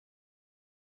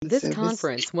This service.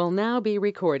 conference will now be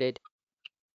recorded.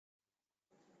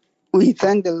 We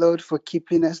thank the Lord for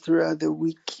keeping us throughout the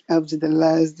week up to the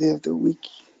last day of the week.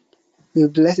 We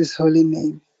bless His holy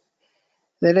name.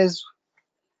 Let us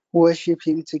worship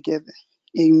Him together.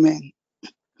 Amen.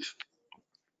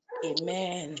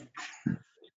 Amen.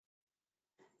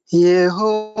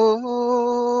 Yehovah,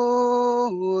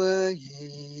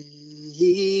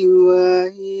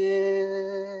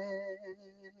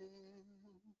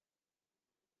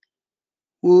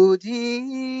 Udine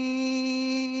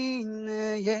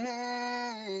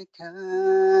ye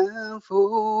kamfo,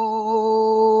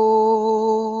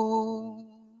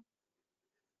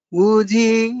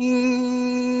 Udine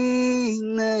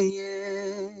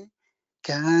ye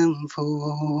kamfo,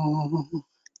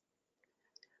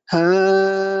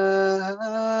 Amen,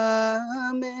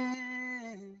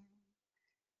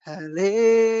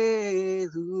 Hallelujah.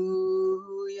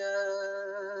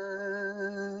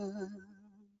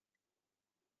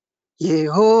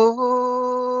 Yehovah,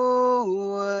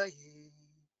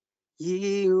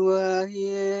 Yahweh,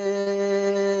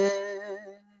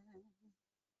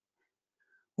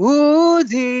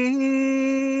 Udine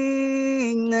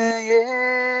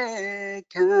ye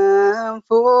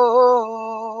kamfo,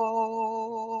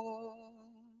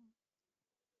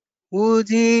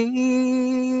 Udine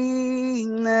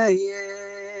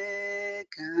ye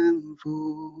kamfo,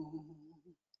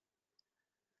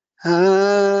 Amen,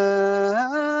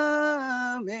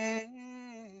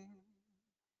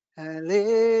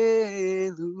 Hallelujah.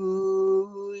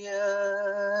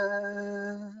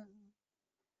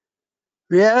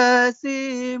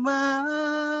 Rasima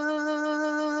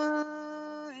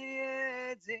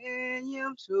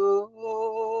yetenyam so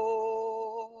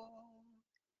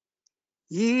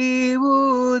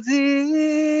Yiwudi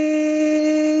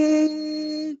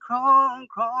krong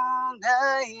krong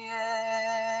daye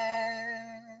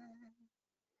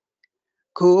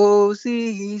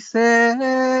Kosi se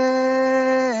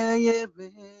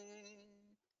yebe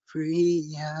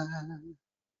Freya.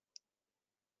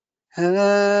 Amen.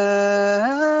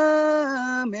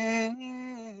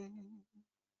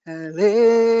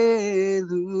 Hallelujah.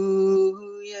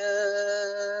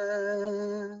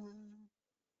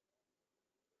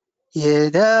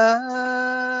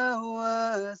 Yedawasi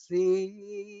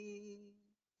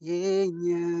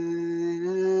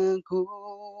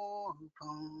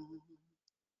yenyakopon.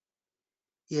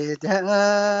 Yedawasi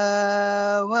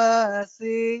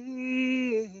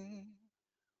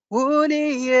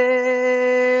Uni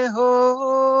Yehoah,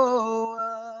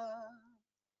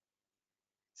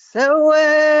 so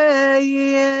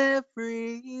ye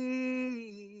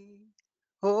free,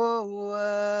 oh,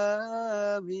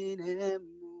 Aminemu,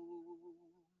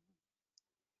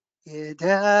 Yedawasi,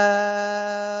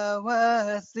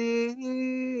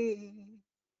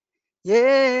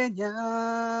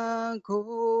 Yenyakopon.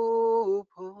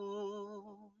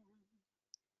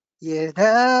 Yedawasi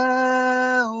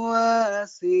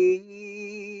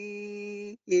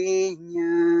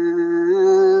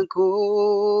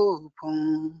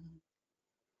inyakopon.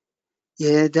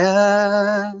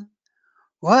 Yedawasi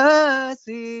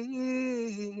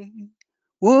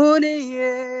uni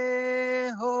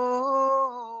Yehoah.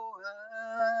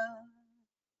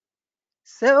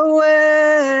 So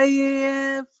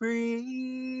ye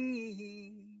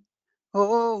free,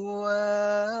 oh,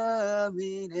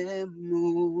 Aminemu.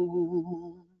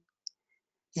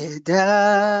 Yedawasi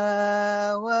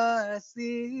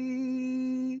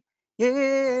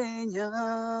yenyakopon.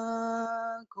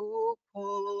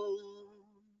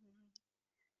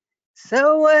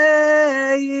 So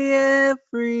ye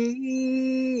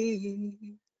free,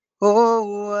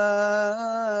 oh,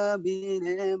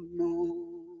 Aminemu.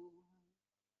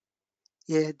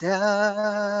 Yedawasi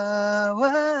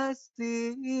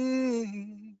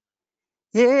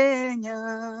yenyakopon.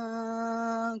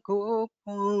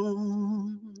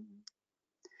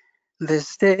 The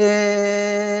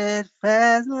steadfast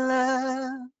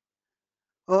love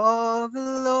of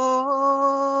the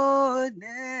Lord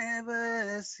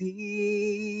never ceases.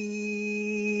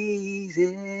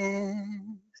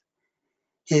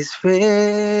 His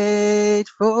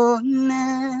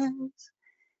faithfulness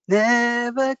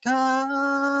never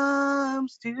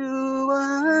comes to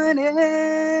an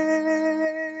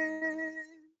end.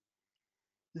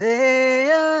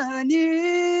 They are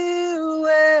new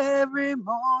every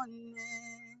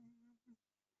morning,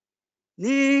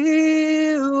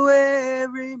 new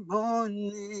every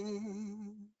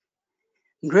morning.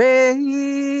 Great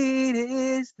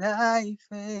is thy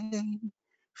faithfulness,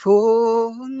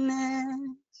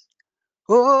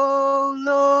 O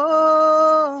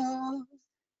Lord.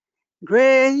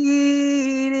 Great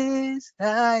is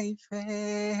thy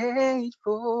faithfulness.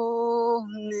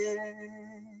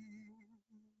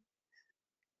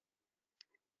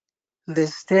 The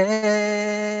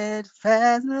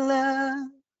steadfast love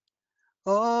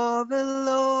of the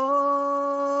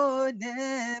Lord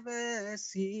never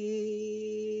ceases.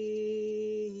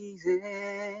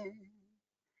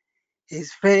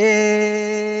 His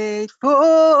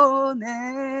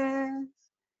faithfulness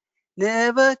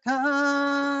never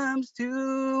comes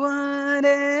to an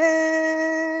end.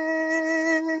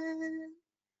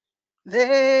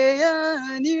 They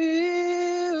are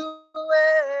new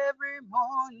every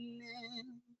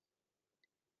morning,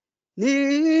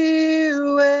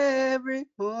 new every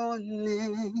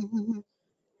morning.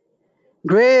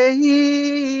 Great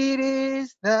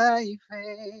is thy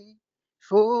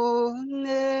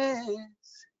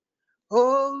faithfulness,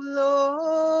 O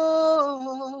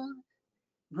Lord.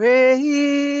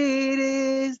 Great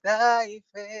is thy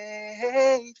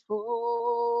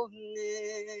faithfulness.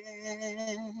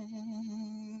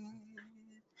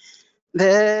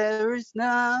 There is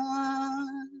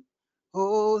none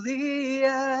holy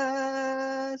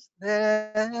as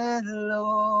the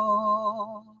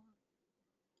Lord.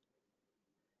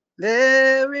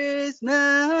 There is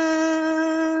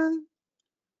none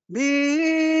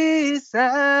besides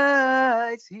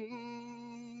him.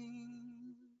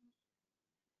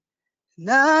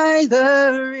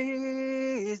 Neither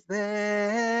is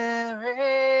there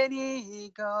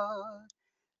any God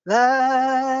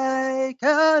like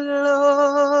our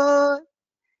Lord.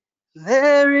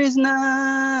 There is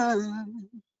none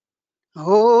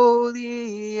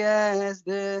holy as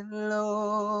the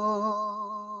Lord.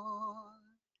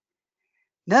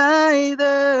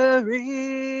 Neither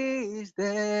is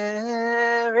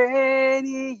there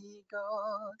any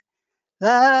God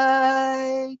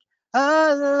like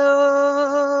our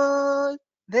Lord.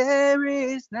 There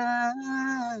is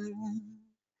none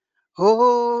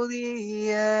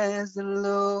holy as the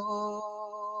Lord.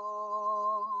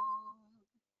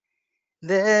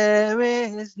 There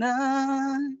is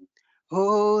none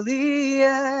holy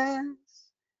as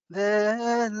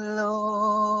the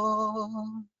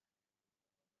Lord.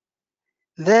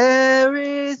 There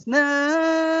is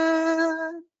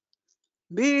none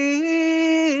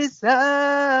besides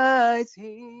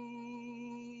him.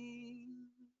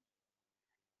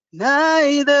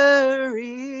 Neither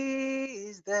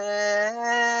is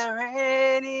there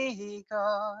any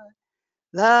God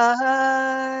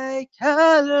like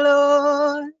our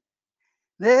Lord.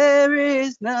 There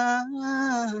is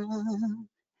none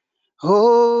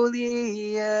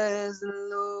holy as the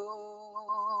Lord.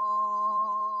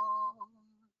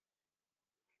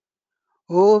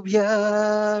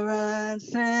 Obiara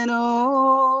seno,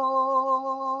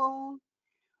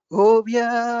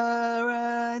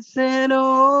 Obiara seno,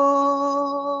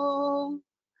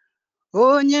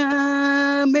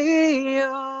 Onyame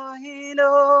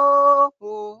ohino,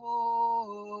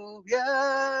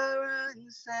 Obiara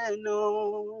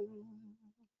seno,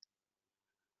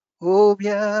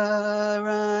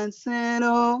 Obiara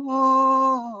seno,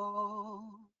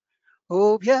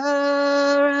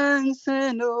 Obiara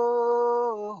seno,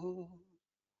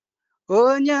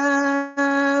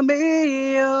 Onyame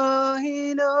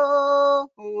ohino,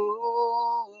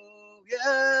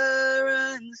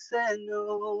 Obiara seno,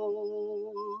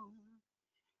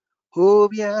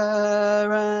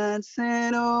 Obiara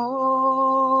seno,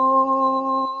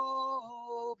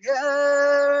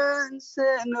 Obiara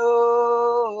seno,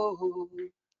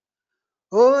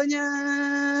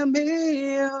 Onyame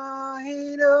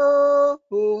ohino,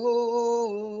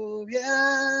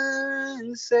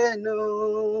 Obiara seno,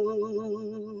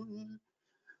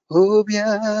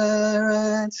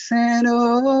 Obiara seno,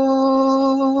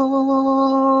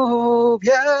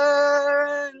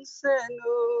 Obiara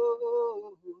seno,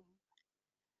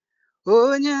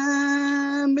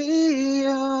 Onyame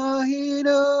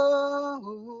ohino,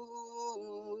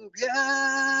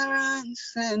 Obiara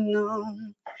seno.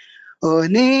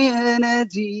 Oni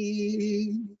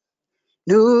energy,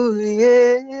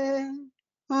 nuye.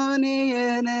 Oni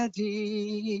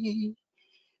energy,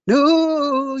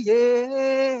 nuye.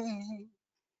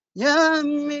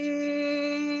 Yami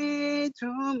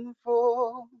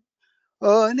tumfo.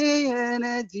 Oni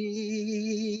energy,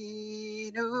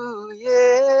 nuye.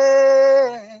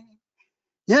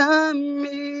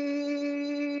 Yami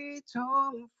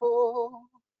tumfo.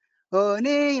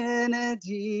 Oni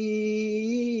energy,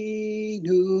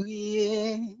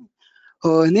 nuye.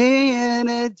 Oni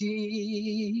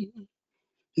energy,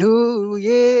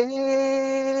 nuye.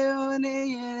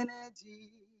 Oni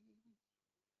energy,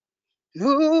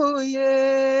 nuye.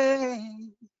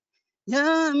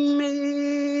 Nyami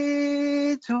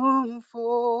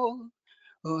tumfo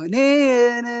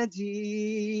onenaji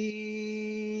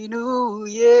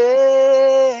nuye.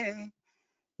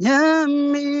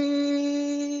 Nyami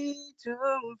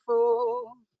tumfo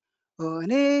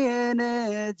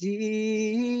onenaji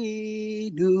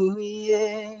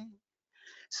nuye.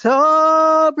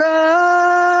 Sobra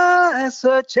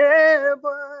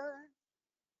socheba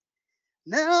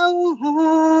na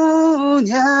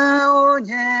uhunya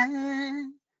onye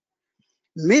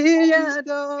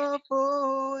miyadofo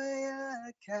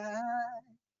ya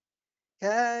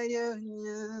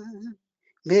kayonya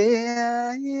meya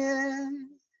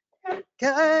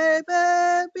kai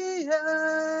baby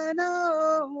no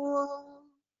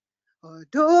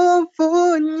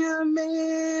odumfunya me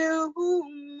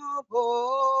humobo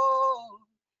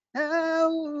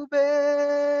aube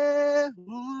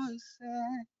hunse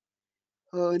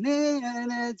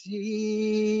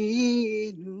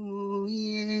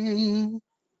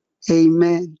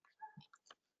Amen.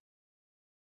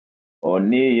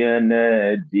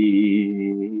 Oniyanadi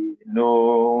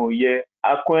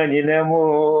akwenyinemo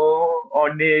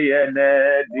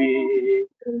oniyanadi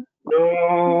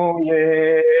noye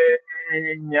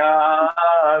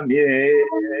nyamietu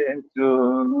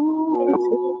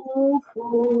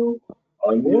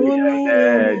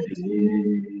oniyanadi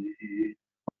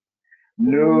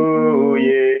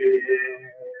noye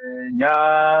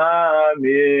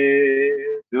nyamietu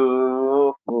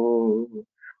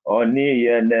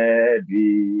oniyanadi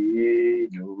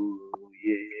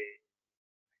noye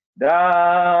da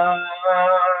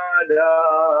da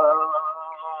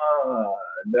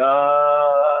da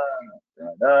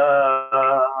da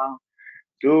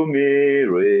to me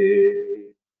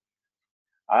re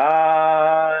I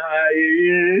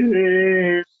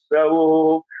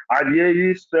so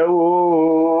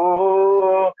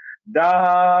da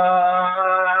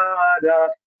da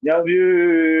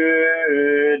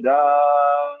yavu da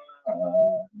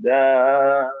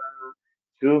da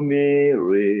to me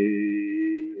re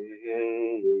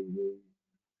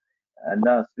and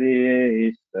I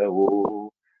see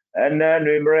so and then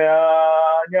we bring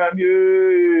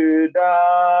yavu da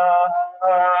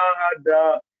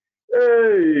da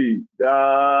hey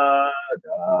da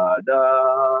da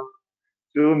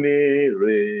to me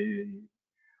re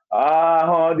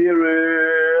ahodire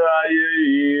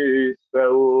aye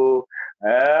so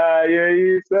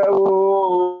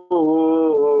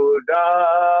da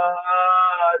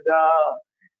da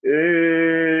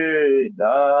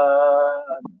da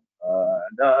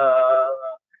da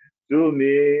to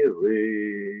me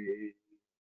re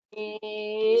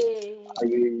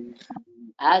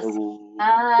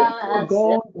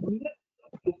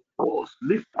God,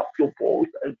 lift up your voice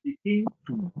and begin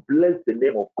to bless the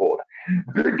name of God.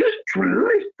 Begin to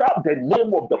lift up the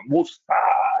name of the Most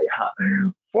High.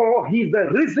 For He's the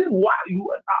reason why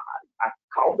you and I are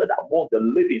counted among the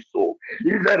living soul.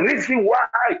 He's the reason why,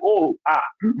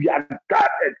 we are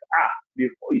gathered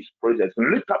before His presence.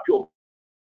 Lift up your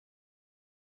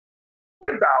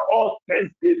all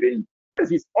thanksgiving.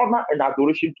 His honor and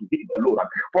adoration to Him alone.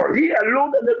 For He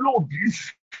alone and alone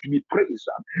deserves to be praised.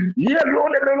 He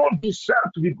alone and alone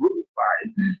deserves to be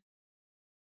glorified.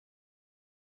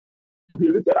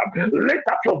 Lift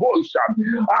up your voice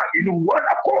in one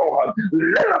accord.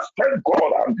 Let us thank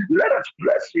God. Let us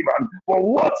bless Him for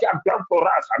what He has done for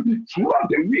us throughout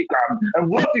the week and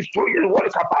what He's doing and what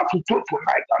He's about to do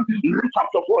tonight. Lift up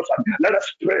your voice. Let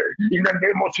us pray in the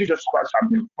name of Jesus Christ.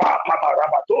 We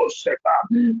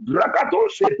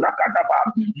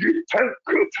thank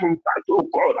you tonight, oh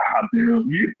God.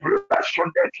 We bless your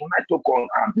name tonight, oh God.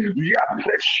 We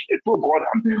appreciate, oh God,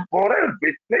 for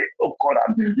everything, oh God,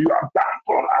 you have done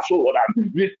for us, oh Lord.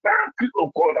 We thank you,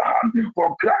 oh God,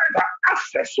 for granting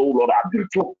access, oh Lord,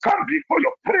 to come before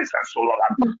your presence, oh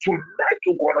Lord. Tonight,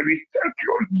 oh God, we thank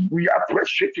you. We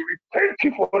appreciate you. We thank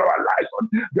you for our life,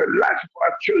 the life of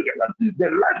our children, the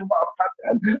life of our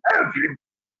family, every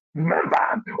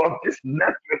member of this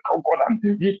network, oh God.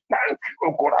 We thank you,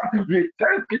 oh God. We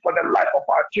thank you for the life of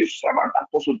our chief servant,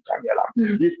 Apostle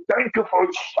Daniel. We thank you for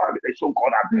his service, oh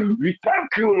God. We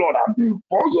thank you, Lord,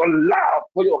 for your love,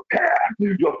 for your care,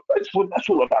 your faithfulness,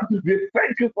 oh Lord. We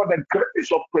thank you for the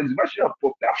grace of preservation and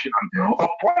protection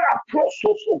upon our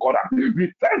process, oh God.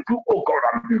 We thank you, oh God,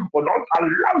 for not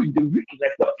allowing the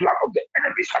wickedness, the plan of the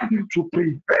enemies to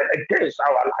prevail against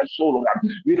our lives, oh Lord.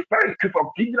 We thank you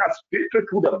for giving us victory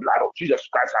through the blood of Jesus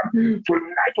Christ.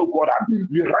 Tonight, oh God,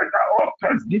 we render all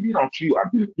thanksgiving unto you.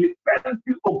 We thank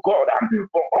you, oh God,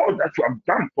 for all that you have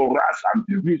done for us.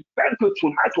 We thank you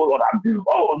tonight, oh Lord,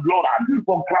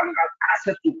 for granting us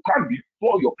access to come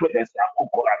before your presence, oh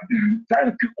God.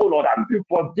 Thank you, oh Lord,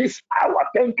 for this hour.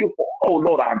 Thank you for, oh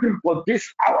Lord, for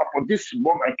this hour, for this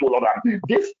moment, oh Lord.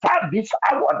 This time, this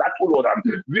hour that, oh Lord,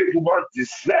 we do not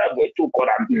deserve it, oh God.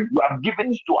 You have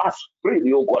given it to us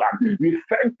freely, oh God. We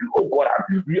thank you, oh God.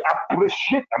 We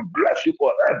appreciate and bless you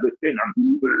for everything.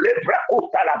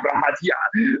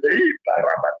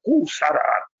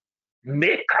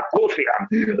 Make a coffee.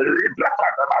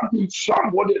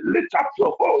 Somebody lift up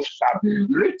your voice.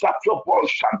 Lift up your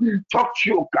voice. Talk to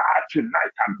your God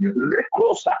tonight.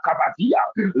 Lekosa kabadia.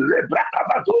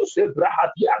 Lebrakabadose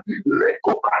brahadia.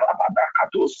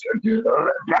 Lekokarabadakadose.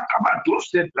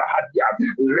 Lebrakabadose brahadia.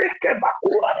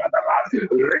 Lekebakura.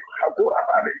 Lekabura.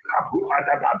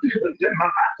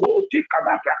 Lemakoti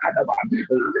kabakadaba.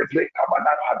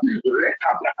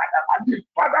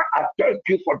 Father, I thank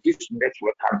you for this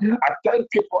network. I thank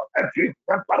you for every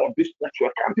member of this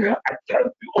network. I thank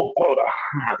you, oh God,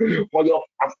 for your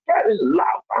unfailing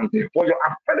love and for your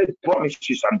unfailing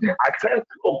promises. I thank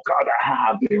you, oh God,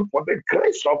 for the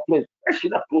grace of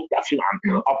protection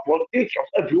upon each of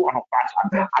every one of us.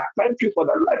 I thank you for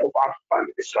the life of our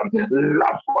families and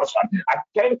loved ones. I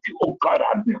thank you, oh God,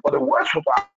 for the works of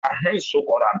our hands, oh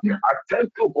God. I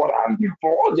thank you, God,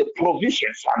 for all the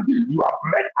provisions you have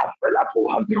made available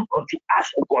unto us,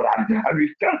 oh God. And we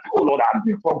thank you, oh Lord,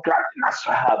 for granting us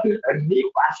a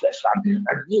new access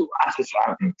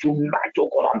tonight, oh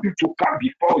God, to come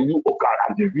before you, oh God.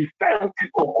 We thank you,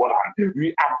 oh God.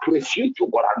 We appreciate you,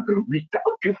 God. We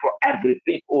thank you for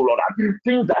everything, oh Lord.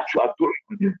 Things that you are doing,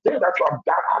 things that you have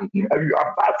done, and you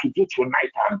are about to do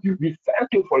tonight. We thank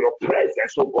you for your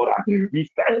presence, oh God. We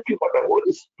thank you for the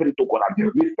Holy Spirit, oh God.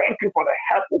 We thank you for the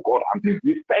help, oh God.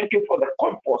 We thank you for the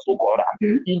comfort, oh God.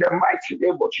 In the mighty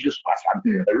name of Jesus Christ.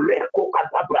 In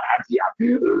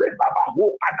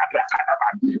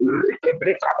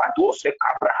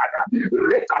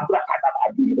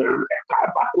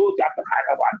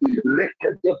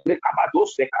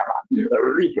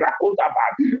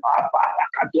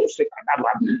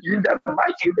the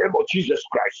mighty name of Jesus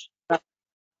Christ.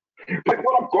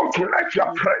 People of God, tonight you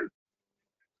are praying.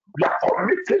 We are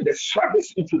committing the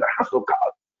service into the hands of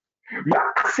God. We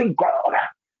are asking God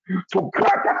to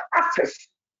grant us access,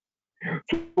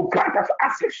 to grant us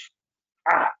access,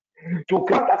 to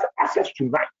grant us access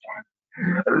tonight.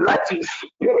 Let His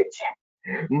Spirit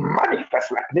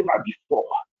manifest like never before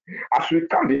as we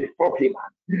come before Him.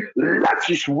 Let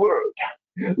His word,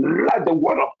 let the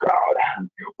word of God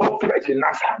operate in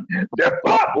us. The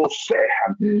Bible says,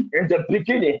 in the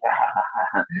beginning,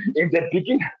 in the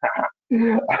beginning,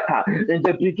 the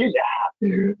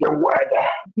word,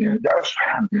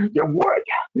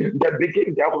 the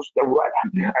beginning there was the word,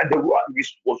 and the word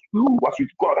was with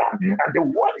God, and the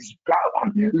word is God.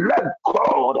 Let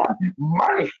God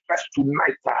manifest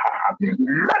tonight.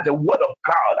 Let the word of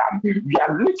God, we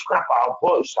are lifting up our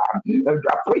voice and we are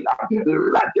praying.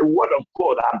 Let the word of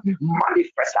God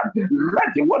manifest.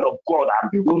 Let the word of God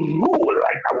rule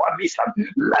like our midst.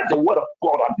 Let the word of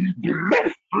God be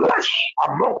made flesh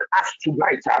among us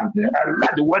tonight.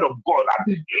 Let the word of God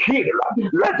heal.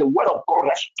 Let the word of God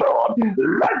restore.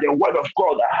 Let the word of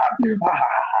God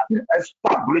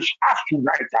establish us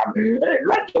tonight.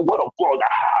 Let the word of God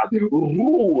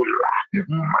rule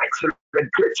mightily and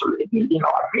greatly in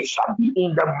our mission.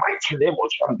 In the mighty name of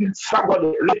Jesus.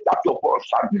 Somebody lift up your voice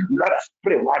and let us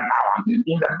pray right now. In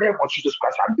the name of Jesus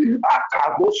Christ.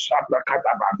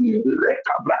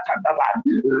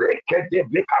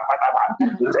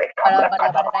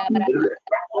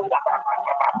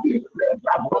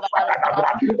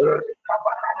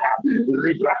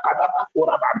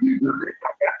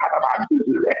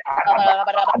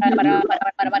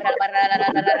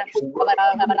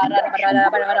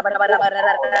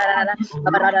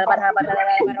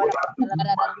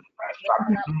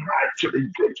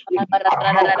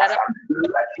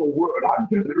 Let your word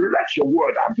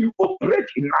operate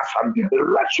in us.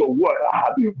 Let your word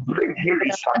bring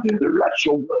healing. Let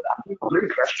your word bring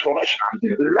restoration.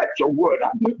 Let your word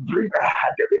bring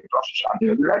deliverance.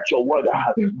 Let your word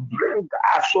bring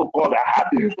us, oh God,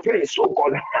 face, oh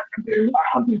God, make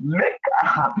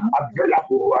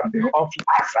available unto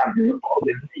us all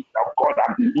the needs of God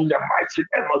in the mighty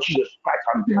name of Jesus Christ.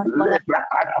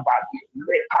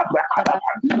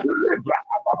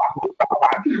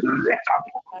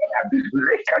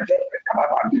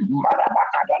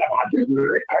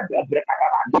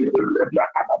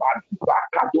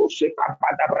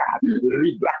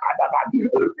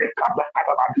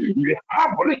 We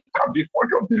humbly come before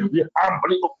you. We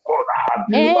humbly, oh God,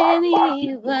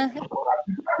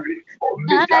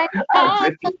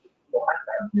 everything.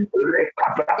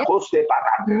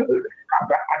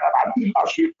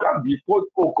 As we come before,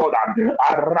 oh God,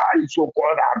 arise, oh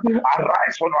God,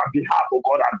 arise on our behalf, oh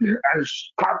God, and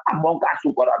stand among us,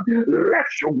 oh God. Let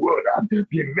your word be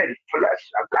made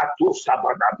flesh.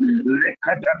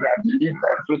 In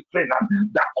everything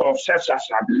that concerns us,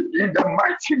 in the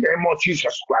mighty name of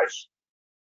Jesus Christ.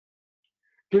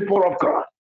 People of God,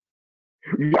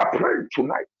 we are praying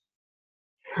tonight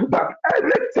that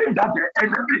anything that the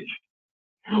enemy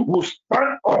will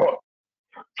stand on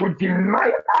to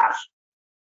deny us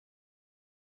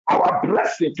our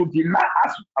blessing, to deny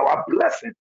us our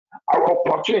blessing, our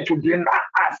opportunity, to deny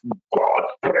us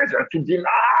God's presence, to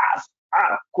deny us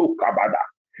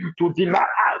to deny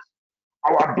us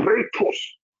our breakthroughs.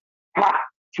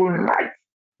 Tonight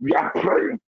we are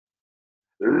praying.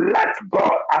 Let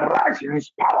God arise in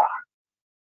his power.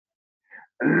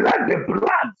 Let the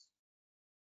blood,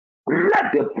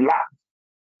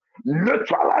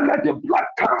 literally, let the blood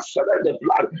cancel, let the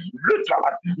blood,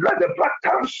 literally, let the blood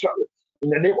cancel it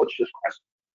in the name of Jesus Christ.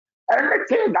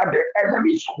 Anything that the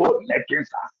enemy is holding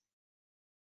against us,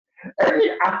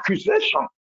 any accusation,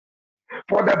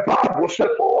 for the Bible said,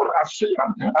 all are sinned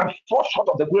and fall short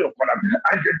of the glory of God.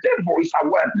 And the devil is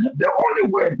aware. The only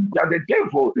way that the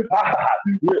devil,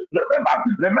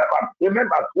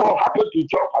 remember what happened to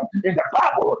Job in the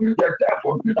Bible. The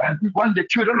devil, when the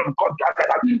children of God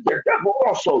gathered, the devil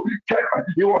also came,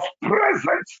 he was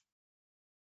present.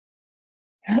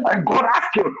 And God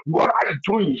asked him, what are you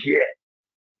doing here?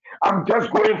 I'm just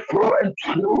going through and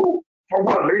through. For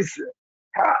what reason?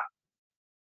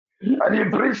 And he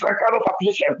brings a kind of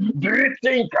application. Do you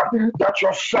think that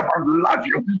your servant loves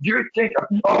you? Do you think,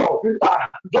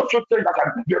 don't you think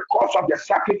that because of the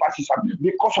sacrifices,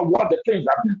 because of what the things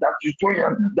that he's doing,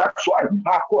 that's why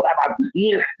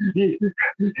he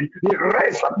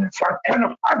raised some kind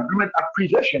of argument,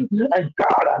 accusation, and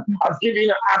God has given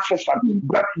you access,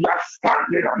 but you are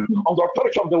standing on the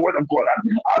authority of the word of God.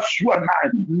 As you and I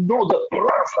know the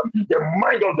plans, the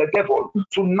mind of the devil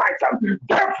tonight,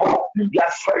 therefore, we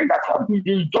are saying that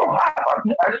you don't have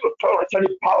any authority, any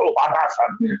power over us.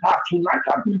 Tonight,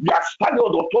 we are standing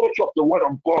on the authority of the word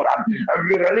of God, and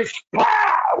we release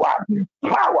power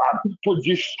to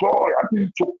destroy,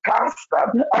 to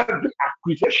cancel every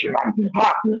accusation,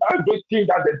 everything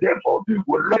that the devil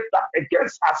will lift up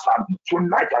against us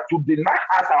tonight, to deny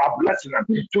us our blessing,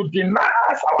 to deny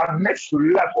us our next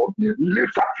level.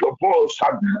 Lift up your voice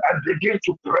and begin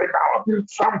to pray now.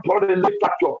 Somebody lift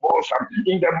up your voice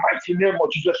in the mighty name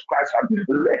of Jesus Christ.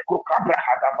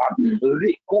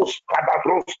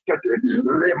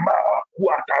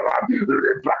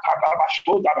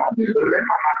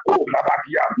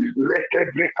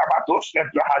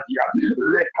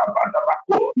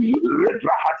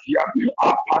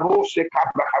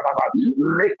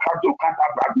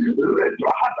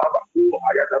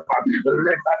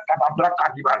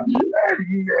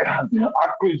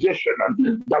 Accusation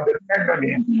that the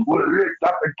enemy will lift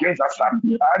up against us,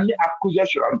 any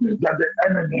accusation that the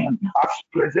enemy has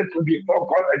presented before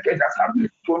God against us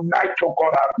tonight, oh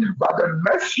God, by the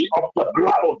mercy of the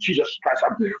blood of Jesus Christ,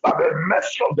 by the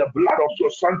mercy of the blood of your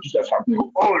Son Jesus,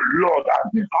 oh Lord,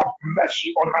 have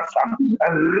mercy on us and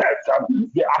let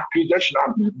the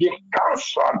accusation be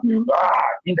cancelled in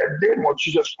the name of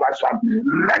Jesus Christ.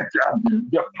 Let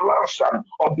the plans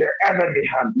of the enemy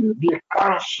be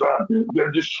cancelled, be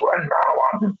destroyed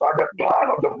now by the blood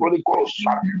of the Holy Ghost.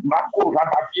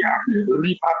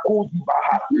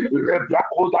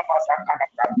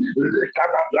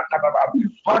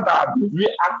 Father, we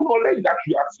acknowledge that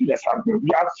we have sinned. We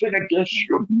have sinned against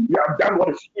you. We have done what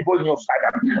is evil in your sight,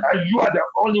 and you are the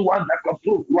only one that can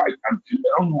prove right.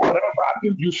 And whatever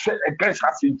you said against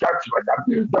us in judgment,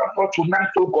 therefore tonight,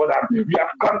 oh God, we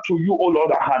have come to you, oh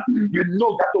Lord. We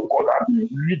know that, oh God,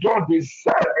 we don't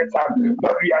deserve it,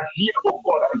 but we are here, oh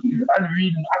God, and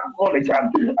we acknowledge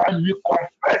and we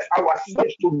confess our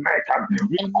sins tonight.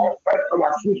 We confess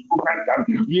our sins tonight.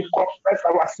 We confess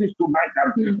our sins tonight.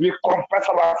 We confess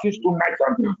our sins tonight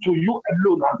to you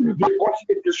alone, because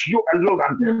it is you alone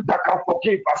that can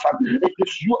forgive us. It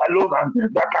is you alone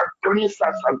that can cleanse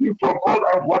us from all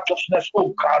unrighteousness,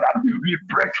 oh God. We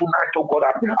pray tonight, oh God,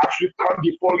 as we come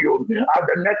before you, as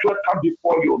the network come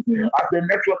before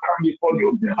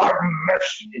you, have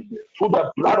mercy through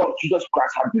the blood of Jesus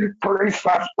Christ. Cleanse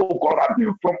us, oh God,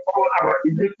 from all our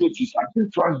iniquities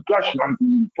and transgression.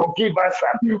 Forgive us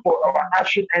for our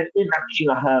action and inaction,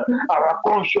 our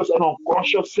conscious and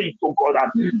unconscious sins, oh God.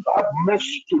 Have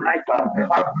mercy tonight.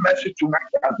 Have mercy tonight.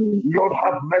 Lord,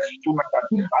 have mercy tonight.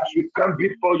 As we come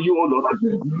before you, oh Lord.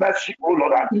 Mercy, oh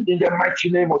Lord, in the mighty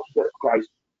name of Jesus Christ.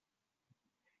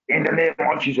 In the name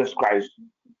of Jesus Christ.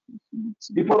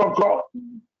 People of God,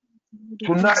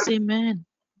 Tonight, Amen.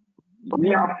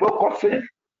 we are focusing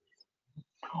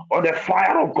on the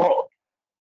fire of God.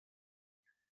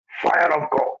 Fire of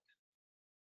God.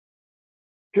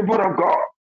 People of God.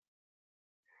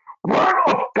 One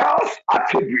of God's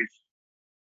attributes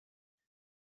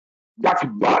that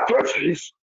battles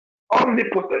his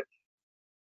omnipotence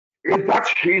is that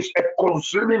he is a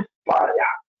consuming fire.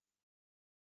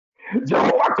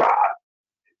 Jehovah God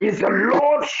is the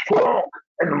Lord strong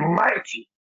and mighty.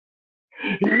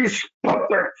 He is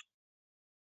potent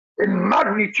in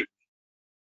magnitude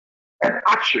and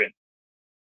action.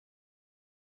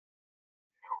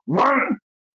 One,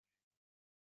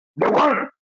 the one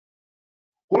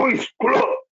who is clothed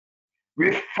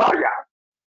with fire.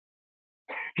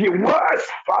 He wears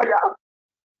fire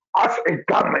as a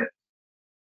garment.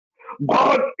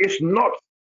 God is not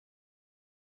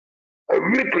a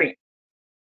weakling.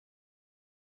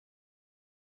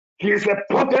 He is a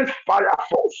potent fire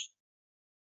force.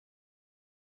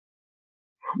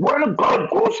 When God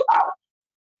goes out,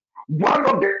 one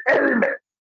of the elements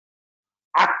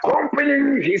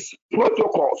accompanying his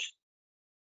protocols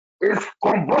is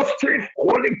combustive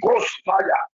Holy Ghost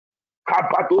fire.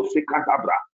 Kabadosi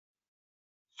kadabra.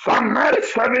 Psalm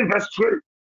 97 verse 3.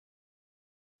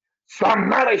 Psalm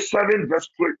 97 verse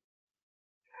 3.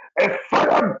 A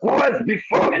fire goes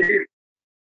before him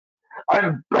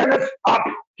and burns up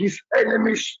his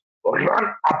enemies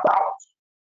run about.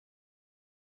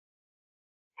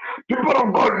 People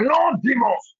of God, no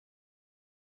demons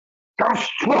can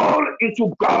stroll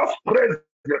into God's presence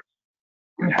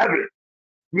in heaven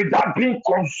without being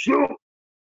consumed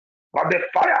by the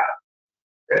fire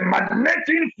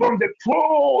emanating from the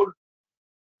throne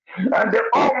and the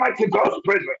Almighty God's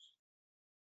presence.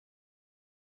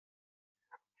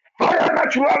 Fire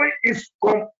naturally is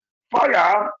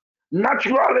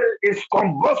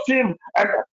combustive and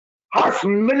has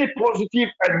many positive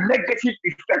and negative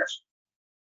effects.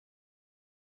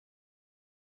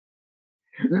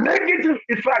 Negative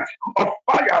effect of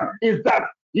fire is that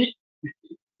it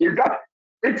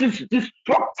is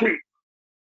destructive.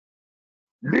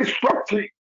 Destructive.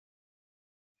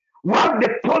 While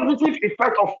the positive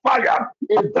effect of fire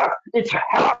is that it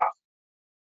helps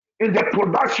in the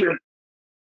production,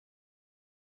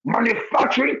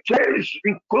 manufacturing change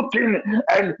in cooking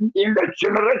and in the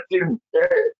generating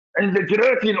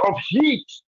of heat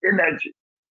energy,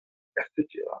 etc.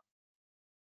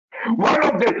 One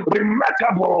of the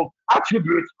remarkable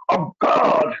attributes of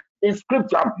God in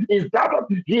Scripture is that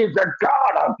He is a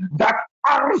God that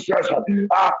answers our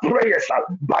prayers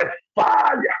by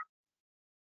fire.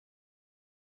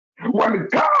 When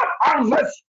God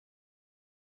answers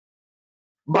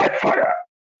by fire,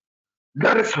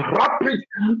 there is a rapid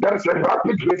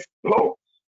response.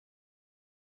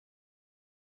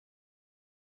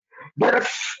 There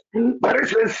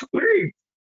is a speed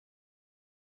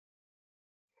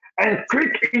and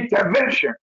quick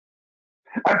intervention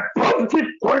and positive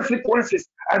consequences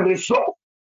and results.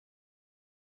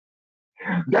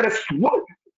 That is what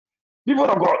people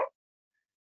of God.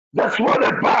 That's what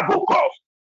the Bible calls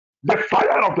the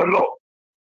fire of the Lord.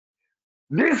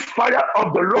 This fire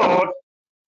of the Lord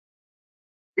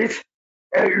is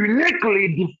a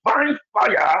uniquely defined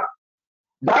fire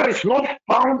that is not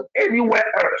found anywhere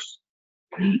else.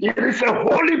 It is a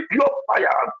holy pure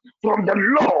fire from the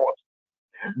Lord.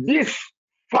 This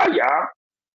fire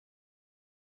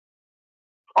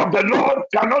of the Lord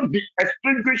cannot be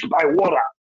extinguished by water.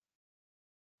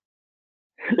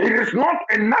 It is not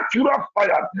a natural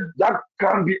fire that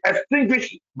can be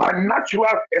extinguished by natural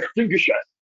extinguishers.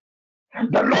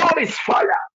 The Lord is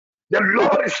fire. The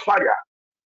Lord is fire.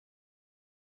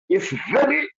 It's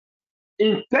very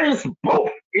intense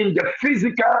both in the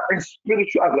physical and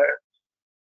spiritual realm.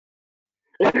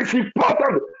 It is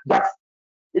important that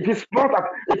it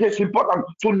is important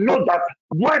to know that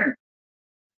when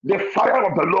the fire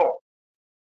of the Lord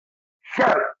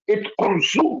fell, it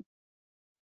consumed,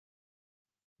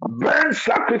 burned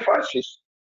sacrifices,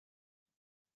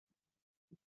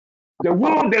 the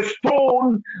wood, the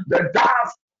stone, the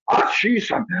dust, ashes,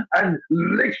 and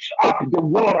licked up the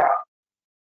water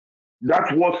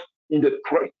that was in the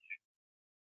trench.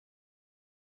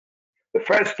 The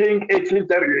first thing,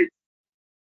 1838.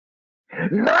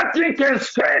 Nothing can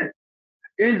stand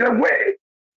in the way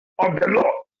of the Lord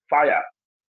fire,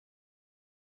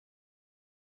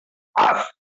 as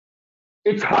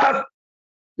it has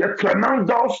the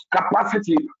tremendous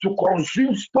capacity to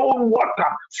consume stone, water,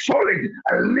 solid,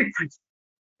 and liquid.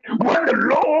 When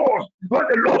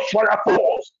the Lord's fire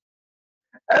falls,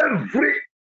 every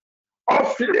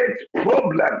obstinate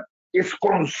problem is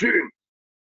consumed,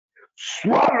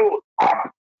 swallowed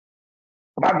up,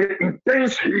 by the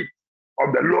intense heat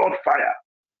of the Lord fire.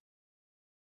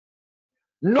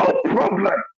 No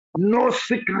problem, no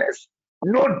sickness,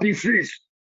 no disease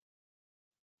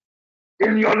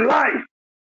in your life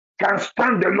can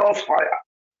stand the Lord's fire.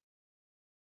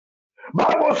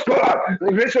 Bible scholar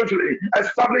recently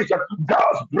established that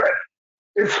God's breath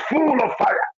is full of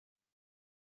fire.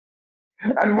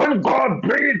 And when God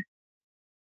breathed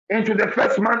into the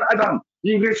first man Adam,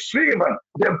 he received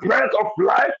the breath of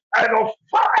life and of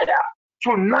fire.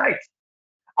 Tonight,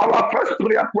 our first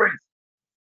prayer point,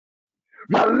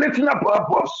 we are lifting up our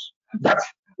voice that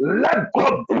let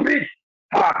God breathe.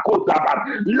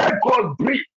 Let God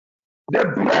breathe the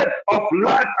breath of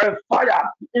life and fire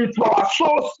into our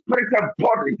soul, spirit, and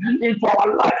body, into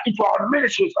our life, into our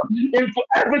ministries, into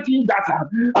everything that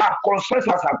concerns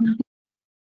us.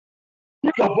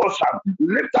 Lift up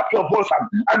your voice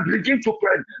and begin to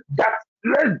pray that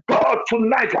let God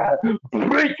tonight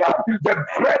breathe the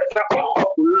breath of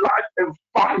life and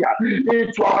fire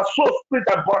into our soul, spirit,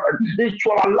 and body, into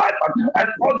our life, and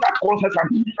all that concerns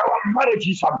in our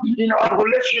marriages, in our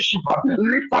relationship.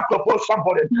 Lift up your voice,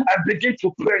 somebody, and begin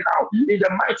to pray now in the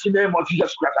mighty name of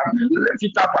Jesus Christ. Lift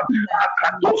it up.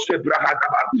 Akatose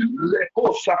brahadaba,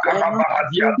 leko sakaba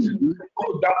bahadia,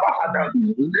 leko dabahada,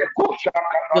 leko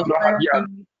sakaba bahadia.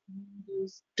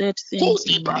 Dead things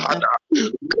in my life.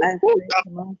 I pray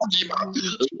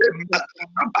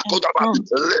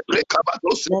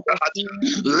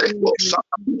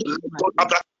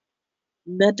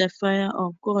let the fire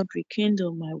of God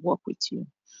rekindle my walk with you.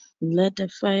 Let the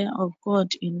fire of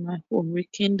God in my home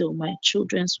rekindle my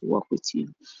children's walk with you.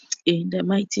 In the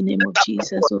mighty name of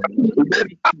Jesus, oh Lord.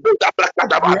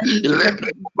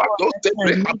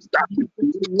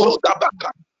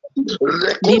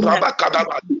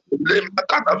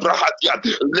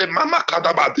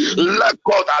 Let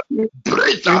God breathe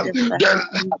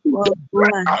the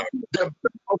breath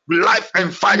of life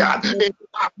and fire.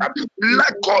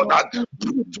 Let God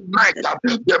breathe tonight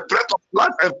the breath of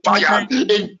life and fire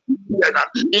in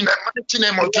the mighty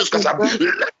name of Jesus. Let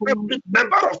every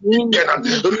member of TPN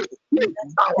let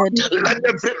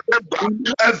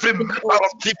every member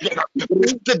of TPN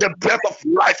receive the breath of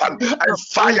life and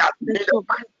fire in the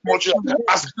mighty name of Jesus.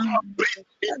 As God breathed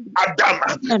in Adam,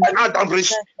 and Adam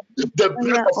received the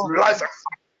breath of life and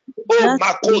fire. Oh,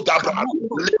 Makodabra,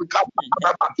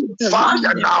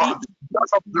 fire now,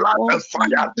 breath of life and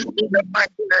fire in the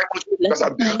mighty name of Jesus. Let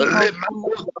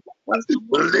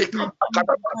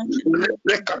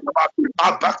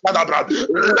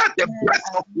the breath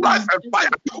of life and fire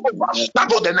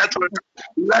overshadow the network.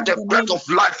 Let the breath of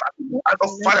life and of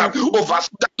fire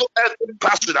overshadow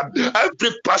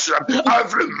every person,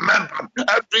 every member,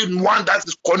 everyone that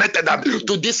is connected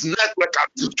to this network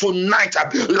tonight.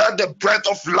 Let the breath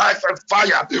of life and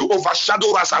fire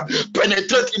overshadow us,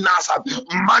 penetrate in us,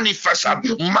 manifest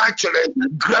mightily,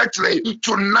 greatly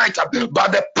tonight by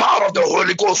the power of the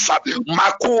Holy Ghost. In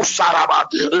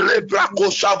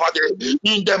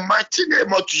the mighty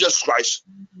name of Jesus Christ.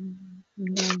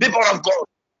 People of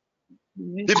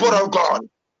God,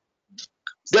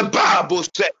 the Bible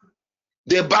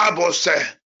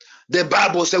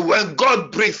said, when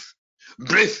God breathed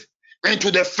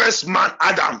into the first man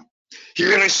Adam, he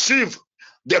received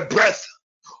the breath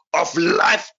of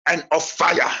life and of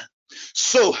fire.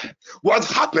 So what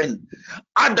happened?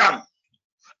 Adam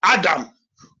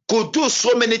could do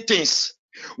so many things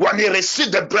when he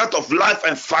received the breath of life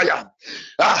and fire.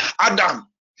 The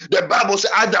Bible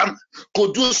says Adam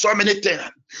could do so many things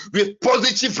with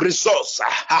positive results.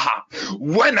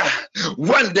 When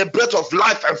the breath of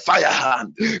life and fire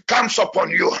comes upon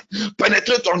you,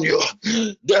 penetrate on you,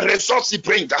 the results it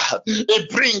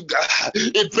brings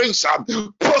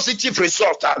positive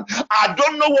results. I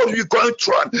don't know what you're going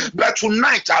through, but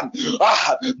tonight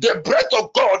the breath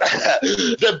of God,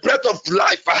 the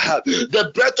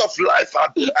breath of life,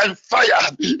 and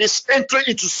fire is entering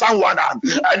into someone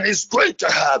and is going to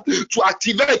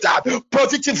activate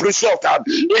positive result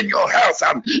in your health,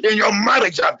 in your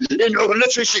marriage, in your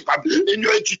relationship, in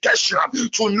your education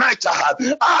tonight,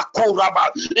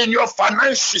 in your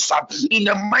finances, in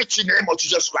the mighty name of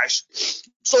Jesus Christ.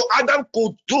 So Adam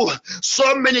could do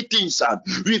so many things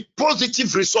with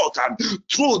positive result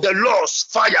through the Lord's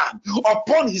fire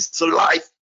upon his life.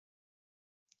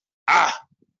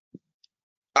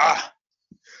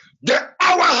 The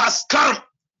hour has come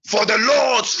for the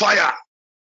Lord's fire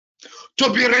to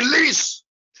be released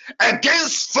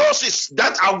against forces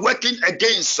that are working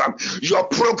against your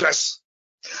progress.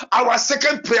 Our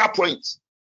second prayer point.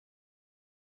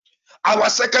 Let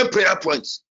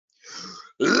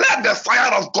the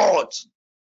fire of God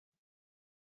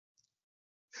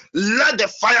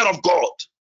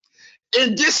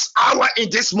in this hour, in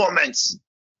this moment,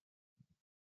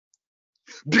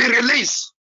 be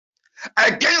released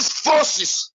against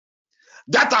forces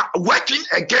that are working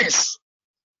against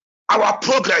our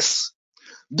progress,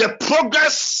 the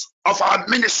progress of our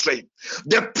ministry,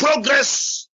 the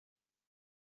progress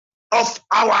of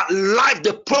our life,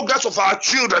 the progress of our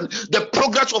children, the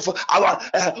progress of our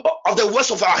of the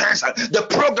works of our hands, the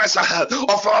progress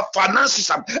of our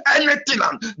finances, anything,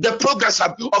 the progress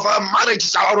of our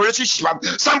marriages, our relationship.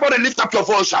 Somebody lift up your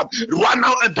voice right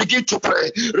now and begin to pray.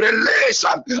 Release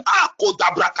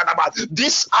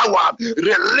this hour.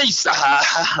 Release,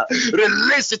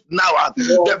 release it now.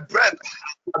 The bread.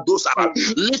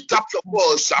 Lift up your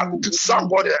voice,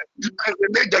 somebody, and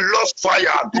release the Lord's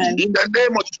fire in the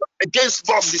name of Jesus against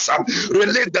forces.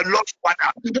 Release the Lord's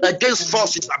fire against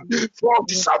forces,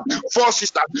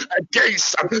 forces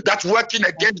against that working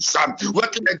against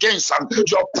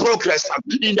your progress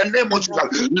in the name of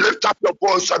Jesus. Lift up your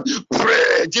voice and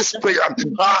pray this prayer.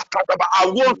 I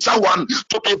want someone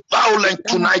to be violent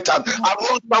tonight. I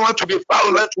want someone to be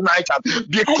violent tonight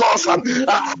because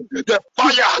the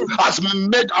fire has been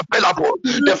made available.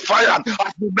 The fire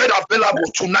has been made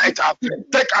available tonight.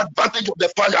 Take advantage of the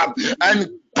fire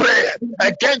and pray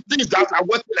against things that are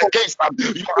working against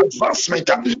your advancement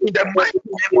in the mighty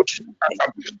name of Jesus.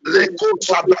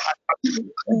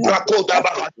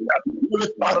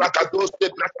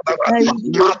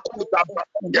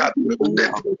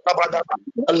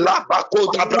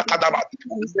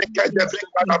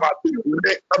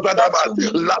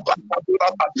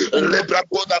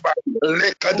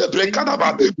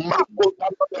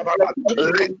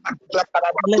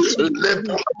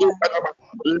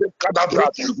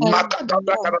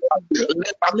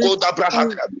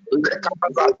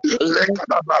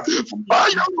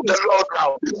 Fire of the Lord now.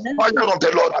 Fire of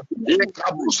the Lord.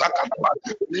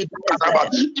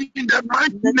 In the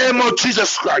mighty name of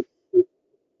Jesus Christ.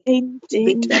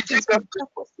 Anything that is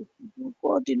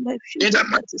God in my future. In the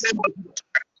mighty name of Jesus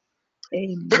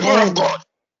Christ. People of God,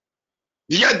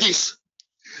 hear this.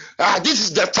 This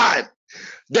is the time.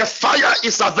 The fire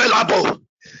is available.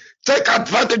 Take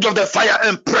advantage of the fire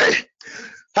and pray.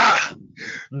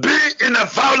 Be in a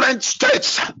violent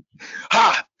state.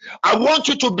 I want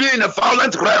you to be in a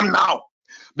violent realm now,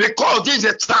 because this is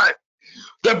the time.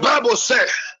 The Bible says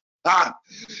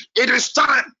it is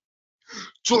time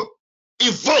to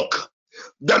evoke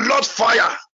the Lord's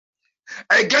fire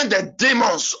against the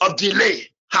demons of delay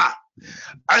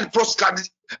and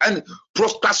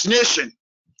procrastination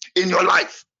in your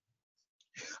life.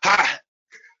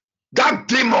 That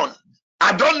demon,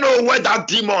 I don't know where that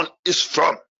demon is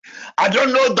from. I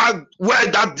don't know where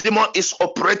that demon is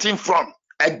operating from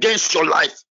against your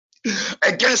life,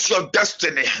 against your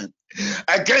destiny,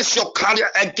 against your career,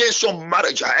 against your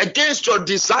marriage, against your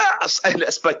desires and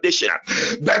expectation.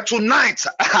 But tonight,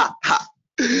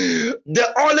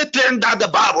 the only thing that the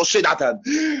Bible said that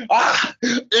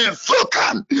invoke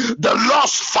the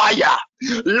Lord's fire.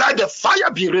 Let the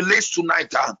fire be released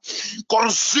tonight.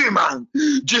 Consume and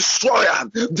destroy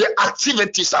the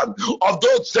activities of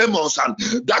those demons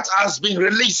that has been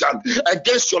released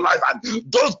against your life.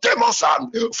 Those demons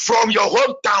from your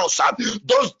hometowns,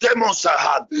 those demons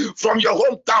from your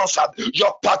hometowns,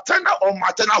 your paternal or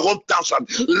maternal hometowns.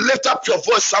 Lift up your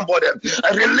voice, somebody,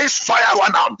 and release fire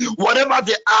right now. Whatever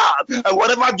they are, and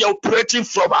whatever they're operating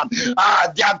from,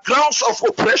 their grounds of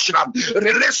operation,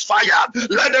 release fire.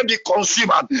 Let them be consumed.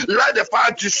 Let the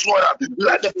fire destroy.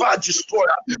 Let the fire destroy.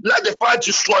 Let the fire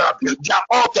destroy their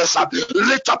altars.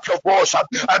 Lift up your voice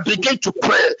and begin to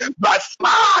pray by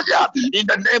fire in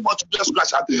the name of Jesus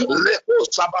Christ.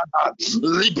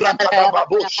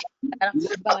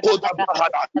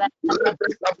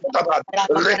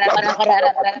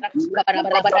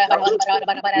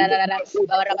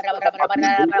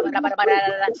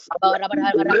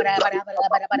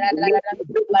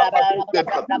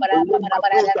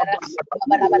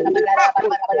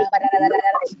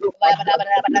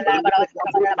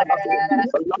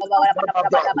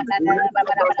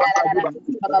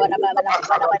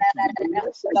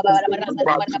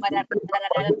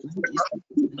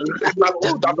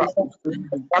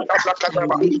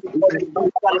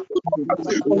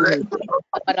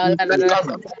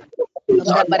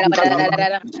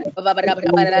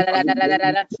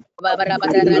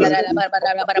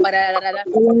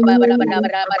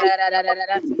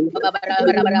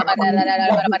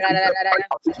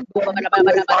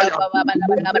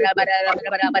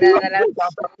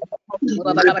 My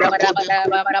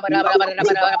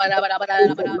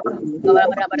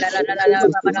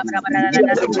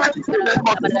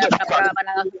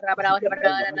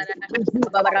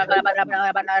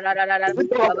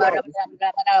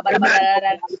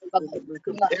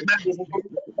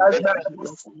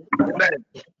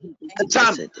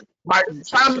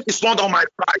time is not on my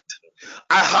side.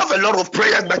 I have a lot of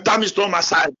prayers, but time is not on my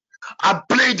side. I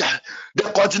plead the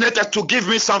coordinator to give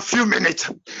me some few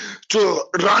minutes to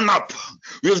run up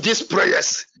with these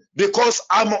prayers, because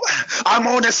I'm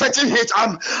on a certain hit.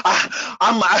 I'm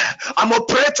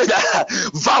operating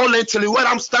violently where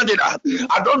I'm standing. I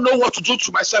don't know what to do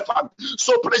to myself.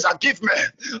 So please, give me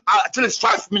at least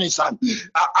 5 minutes. I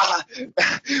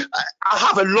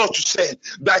have a lot to say,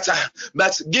 but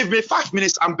give me 5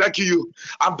 minutes. I'm begging you.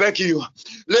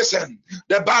 Listen,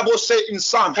 the Bible says in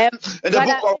Psalm, in the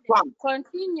book of Psalm.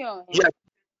 Continue. Yes.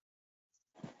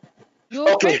 You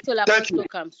Okay. wait till Apostle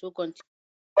comes. So continue.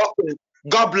 Okay.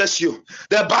 God bless you.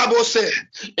 The Bible says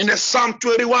in the Psalm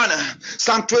 21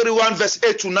 verse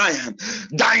 8 to 9,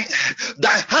 thy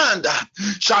hand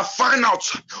shall find out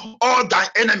all thy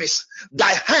enemies.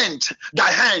 Thy hand.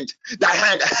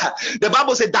 The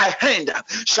Bible says thy hand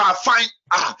shall find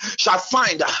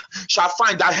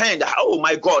thy hand. Oh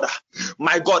my God,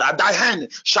 thy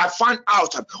hand shall find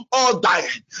out all thy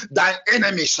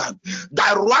enemies.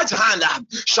 Thy right hand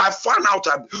shall find out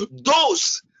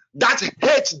those that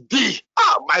hate thee.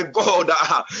 Oh my God,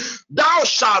 thou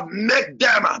shalt make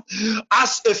them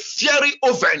as a fiery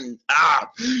oven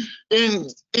in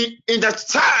the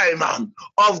time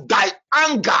of thy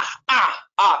anger.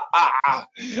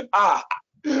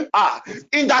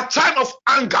 In that time of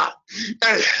anger,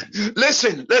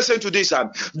 listen to this.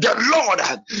 The Lord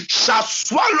shall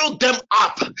swallow them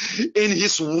up in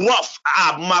his wrath.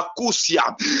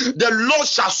 Makusia. The Lord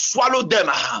shall swallow them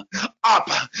up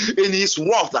in his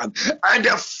wrath, and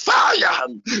the fire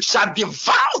shall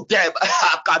devour them.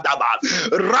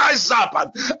 Rise up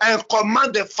and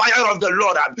command the fire of the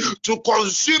Lord to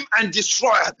consume and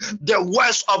destroy the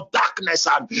works of darkness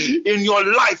in your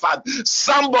life.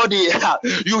 Somebody,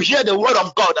 you hear the word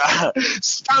of God,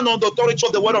 stand on the authority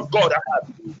of the word of God.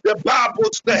 The Bible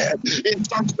said in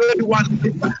Psalm 31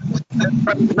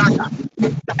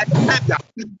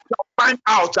 shall find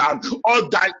out all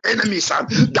thy enemies,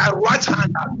 thy right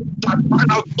hand shall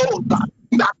find out those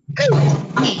that hate.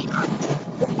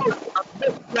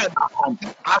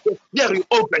 As a very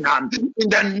open in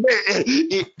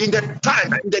the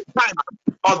time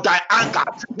of thy anger.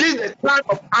 This is the time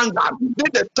of anger. This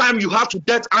is the time you have to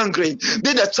get angry.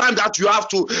 This is the time that you have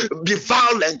to be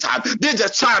violent. This is the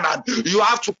time you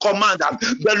have to command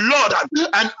the Lord.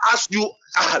 And as you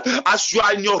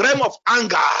are in your realm of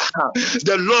anger,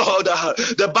 the Lord,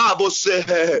 the Bible says,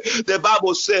 the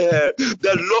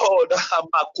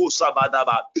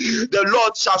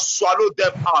Lord shall swallow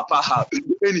them up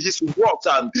in his wrath,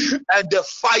 and the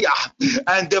fire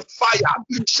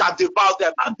shall devour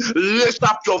them. Lift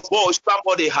up your voice,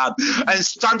 somebody, and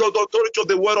stand on the authority of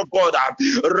the word of God.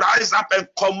 Rise up and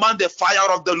command the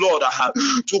fire of the Lord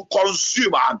to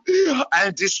consume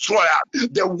and destroy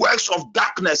the works of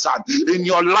darkness in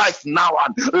your life now.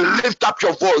 Lift up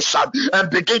your voice and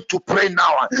begin to pray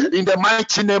now in the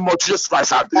mighty name of Jesus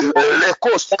Christ.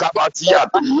 Your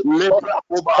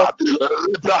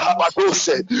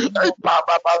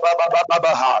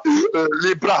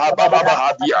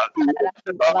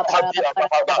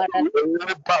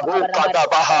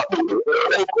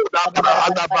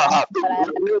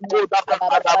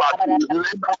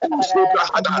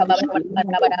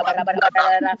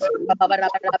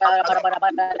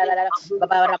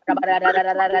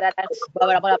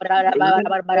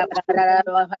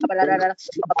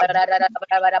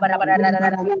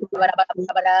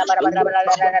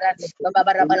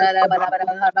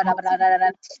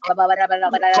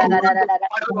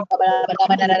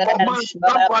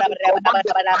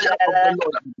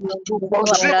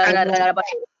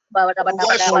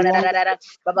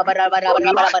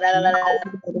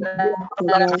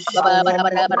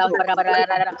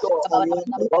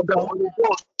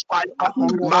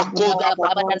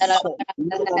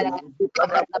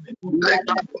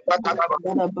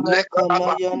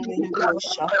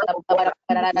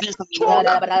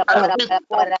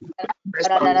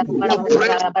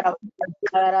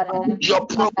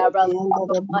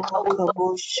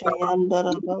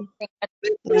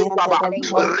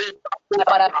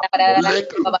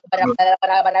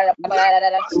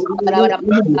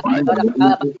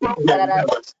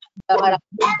The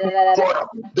word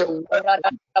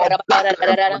of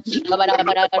darkness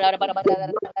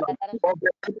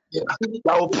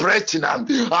operating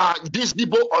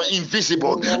visible or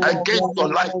invisible against your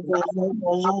life.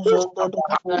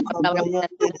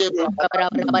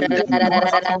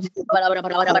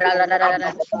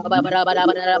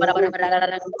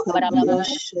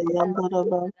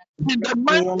 In the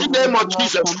mighty name of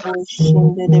Jesus.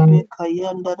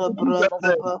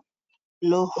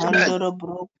 Amen.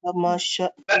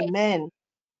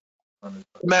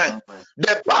 Amen.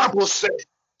 The Bible says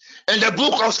in the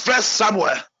book of 1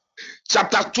 Samuel,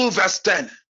 chapter 2, verse 10,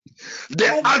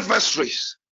 the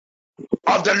adversaries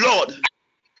of the Lord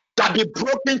that be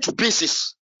broken to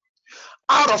pieces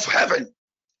out of heaven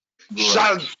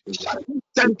shall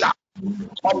send down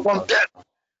upon them.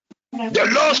 The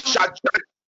Lord shall judge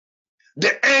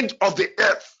the end of the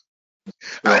earth,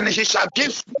 and he shall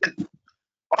give strength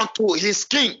unto his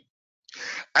king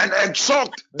and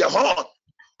exalt the horn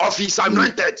of his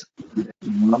anointed.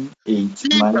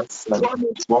 He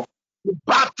promised to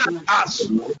baptize us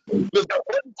with the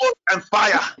Holy Ghost and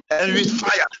fire, and with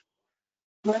fire.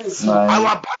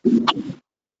 Our baptism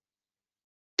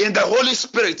in the Holy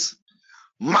Spirit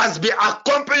must be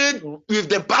accompanied with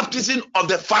the baptism of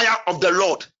the fire of the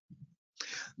Lord.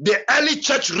 The early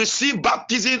church received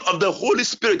baptism of the Holy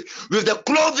Spirit with the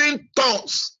clothing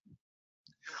tongues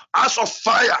as of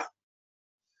fire,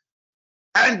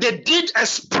 and they did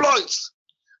exploits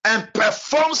and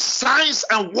perform signs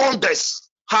and wonders.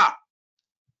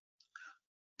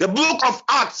 The book of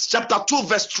Acts chapter 2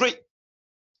 verse 3,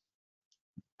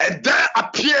 and there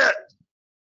appeared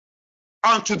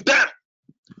unto them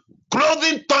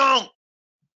clothing tongue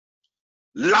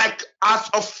like as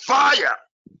of fire,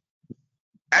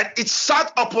 and it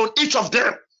sat upon each of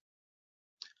them.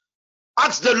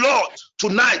 Ask the Lord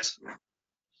tonight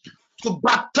to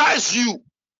baptize you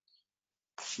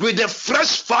with the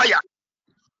fresh fire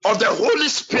of the Holy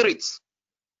Spirit.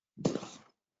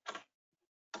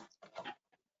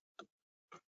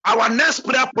 Our next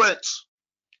prayer point,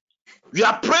 we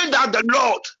are praying that the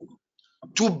Lord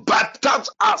to baptize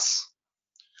us,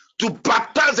 to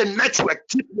baptize the network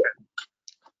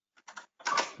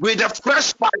with the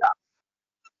fresh fire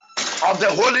of the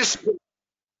Holy Spirit.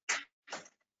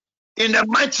 In the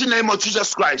mighty name of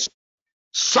Jesus Christ,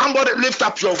 somebody lift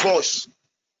up your voice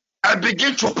and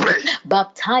begin to pray.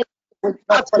 Baptize with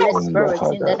the Holy Spirit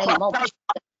in the name of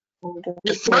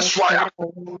The fresh fire.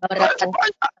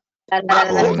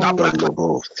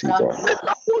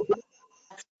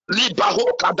 Libaho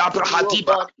kadabra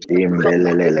hadiba.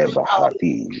 Imbelele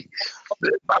bahati.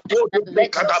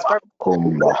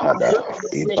 Kumbahada.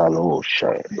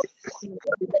 Ibalosha.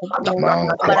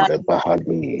 Manka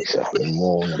bahadisa.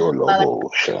 Mundo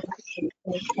lobosha.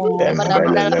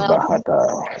 Embelele bahada.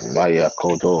 Maya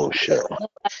kodosha.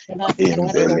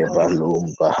 Imbele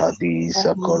balum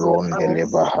bahadisa. Korongele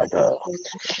bahada.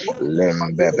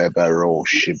 Lembebebero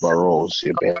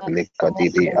shibarosi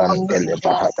belikadibi andele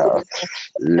bahada.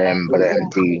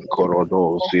 Lembrendi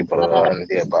korodosi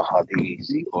brande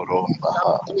bahadisi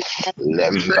korombaha.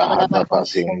 Lembahada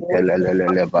basin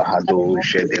telelele bahadu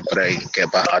shede brenke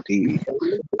bahadi.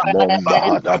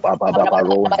 Mombahada baba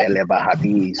baron ele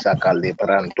bahadi sakale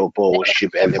branto po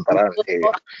shibele brante.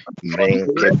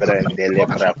 Menke brande le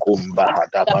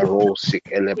brakumbahada barosi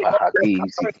kele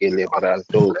bahadisi kele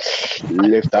branto.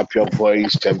 Lift up your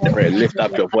voice and pray. Lift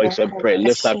up your voice and pray.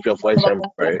 Lift up your voice and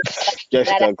pray.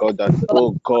 Just tell God that,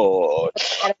 oh God,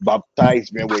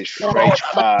 baptize me with fresh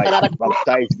fire.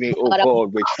 Baptize me, oh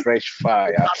God, with fresh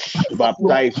fire.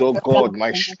 Baptize, oh God,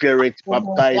 my spirit.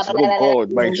 Baptize, oh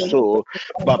God, my soul.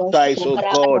 Baptize, oh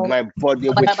God, my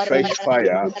body with fresh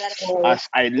fire. As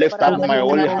I lift up my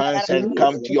holy hands and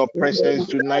come to your presence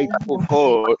tonight, oh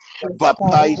God,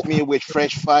 baptize me with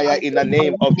fresh fire in the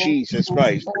name of Jesus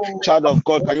Christ. Child of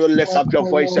God, can you lift up your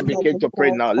voice and begin to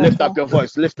pray now? Lift up your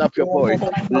voice, lift up your voice,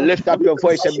 lift up your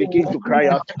voice and begin to cry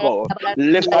out to God.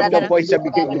 Lift up your voice and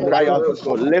begin to cry out to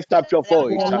God. Lift up your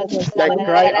voice, like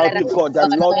cry out to God, that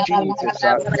Lord Jesus,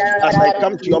 as I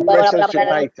come to your presence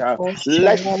tonight,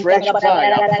 let fresh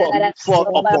fire fall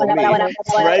upon me.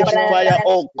 Fresh fire,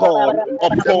 oh God,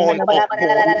 upon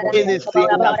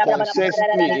anything that concerns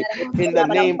me in the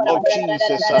name of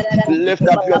Jesus. Lift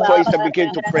up your voice and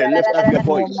begin to pray. Lift up your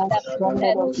voice.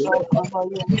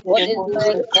 Holy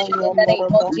Spirit in the name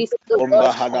of Jesus.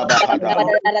 Bahada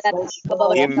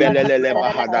Imbelele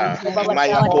bahada,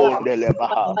 maya kondele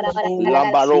baha,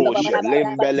 lambaro Labaroshe,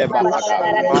 Limbele Bahada,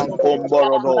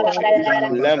 Mankomborodoshe,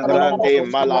 Lembrande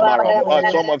Malabaram.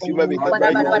 Some of you, maybe it is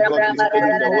very difficult to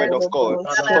speak the word of God.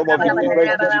 Some of you, it is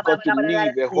very difficult to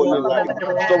live a holy life.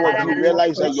 Some of you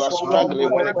realize that you are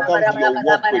struggling when it comes to your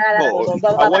walk with God.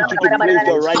 I want you to place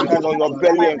your right hand on your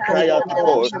belly and cry out to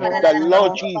God, the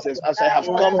Lord Jesus, as I have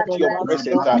come to your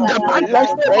presence, let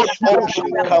fresh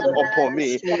unction come upon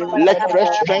me. Let fresh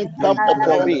strength come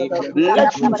upon me.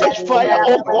 Let fresh fire,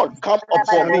 oh God, come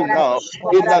upon me now.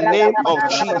 In the name of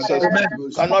Jesus,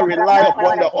 you cannot rely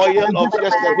upon the oil of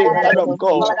yesterday, child of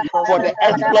God, for the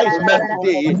exploits of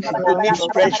today. You need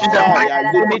fresh fire.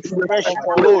 You need fresh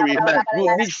glory. You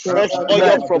need fresh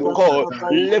oil from God.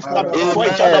 Lift up your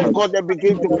voice, child of God, and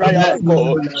begin to cry out to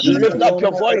God. Lift up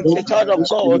your voice, child of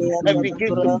God, and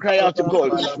begin to cry out to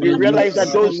God. You realize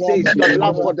that those days your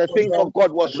love for the things of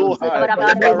God was so high,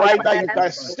 but right now you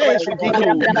can sense within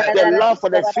you the love for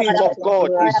the things of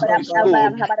God is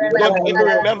low. You don't even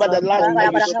remember the last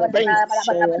time you spent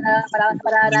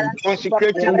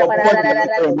consecrating your body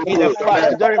in a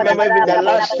fast. You don't remember even the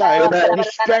last time you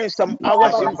spent some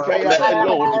hours in prayer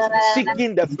alone,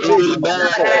 seeking the face of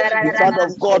God. Child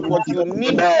of God, what you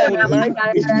need tonight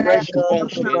is fresh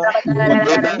unction. What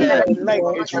you need tonight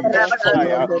is fresh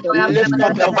fire. Lift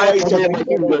up your voice and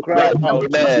begin to cry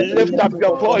out. Lift up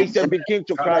your voice and begin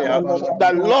to cry out.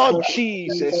 The Lord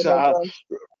Jesus,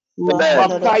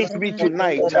 baptize me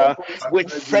tonight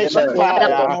with fresh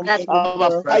fire.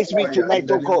 Baptize me tonight,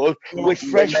 oh God, with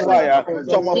fresh fire.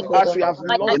 Some of us, we have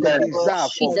lost the desire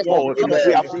for God.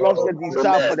 We have lost the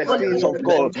desire for the things of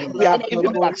God. We have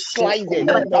even backslided,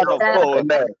 child of God.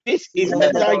 This is the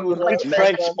time you need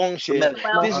fresh unction.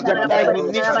 This is the time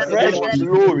you need fresh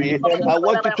glory. I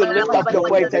want you to lift up your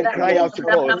voice and cry out to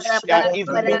God. Yeah, if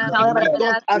we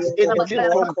don't ask anything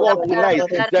from God tonight,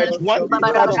 there's one thing,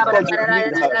 child of God, you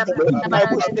need. The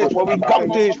Bible says when we come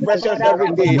to his presence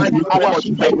every day, our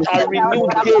strength are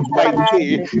renewed day by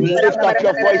day. Lift up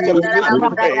your voice and begin to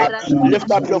pray.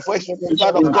 Lift up your voice,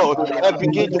 child of God, and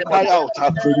begin to cry out.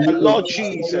 Lord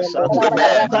Jesus,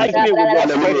 baptize me with your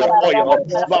fresh oil.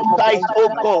 Baptize, oh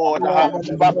God,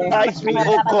 baptize me,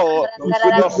 oh God,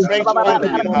 with your fresh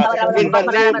unction. In the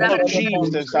name of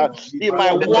Jesus, in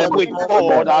my walk with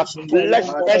God, let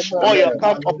fresh oil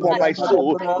come upon my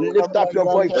soul. Lift up your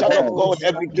voice, child of God,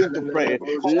 and begin to pray.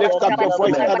 Lift up your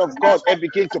voice, child of God, and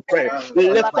begin to pray.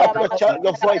 Lift up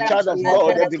your voice, child of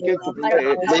God, and begin to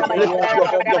pray. Lift up your voice,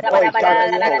 child of God.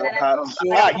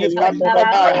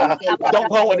 You don't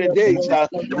go with the days.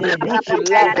 You used to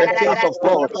love the things of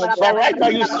God, but right now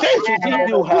you sense within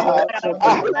you,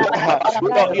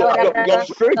 your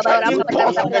spiritual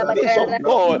impulse for the things of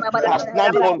God has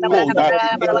not gone cold.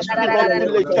 It is still not too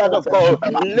late, child of God.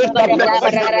 Lift up your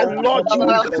voice and say, Lord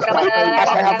Jesus,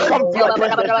 as I have come to your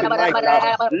presence tonight,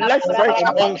 let fresh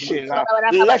unction,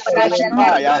 let fresh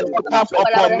fire come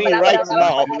upon me right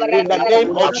now. In the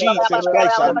name of Jesus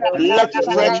Christ, let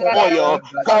fresh oil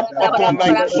come upon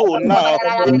my soul now.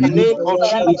 In the name of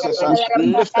Jesus,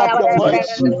 lift up your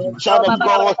voice, child of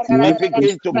God, and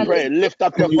begin to pray. Lift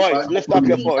up your voice, lift up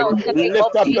your voice,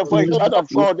 lift up your voice, child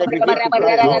of God, and begin to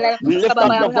cry out. Lift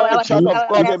up your voice, child of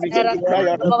God, and begin to cry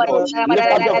out to God.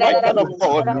 Lift up your voice, child of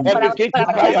God, and begin to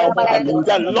cry out.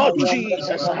 The Lord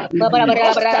Jesus, I'm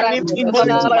not standing in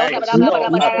only to myself,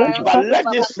 but let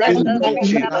this fresh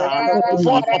unction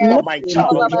fall upon my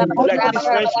child. Let this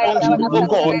fresh unction, oh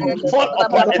God, fall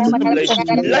upon a family.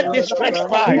 Let this fresh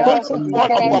fire fall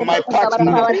upon my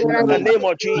partner. In the name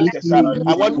of Jesus,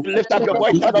 I want you to lift up your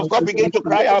voice, child of God, begin to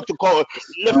cry out to God.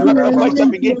 Lift up your voice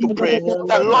and begin to pray.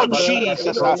 The Lord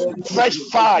Jesus, fresh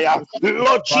fire.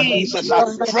 Lord Jesus,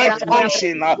 fresh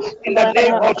unction. In the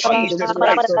name of Jesus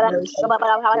Christ.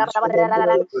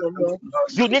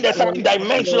 You need a certain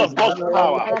dimension of God's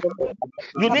power.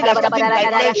 You need a certain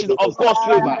dimension of God's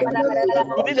favor.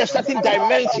 You need a certain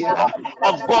dimension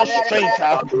of God's strength.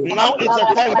 Now is the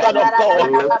time, God of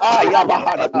God.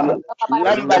 Yabahada.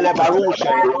 Lambele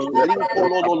barushe.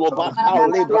 Linkololo baha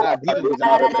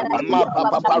lebradiza.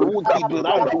 Mababaruti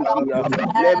durantusia.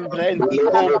 Lembrenti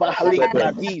ko bahli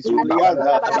gradis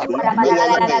kulianda.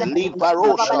 Lembelele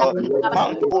liparosha.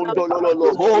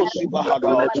 Mankondololo hosi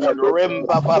bahada.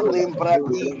 Remba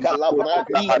balimbrati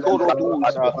kalabrati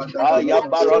korodusa.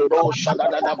 Ayambarando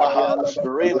shadadabaha.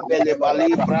 Rembele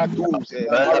bali praduze.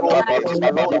 Maronde,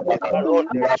 maronde,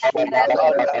 maronde.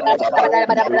 Labanda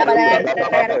baronde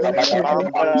lelelelele.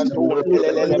 Mambrandun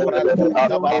lelelele brandun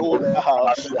dabarunda.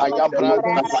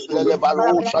 Ayambrandi lele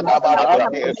barusha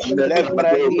dabarande.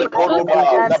 Lembrandi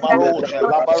koruba labaroshe,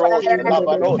 labaroshe,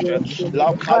 labaroshe.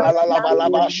 Lambalala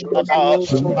labalabashada.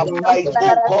 Baptize,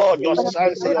 oh God, your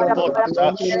sons and your daughters.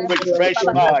 Jesus, with fresh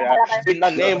fire, in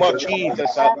the name of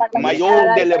Jesus.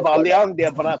 Mayon de Levaliande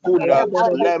Vracunda,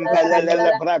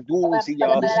 Lembelele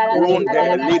Braduzia,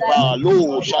 Ronde Liva,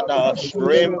 Lo Shada,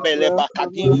 Rembele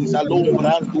Bacadiza,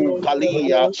 Lombrandu,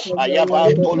 Kalia,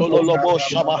 Ayabanto Lolobo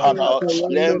Shabahada,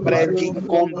 Lembrandin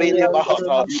Combele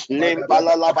Bahada,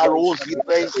 Lembala Labarosi,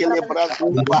 Brenkele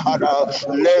Brandu Bahada,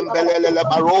 Lembele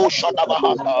Baro Shada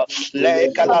Bahata,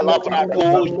 Lekala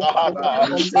Lavrato Bahata,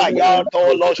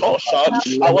 Ayato Loshosa.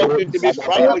 I want you to be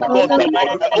frank with God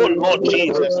tonight. Oh Lord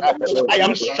Jesus, I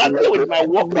am struggling with my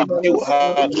walk with you.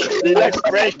 Let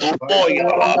fresh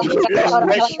oil, let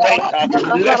fresh strength,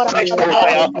 let fresh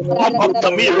fire come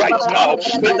upon me right now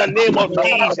in the name of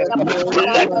Jesus.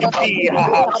 Let it be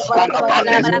an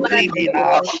honest pleading.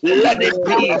 Let it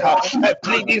be a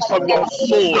pleading from your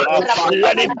soul.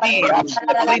 Let it be a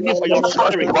pleading for your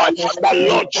spirit. The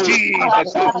Lord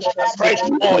Jesus, fresh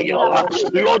oil.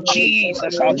 Lord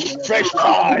Jesus, fresh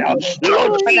fire.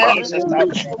 Lord Jesus,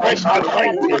 fresh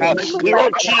anointing.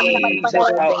 Lord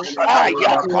Jesus,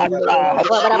 Ayakata,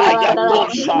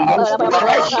 Ayatosha,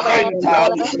 fresh strength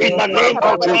in the name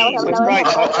of Jesus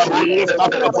Christ. Lift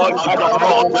up your voice, child of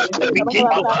God, and begin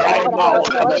to cry out.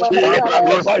 Lift up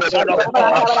your voice, child of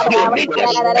God. You need the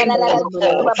strength of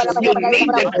God. You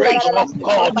need the grace of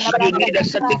God. You need a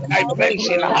certain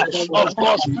dimension of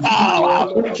God's power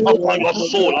upon your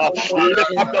soul.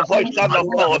 Lift up your voice, child of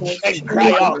God, and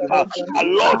cry out.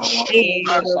 Lord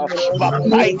Jesus,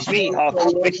 baptize me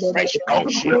with fresh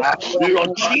unction.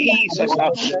 Lord Jesus,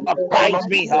 baptize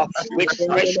me with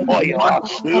fresh oil.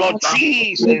 Lord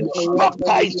Jesus,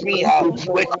 baptize me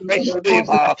with fresh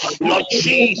favor. Lord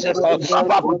Jesus,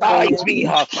 baptize me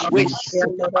with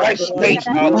fresh strength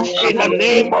in the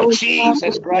name of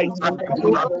Jesus Christ.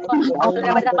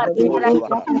 Ambelele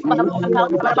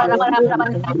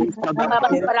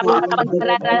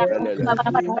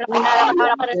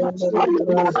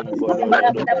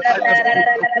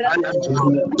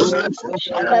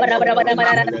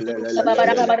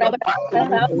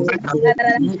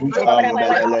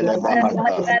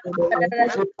bahata.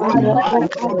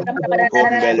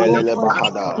 Kombelele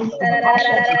bahada.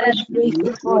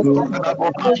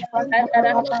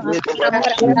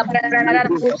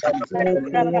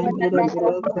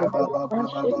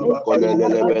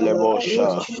 Kolelele bele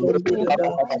bosha.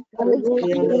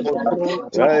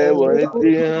 Yae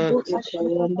wanitia.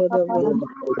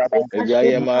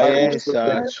 Ejaye mayen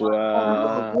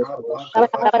satswa.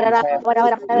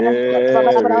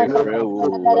 Refrewo.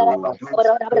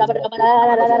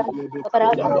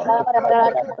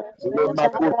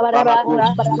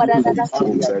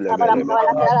 Umbelebelebe.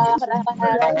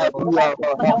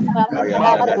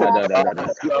 Ayada da da da da da da.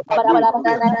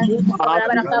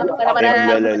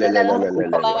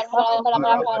 Embelelelelelelele.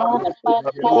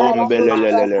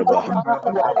 Kombelelelele baha.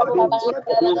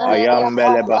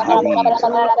 Ayambele bahadiza.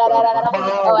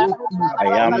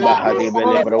 Ayamba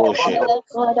hadibele broshe.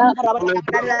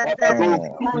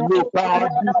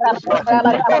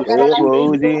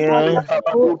 Ewodia.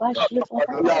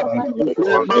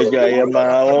 Ejaye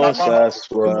maon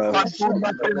saswa.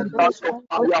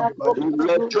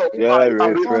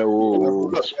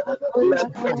 Refrewo.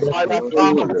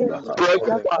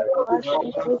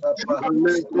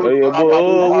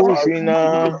 Yobo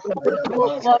usina.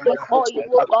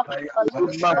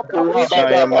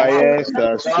 Saya mayen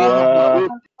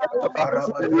saswa.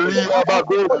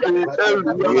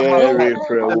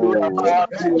 Refrewo.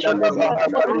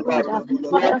 Elebahada.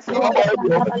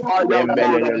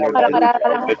 Embelelelelele.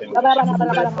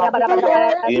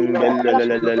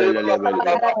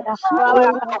 Imbelelelelelelele.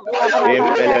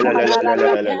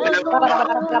 Imbelelelelelelele.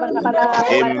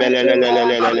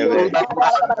 Imbelelelelelelele.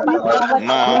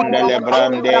 Mandele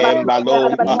brande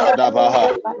mbalom bahadabaha.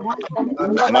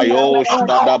 Mayosh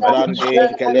tada brande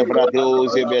kelebrado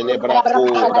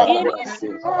zebelebratura.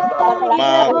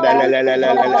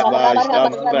 Mandelelelelelele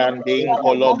bajam branding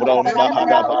kolobrom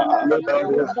bahadaba.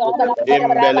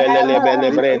 Imbelelelebele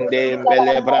brende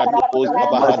imbelebrado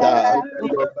zabahada.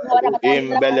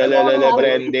 Imbelelele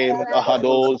brende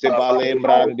bahado zebalem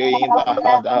brande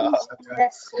bahada.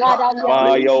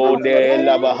 Mayone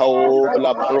labaho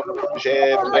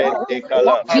labroje brende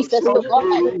kala.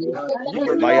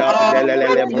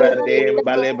 Mayandelele brande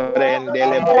mbale brende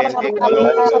le brende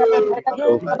kaloza.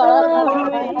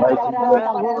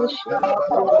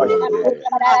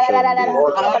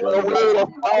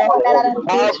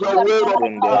 Shunde, shunde,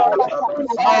 shunde,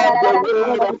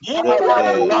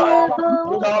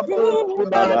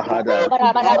 Abahada,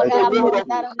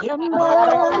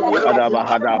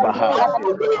 Adabahada Baha,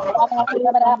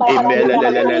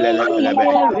 Imbelelelelelelebe,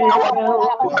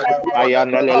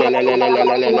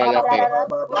 Ayanelelelelelelelele,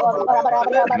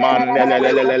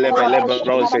 Mandelelelelele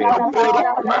brose.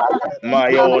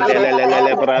 Mayo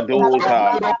lelelelele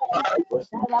bradusa.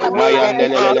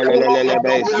 Mayandelelelelele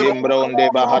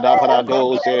besimbronde bahada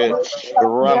bradose.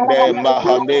 Rande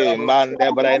mahande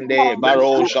mande brende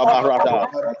barosha barada.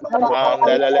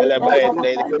 Mandelelele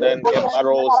brende brende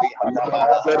barosi hadaba.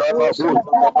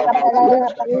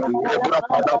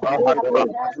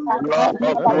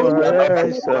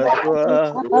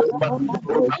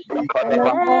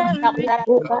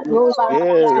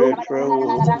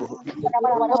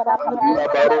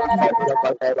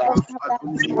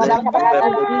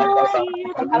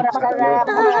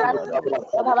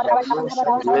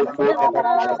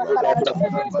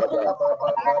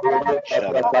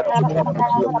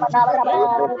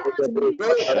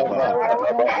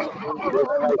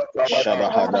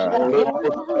 Shabahada.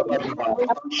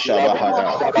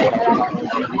 Shabahada.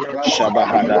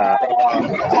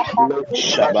 Shabahada.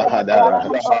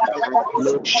 Shabahada.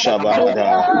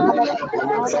 Shabahada.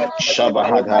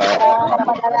 Shabahada.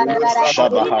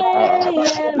 Shabahada.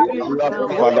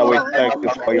 Father, we thank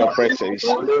you for your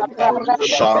presence.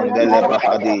 Shandele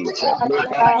Bahadis.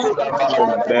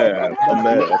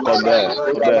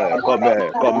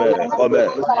 Come.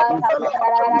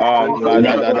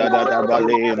 Ambada da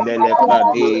bali nele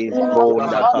pradis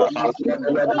bronda ha.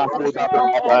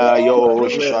 Ayo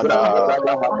shada.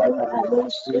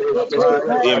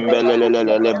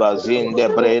 Imbelelelele bazinde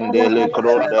brende le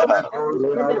kronda ha.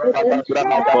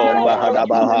 Komba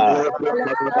hadabaha.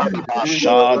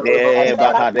 Shade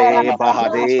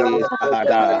bahade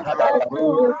sahada.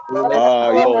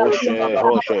 Ayo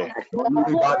hoshe.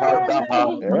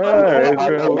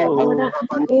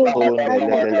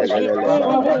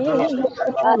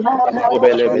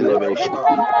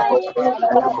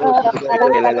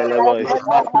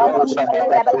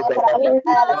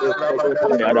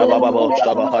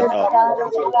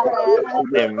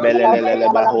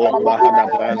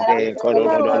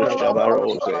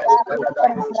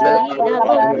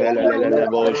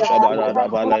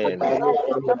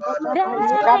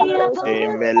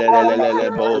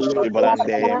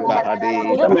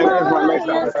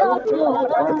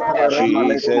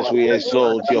 Jesus, we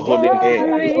exalt your holy name.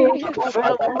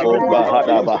 Oh,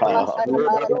 Bahada.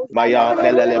 Maya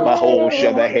Nelele Baho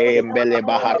Shebehem Bele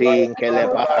Bahadin Kele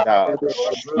Bahada.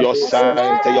 Your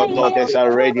sons and your daughters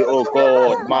are ready, oh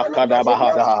God. Makada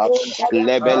Bahada.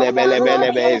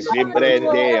 Lebelebelebelebe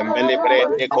Zimbrende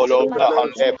Melebrende Colomba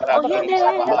Hande Bradi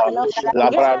Sabaha.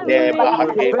 Labrande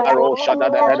Bahade Barosha da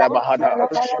Bahada.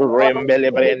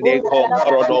 Rembelebrende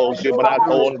Comporodo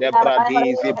Zibraconde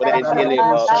Bradi Zibrende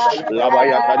Lima.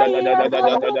 Labaya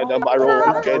da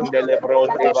Baro Chendele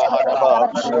Bronde Bahadaba.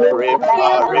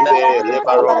 Rebe,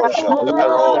 Lebaroche.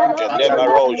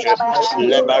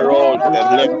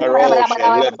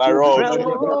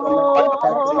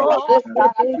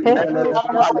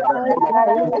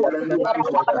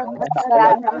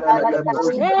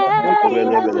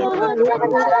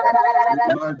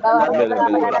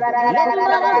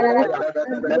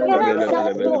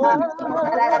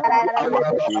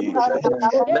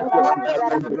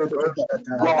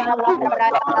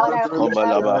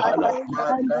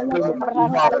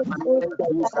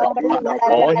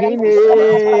 Ohine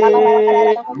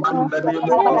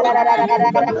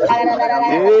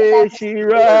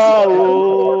Yeshirao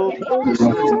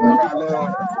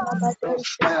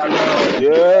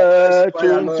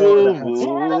Yetuntumu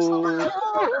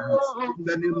in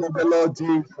the name of the Lord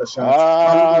Jesus.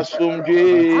 Asumje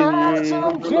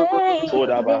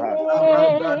Oda Bahad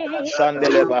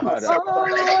Shandele Bahada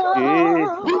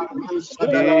Yeshirao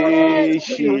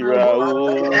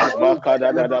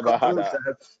Makada da Bahada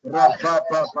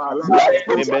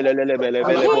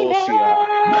Imbelelebelebele bosia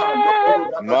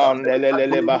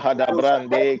Mandelele Bahada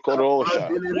Brande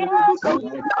Korosha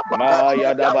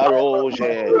Maya da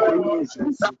Baroje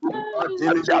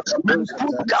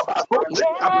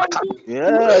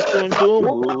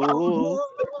Tuntumu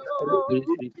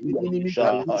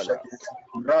Shahada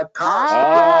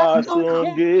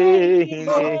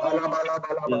Asumjehine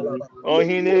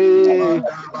Ohine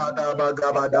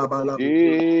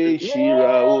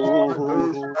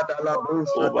Shirao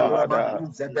Obahada.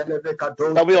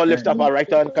 Can we all lift up our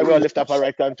right hand? Can we all lift up our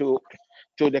right hand to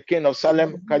the King of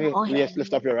Salem? Can you please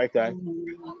lift up your right hand?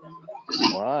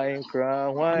 Wine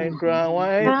crown, wine crown,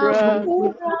 wine crown.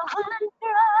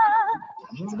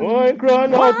 Wine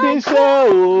crown, not this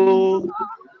oh.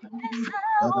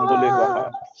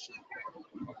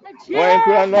 Wine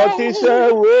crown, not this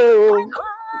oh.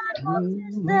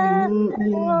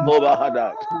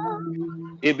 Obahadat.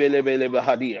 Ibelebele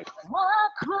bahadia.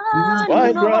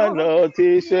 Wine crown, not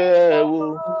this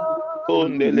oh.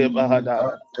 Kondele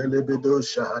bahada.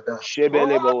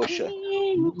 Shebele bosha.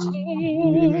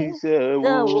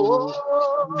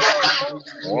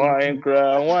 Wine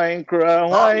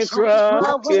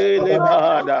cry, kele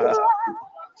bahada.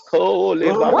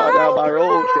 Kole bahada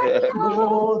baroshe.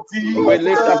 We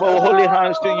lift up our holy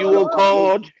hands to you, O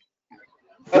God.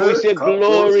 And we say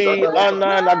glory, honor,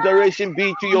 and adoration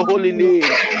be to your holy name.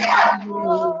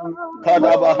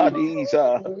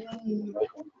 Kadabahadiza.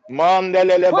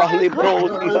 Mandelele bahli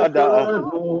prosi hada.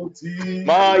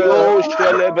 Mayo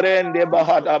shelebrende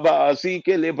bahadaba.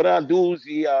 Zike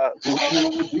lebraduzia.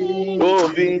 O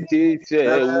vinti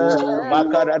sewu.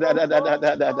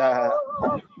 Makadadadadadadada.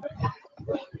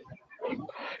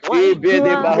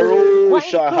 Ibede bahro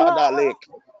shahadalik.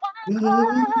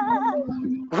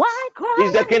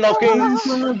 He's the King of Kings.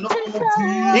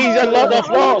 He's the Lord of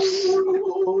Lords.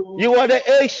 You are the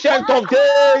Ancient of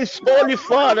Days, Holy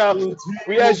Father.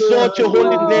 We exalt your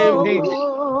holy name this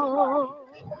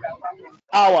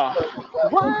hour.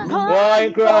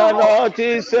 Why cry not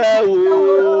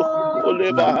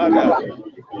Holy Bahada.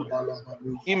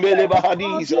 Imele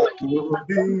Bahadiza.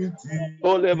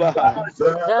 Holy Bahada.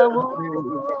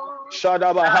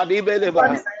 Shadabahadi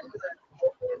Beleba.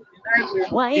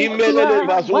 Imele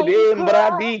Bazudi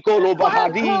Mbradi Kolo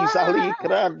Bahadi Sali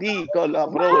Kradi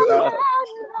Kolabroda.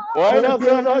 Why not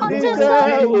cannot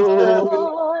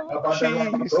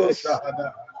Jesus.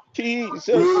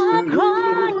 Jesus.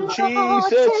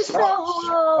 Jesus.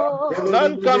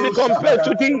 None can be compared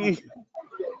to thee.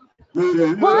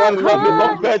 None can be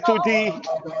compared to thee.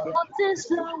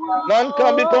 None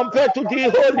can be compared to thee,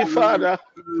 Holy Father.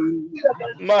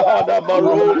 Mahada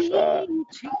Barosha.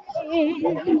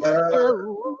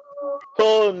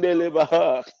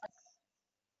 Kondelebaha.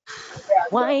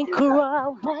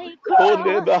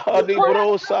 Kondebahadi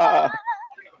Brosa.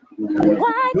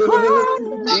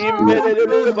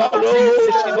 Imelele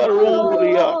Baroshi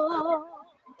Baruria.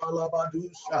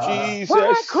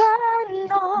 Jesus.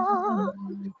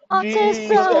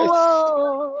 Jesus.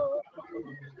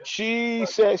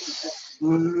 Jesus.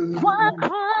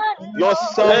 Your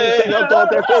sons and your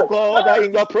daughters, oh God, are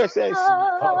in your presence.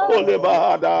 Holy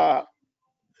Bahada.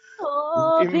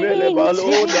 Imele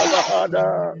Balonda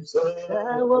Bahada.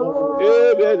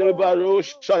 Ebele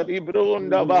Barosha di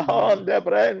Brunda Bahanda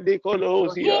Brandi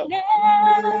Colosia.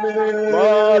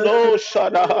 Malo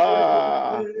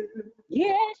Shadaha.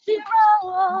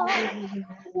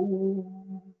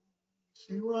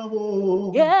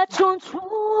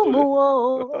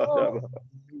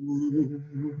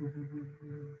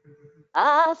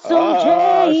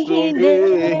 Asumjehine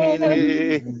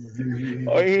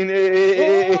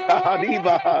Oine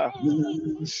Hadiba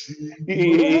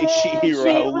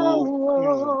Shirau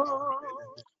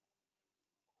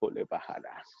Holy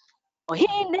Bahada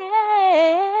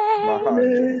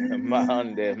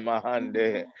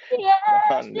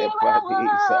Mahande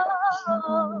Pradisa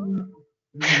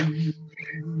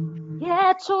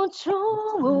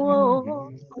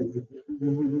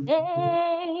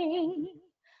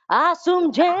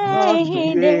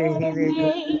Asumjehine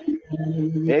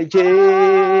Eje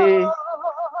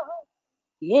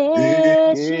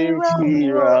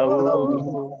Shirau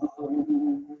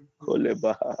Holy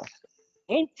Bahada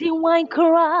Enti wine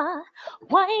cry,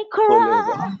 wine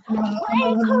cry,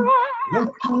 wine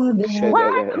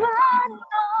cry,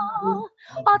 no,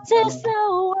 otisa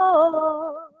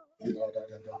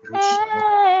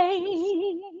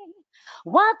hey,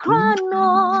 wine cry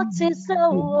no, otisa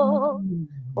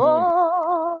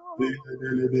oh,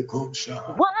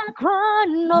 wine cry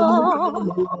no,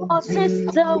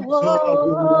 otisa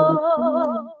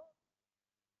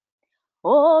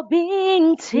oh,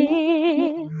 binti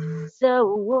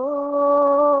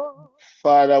so.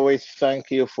 Father, we thank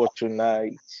you for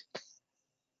tonight.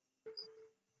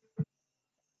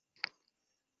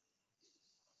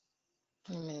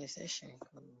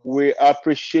 We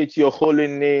appreciate your holy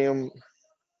name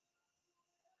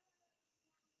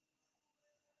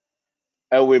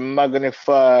and we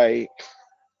magnify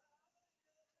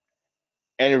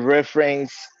and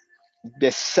reference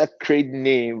the sacred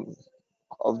name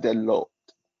of the Lord.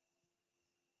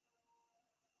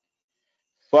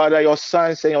 Father, your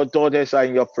sons and your daughters are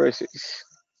in your presence.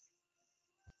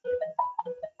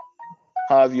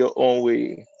 Have your own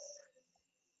way.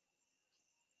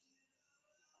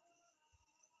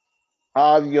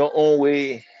 Have your own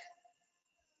way.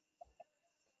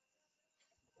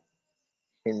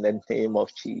 In the name of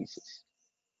Jesus.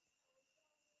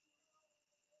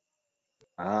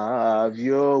 Have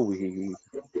your way.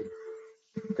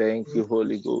 Thank you,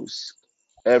 Holy Ghost.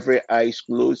 Every eyes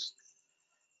closed.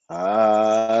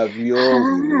 Have your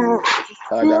way.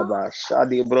 Kadaba,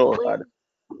 Shadi bro.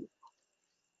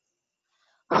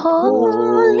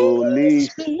 Holy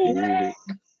Spirit.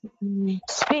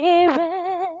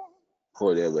 Spirit,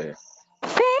 Whatever.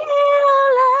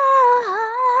 fill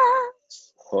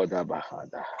us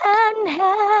Hodabahada. and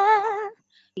have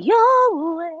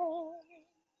your way.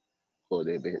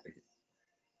 Whatever.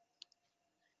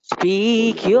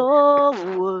 Speak your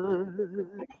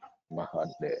word,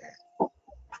 Mahade.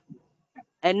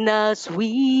 and as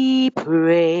we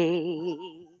pray,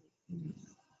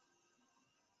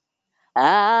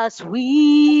 as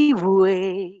we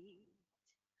wait,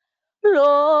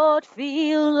 Lord,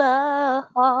 fill our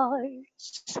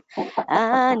hearts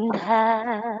and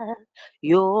have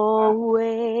your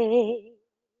way.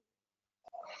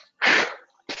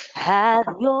 Have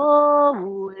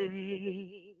your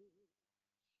way.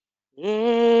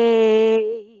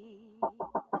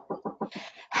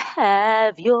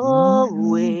 Have your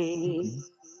way.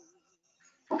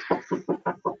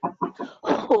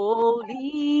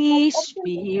 Holy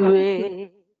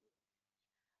Spirit,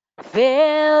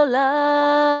 fill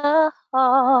our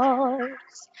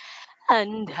hearts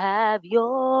and have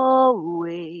your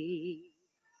way.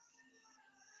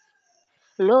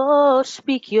 Lord,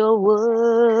 speak your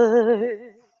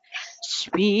word.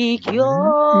 Speak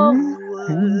your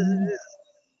word.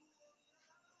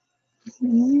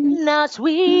 And as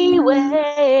we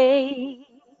wait,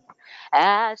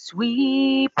 as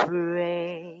we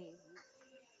pray,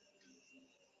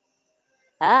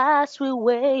 as we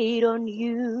wait on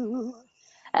you,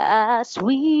 as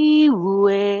we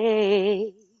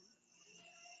wait,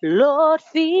 Lord,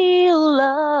 fill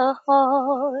our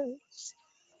hearts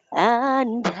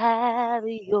and have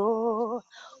your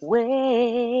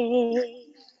way.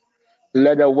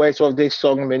 Let the words of this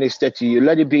song minister to you.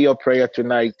 Let it be your prayer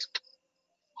tonight.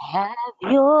 Have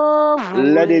your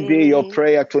Let way. it be your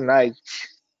prayer tonight.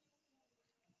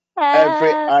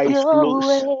 Every Have eyes your closed.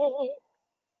 way.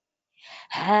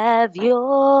 Have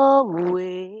your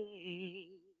way.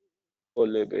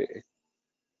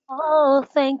 Oh,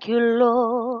 thank you,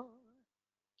 Lord.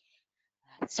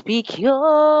 Speak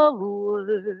your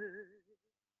word.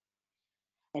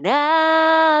 And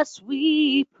as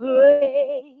we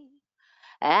pray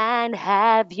and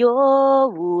have your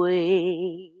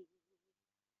way,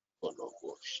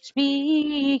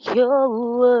 speak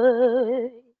your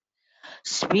word.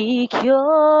 Speak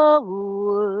your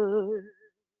word.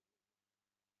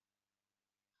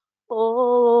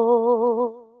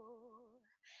 Oh,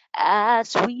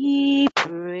 as we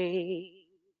pray,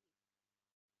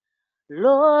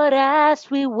 Lord, as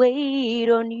we wait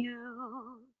on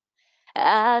you,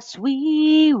 as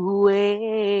we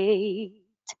wait,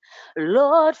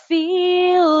 Lord,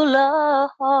 fill our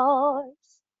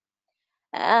hearts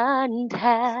and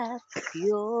have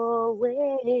your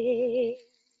way.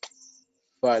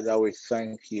 Father, we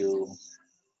thank you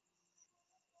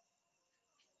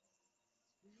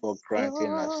for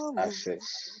granting us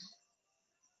access.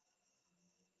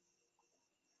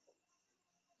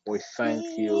 We thank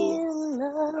you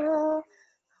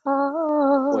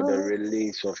for the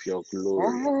release of your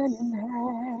glory.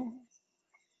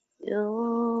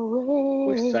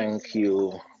 We thank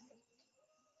you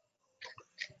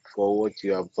for what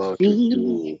you are about to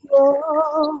do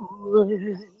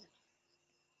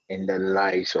in the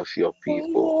lives of your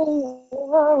people.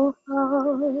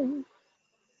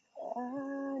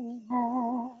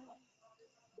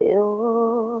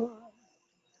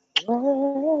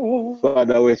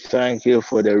 Father, we thank you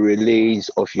for the release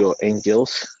of your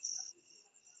angels.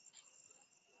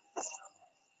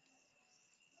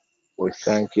 We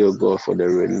thank you, God, for the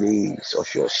release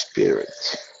of your spirit.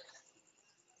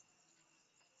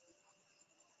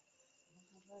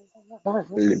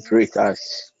 Liberate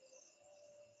us.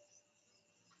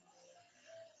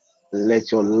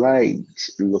 Let your light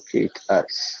locate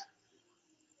us.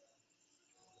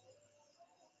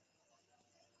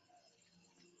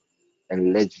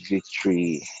 And let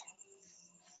victory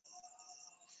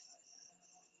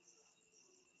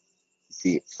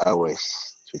be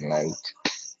ours tonight.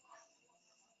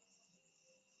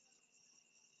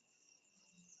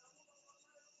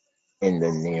 In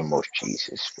the name of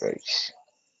Jesus Christ.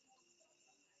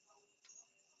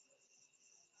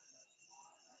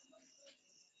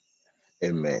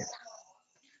 Amen.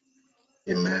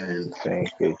 Amen. Thank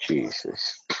you,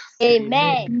 Jesus.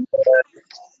 Amen.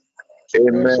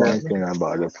 There's Amen. one thing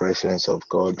about the presence of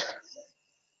God.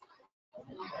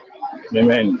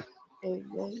 Amen.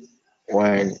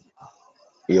 When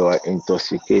you are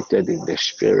intoxicated in the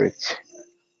spirit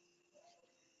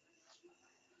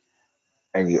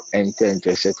and you enter into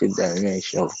a certain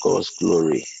dimension of God's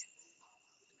glory,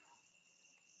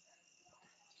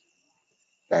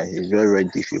 that is very, very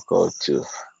difficult to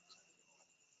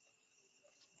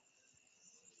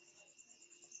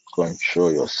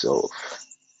control yourself.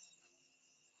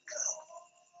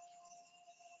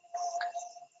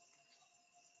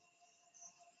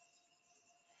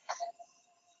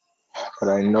 But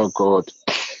I know God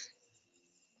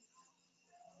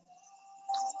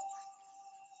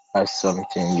has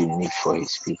something unique for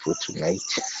his people tonight.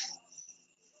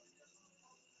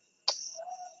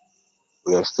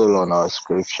 We are still on our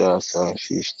scripture, Psalm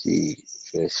 50,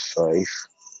 verse 5,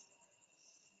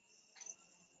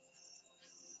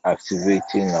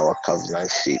 activating our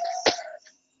covenant seed.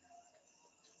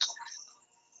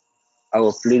 I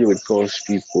will plead with God's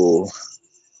people.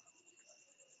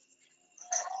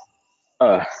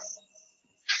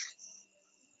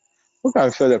 Who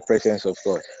can feel the presence of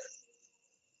God?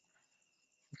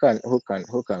 Who can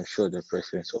feel the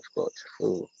presence of God?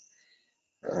 Who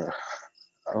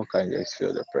can just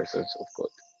feel the presence of God?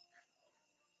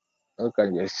 Who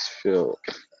can just feel?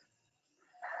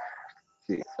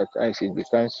 See, at times it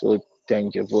becomes so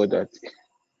tangible that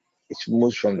it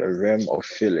moves from the realm of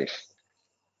feeling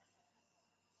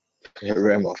to the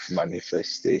realm of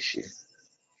manifestation.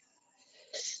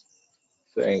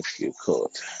 Thank you, God.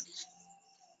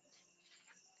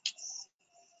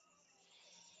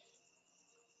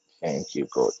 Thank you,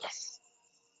 God.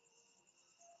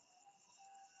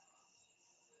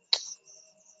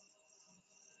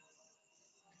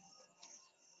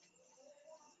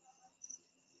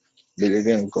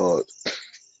 Believing God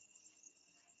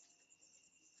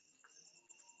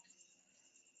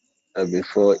that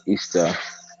before Easter,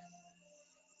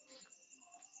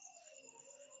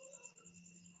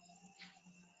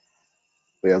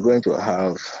 we are going to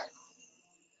have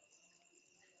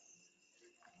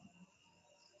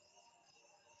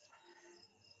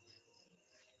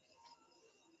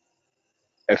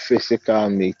a physical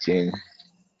meeting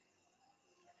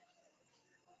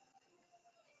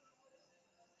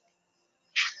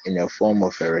in the form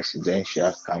of a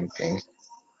residential campaign.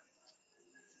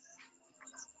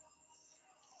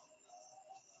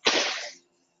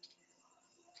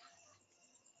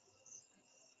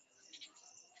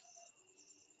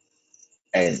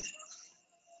 And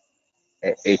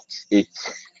it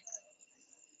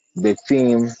the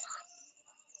theme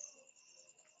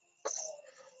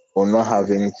will not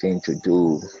have anything to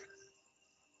do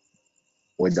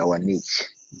with our needs.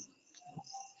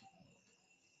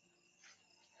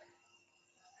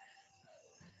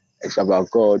 It's about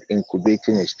God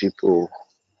incubating his people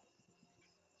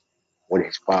with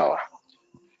his power.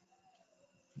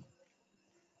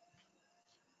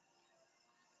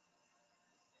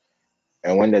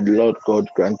 And when the Lord God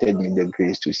granted me the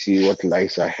grace to see what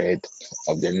lies ahead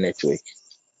of the network,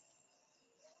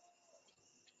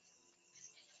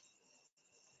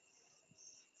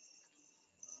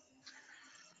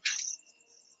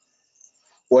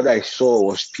 what I saw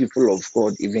was people of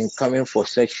God even coming for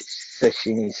such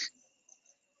sessions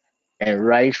and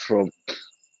right from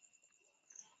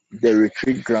the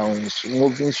retreat grounds,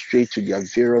 moving straight to their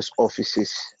various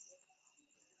offices,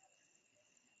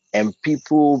 and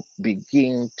people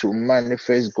begin to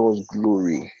manifest God's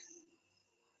glory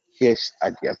just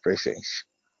at their presence.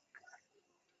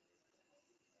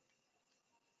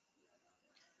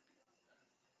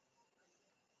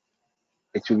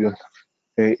 It will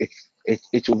be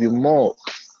it will be more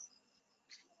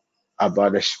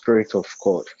about the Spirit of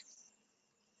God.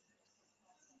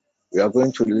 We are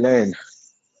going to learn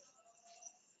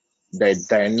the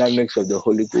dynamics of the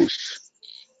Holy Ghost,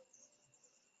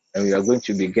 and we are going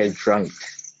to be get drunk.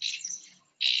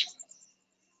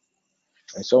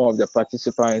 And some of the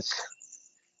participants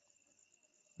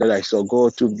that I saw,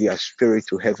 God took their spirit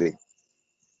to heaven.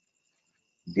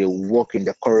 They walk in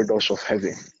the corridors of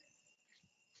heaven.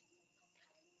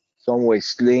 Some were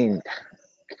slain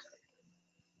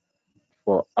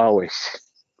for hours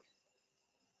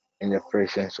in the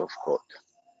presence of God.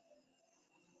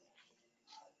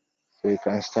 So you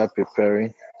can start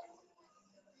preparing.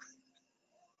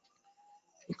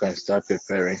 You can start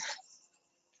preparing.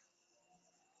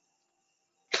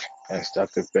 And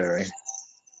start preparing.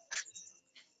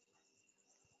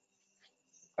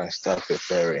 And start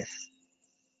preparing.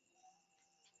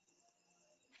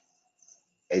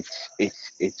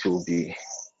 It will be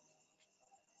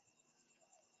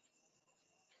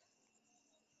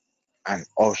an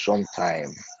awesome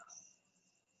time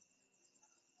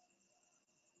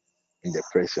in the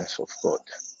presence of God.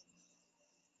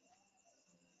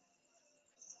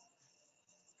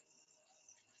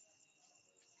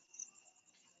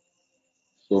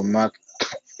 So mark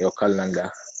your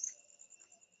calendar.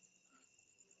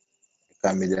 It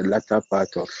can be the latter part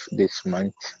of this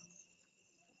month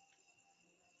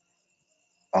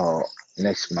or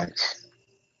next month.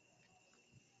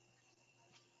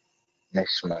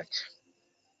 Next month.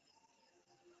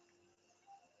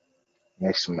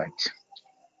 Next month.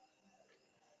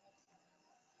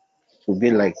 To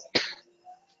be like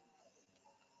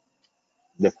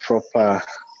the proper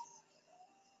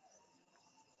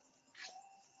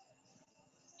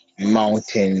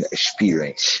mountain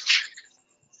experience.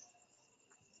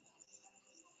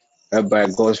 Whereby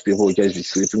God's people will just be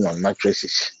sleeping on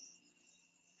mattresses,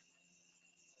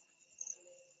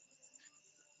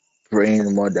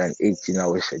 praying more than 18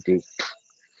 hours a day,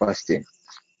 fasting.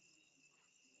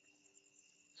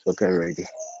 So get ready.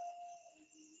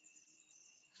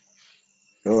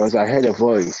 Because I heard a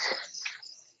voice,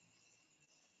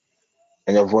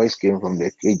 and the voice came from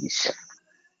the cages.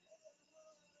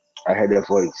 I heard a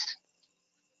voice,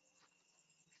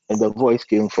 and the voice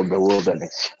came from the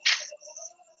wilderness.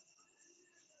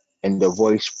 And the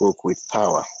voice spoke with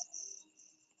power,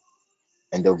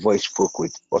 and the voice spoke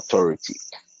with authority.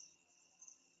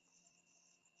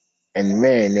 And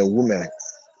men and women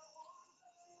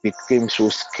became so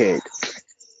scared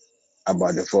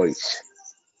about the voice.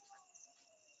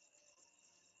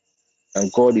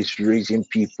 And God is raising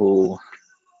people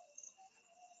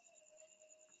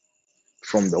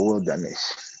from the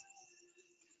wilderness.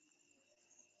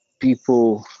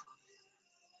 People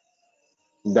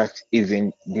that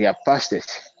even their pastors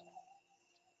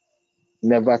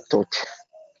never thought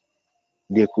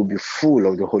they could be full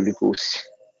of the Holy Ghost.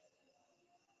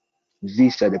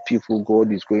 These are the people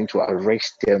God is going to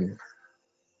arrest them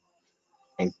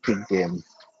and take them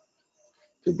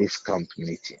to this camp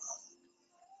meeting.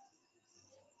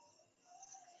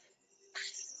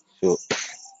 So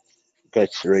get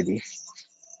ready.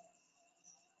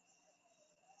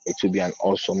 It will be an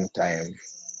awesome time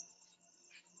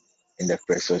in the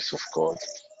presence of God.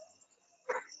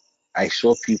 I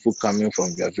saw people coming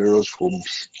from their various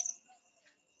homes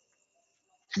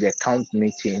to the camp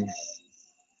meeting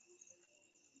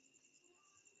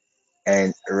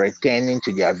and returning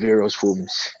to their various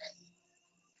homes,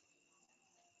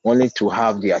 only to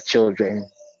have their children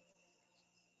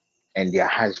and their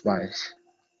husbands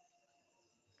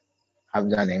have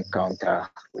an encounter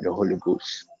with the Holy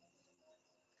Ghost.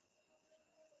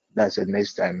 That's the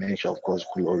next dimension of God's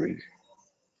glory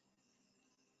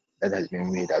that has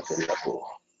been made available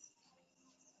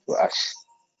to us.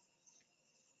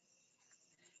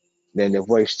 Then the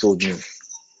voice told me,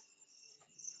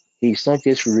 He's not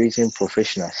just raising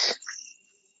professionals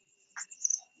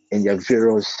in their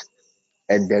various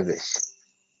endeavors.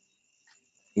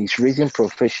 He's raising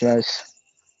professionals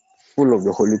full of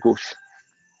the Holy Ghost.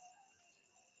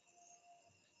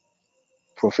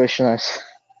 Professionals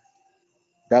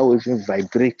that will even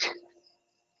vibrate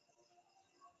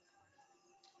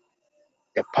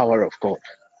the power of God.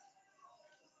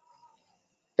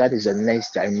 That is the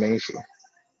next dimension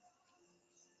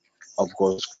of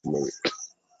God's glory.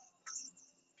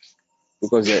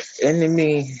 Because the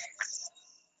enemy,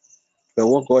 the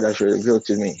what God has revealed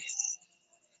to me,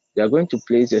 they are going to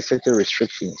place a certain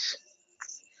restrictions.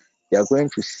 They are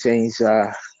going to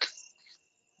censor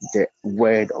the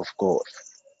word of God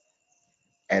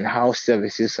and how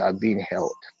services are being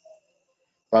held.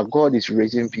 But God is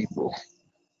raising people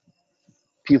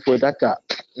that are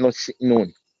not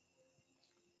known,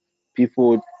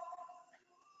 people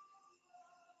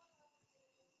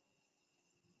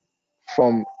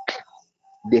from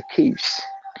the caves.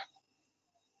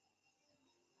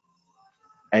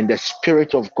 And the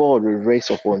Spirit of God will raise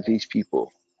upon these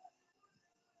people.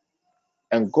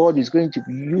 And God is going to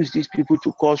use these people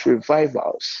to cause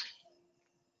revivals.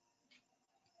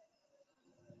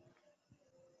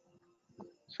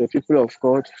 So, people of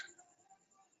God,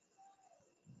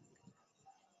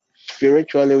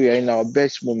 spiritually, we are in our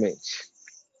best moments.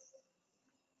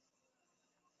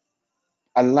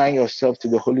 Align yourself to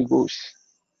the Holy Ghost.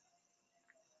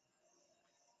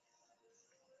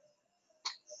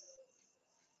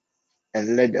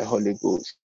 And let the Holy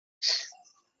Ghost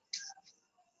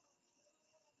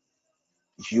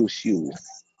use you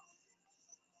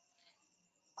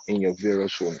in your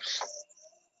various homes.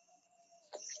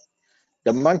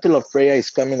 The mantle of prayer is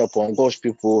coming upon God's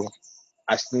people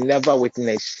as never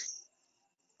witnessed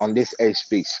on this earth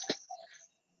space.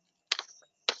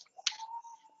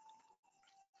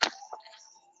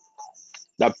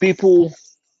 That people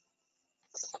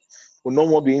will no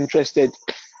more be interested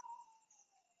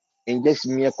in just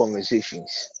mere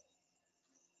conversations.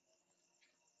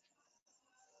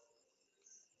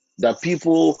 That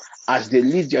people, as they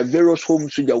leave their various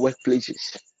homes to their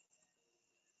workplaces,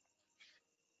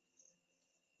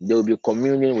 they will be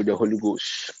communing with the Holy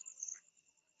Ghost.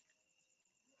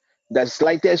 The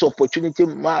slightest opportunity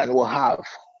man will have,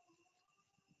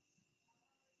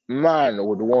 man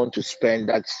would want to spend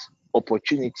that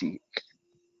opportunity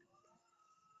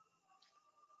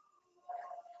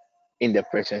in the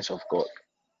presence of God.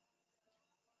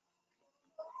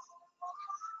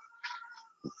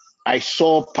 I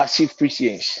saw passive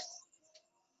Christians,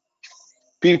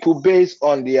 people based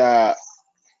on their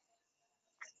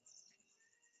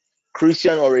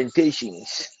Christian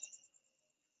orientations,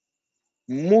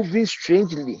 moving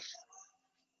strangely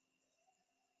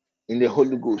in the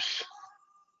Holy Ghost.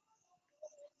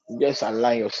 Just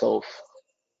align yourself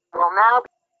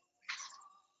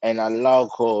and allow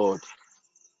God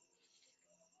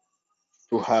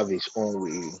to have his own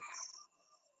way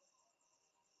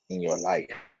in your life.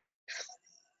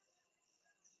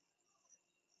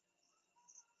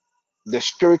 The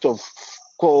Spirit of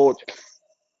God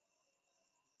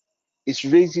is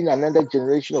raising another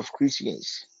generation of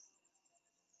Christians,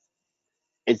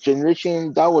 a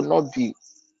generation that will not be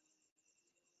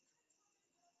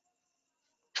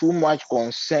too much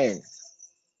concerned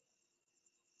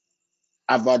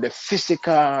about the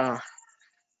physical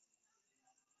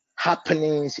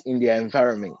happenings in their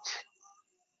environment.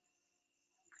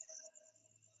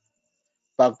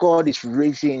 But God is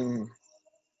raising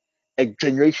a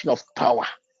generation of power.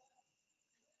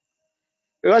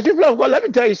 Because people of God, let me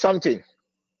tell you something.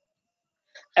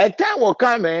 A time will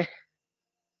come,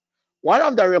 one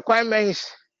of the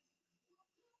requirements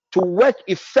to work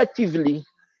effectively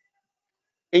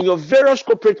in your various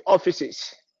corporate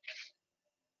offices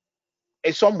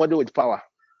is somebody with power.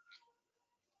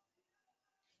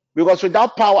 Because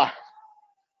without power,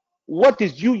 what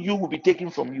is you will be taken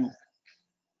from you.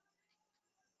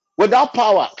 Without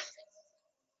power,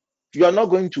 you are not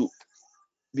going to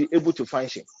be able to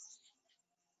function.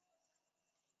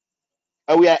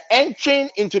 And we are entering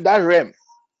into that realm.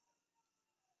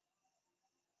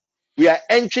 We are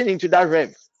entering into that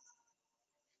realm.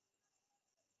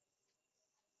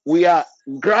 We are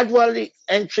gradually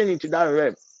entering into that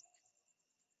realm.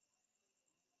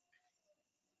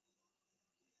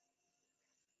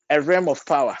 A realm of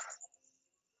power.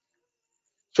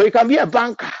 So you can be a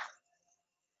banker,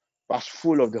 but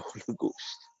full of the Holy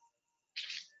Ghost.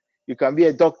 You can be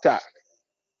a doctor,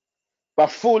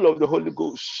 but full of the Holy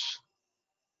Ghost.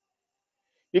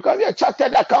 You can be a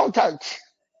chartered accountant,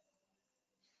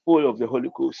 full of the Holy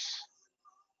Ghost.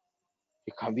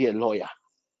 You can be a lawyer,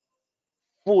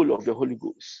 full of the Holy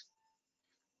Ghost.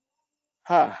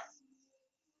 You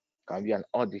can be an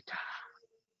auditor,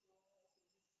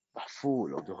 but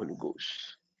full of the Holy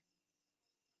Ghost.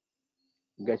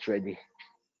 Get ready.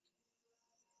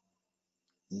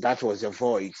 That was the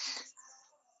voice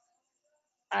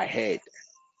I heard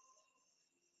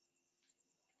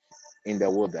in the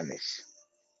wilderness.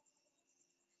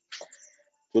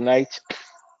 Tonight,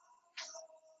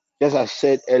 just as I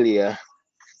said earlier,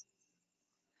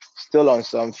 still on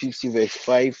Psalm 50 verse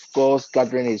 5, God's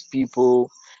gathering his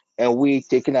people, and we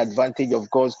taking advantage of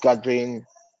God's gathering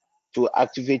to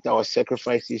activate our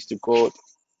sacrifices to God.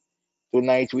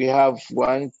 Tonight we have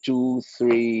 1, 2,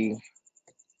 3,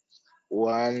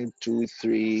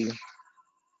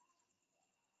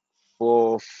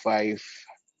 4, 5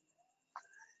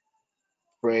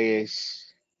 prayers.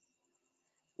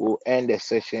 We'll end the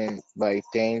session by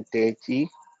 10:30.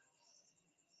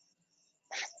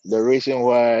 The reason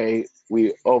why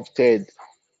we opted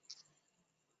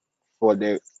for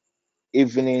the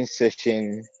evening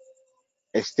session,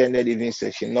 extended evening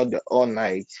session, not the all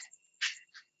night,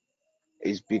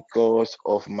 is because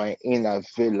of my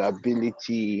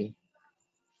inavailability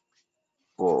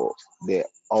for the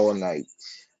all night.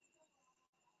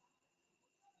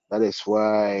 That is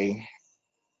why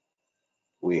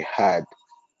we had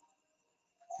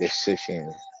the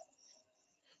session.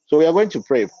 So we are going to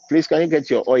pray. Please, can you get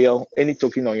your oil, any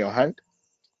token on your hand?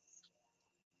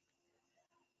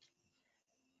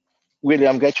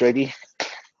 William, get ready.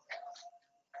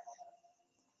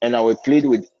 And I will plead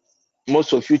with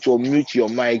most of you to mute your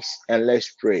mics and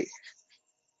let's pray.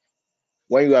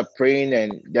 When you are praying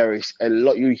and there is a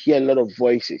lot, you hear a lot of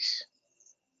voices.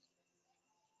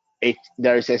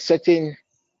 There is a certain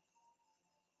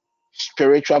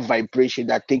spiritual vibration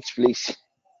that takes place.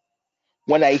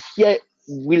 When I hear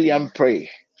William pray,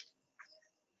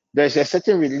 there's a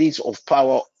certain release of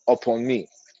power upon me.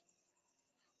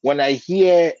 When I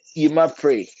hear Yuma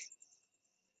pray,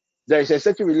 there is a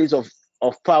certain release of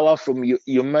power from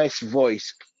Yuma's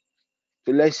voice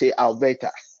to, let's say,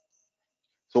 Alberta.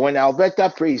 So when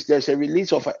Alberta prays, there's a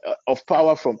release of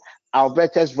power from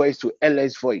Alberta's voice to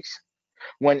Ella's voice.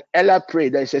 When Ella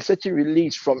prays, there's a certain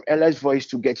release from Ella's voice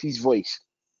to Getty's voice.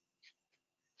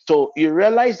 So you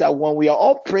realize that when we are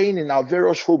all praying in our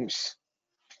various homes,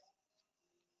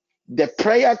 The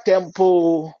prayer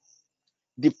tempo,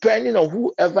 depending on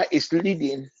whoever is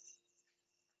leading,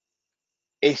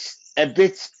 is a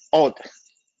bit odd.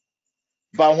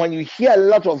 But when you hear a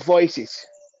lot of voices,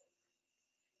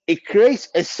 it creates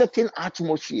a certain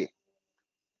atmosphere.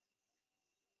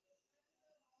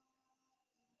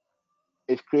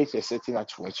 It creates a certain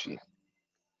atmosphere.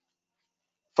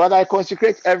 Father, I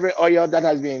consecrate every oil that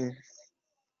has been,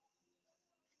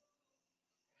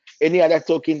 any other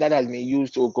token that has been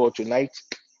used, oh God, tonight.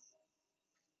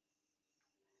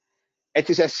 It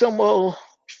is a symbol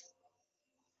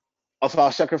of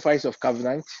our sacrifice of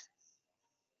covenant.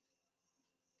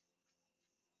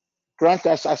 Grant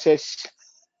us access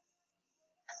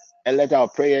and let our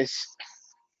prayers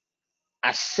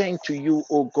ascend to you,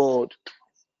 O God,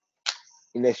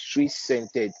 in a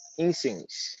sweet-scented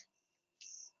incense.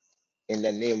 In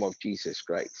the name of Jesus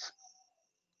Christ.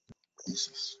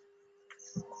 Jesus.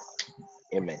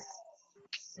 Amen.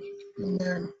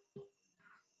 Amen.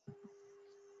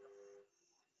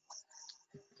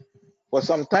 For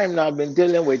some time now, I've been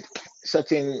dealing with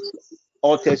certain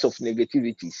altars of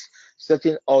negativities,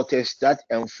 certain altars that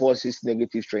enforces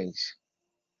negative traits.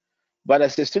 But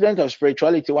as a student of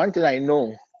spirituality, one thing I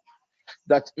know,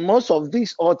 that most of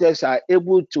these altars are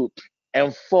able to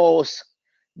enforce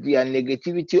their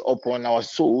negativity upon our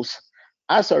souls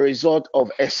as a result of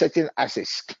a certain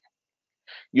access.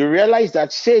 You realize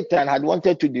that Satan had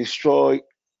wanted to destroy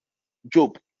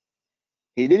Job.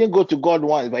 He didn't go to God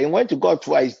once, but he went to God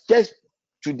twice just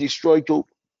to destroy Job.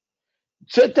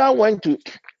 Satan went to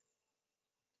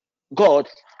God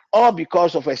all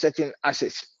because of a certain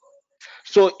access.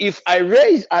 So if I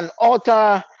raise an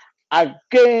altar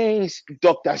against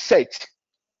Dr. Seth,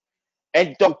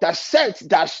 and Dr. Seth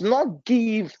does not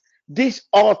give this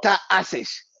altar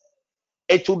access,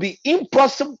 it will be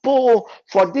impossible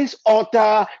for this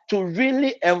altar to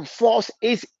really enforce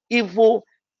its evil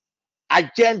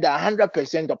agenda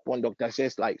 100% upon Dr.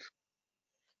 Seth's life.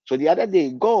 So the other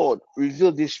day, God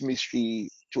revealed this mystery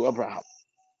to Abraham.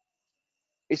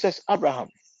 It says, Abraham,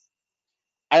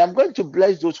 I am going to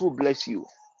bless those who bless you,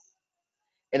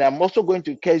 and I'm also going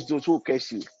to curse those who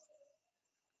curse you.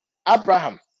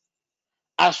 Abraham,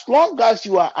 as long as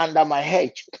you are under my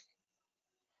hedge,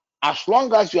 as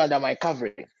long as you are under my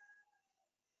covering,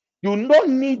 you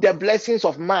don't need the blessings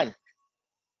of man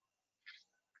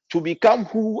to become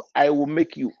who I will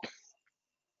make you.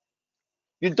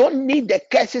 You don't need the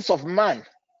curses of man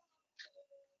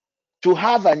to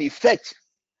have an effect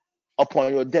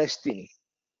upon your destiny,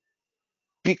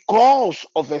 because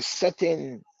of a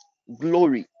certain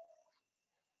glory,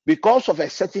 because of a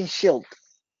certain shield,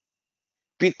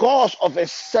 because of a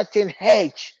certain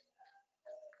hedge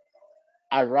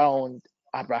around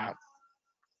Abraham.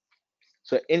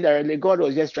 So indirectly, God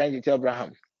was just trying to tell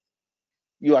Abraham,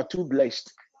 you are too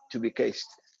blessed to be cursed.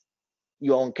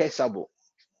 You are uncursable.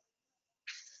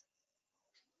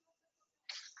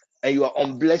 And you are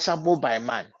unblessable by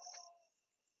man.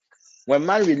 When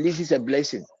man releases a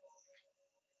blessing,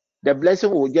 the blessing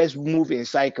will just move in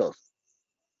cycles.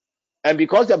 And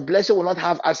because the blessing will not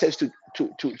have access to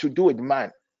do with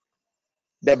man,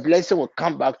 the blessing will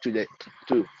come back to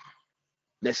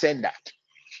the sender.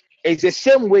 It's the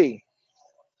same way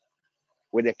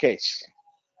with the curse.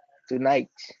 Tonight,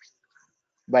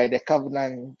 by the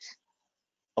covenant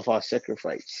of our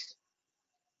sacrifice,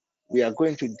 we are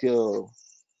going to deal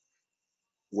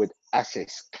with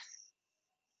access.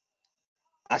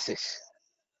 Access.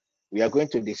 We are going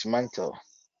to dismantle.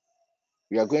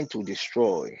 We are going to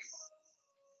destroy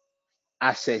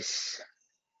access,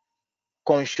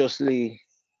 consciously,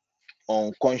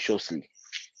 unconsciously,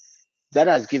 that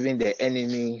has given the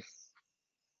enemy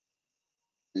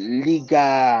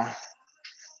legal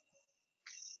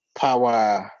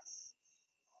power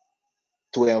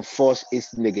to enforce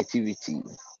its negativity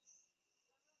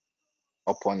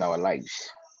upon our lives.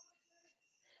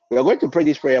 We are going to pray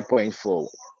this prayer point for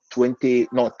 30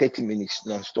 minutes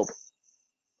non-stop.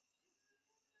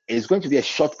 It's going to be a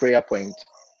short prayer point,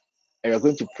 and we're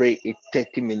going to pray it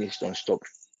 30 minutes non-stop.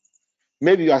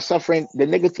 Maybe you are suffering, the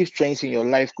negative trends in your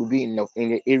life could be in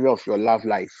the area of your love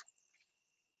life.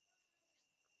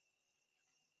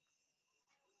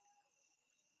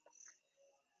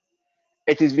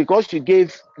 It is because you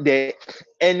gave the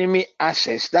enemy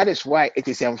access. That is why it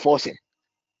is enforcing.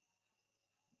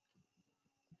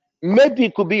 Maybe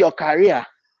it could be your career.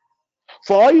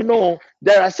 For all you know,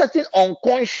 there are certain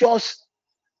unconscious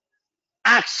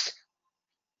acts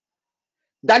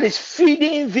that is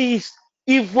feeding these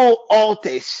evil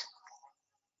altars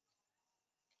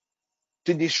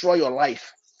to destroy your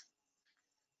life.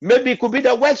 Maybe it could be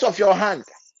the works of your hand.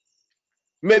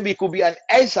 Maybe it could be an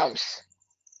exams.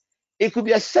 It could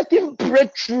be a certain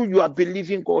breakthrough you are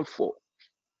believing God for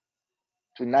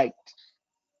tonight.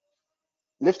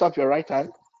 Lift up your right hand.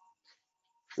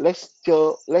 Let's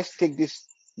take this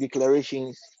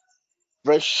declarations,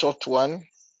 very short one.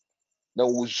 Then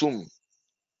we'll zoom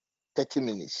 30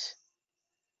 minutes.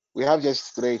 We have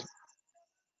just 3.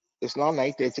 It's now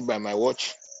 9:30 by my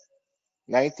watch.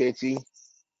 9:30,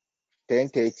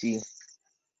 10:30,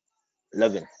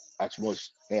 11 at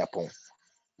most.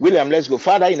 William, let's go.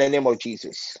 Father, in the name of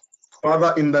Jesus.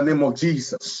 Father, in the name of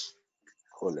Jesus.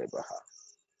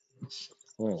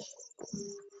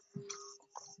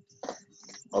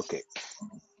 Okay.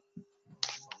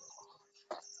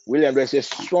 William, there's a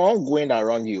strong wind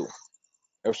around you.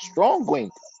 A strong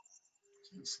wind.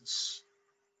 Jesus.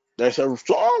 There's a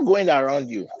strong wind around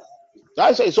you.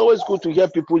 That's why it's always good to hear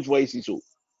people's voices. So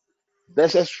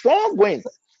there's a strong wind.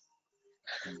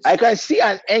 I can see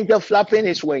an angel flapping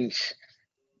his wings.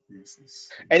 Jesus.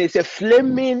 And it's a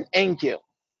flaming angel.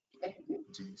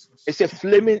 Jesus. It's a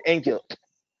flaming angel.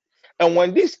 And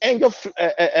when this angel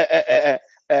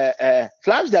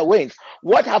flaps their wings,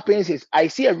 what happens is I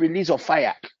see a release of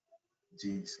fire.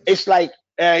 Jesus. It's like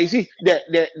you see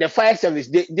the fire service.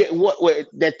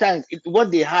 The tank.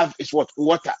 What they have is what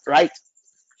water, right?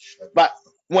 But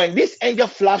when this angel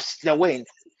flaps the wind,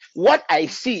 what I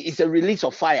see is a release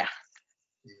of fire.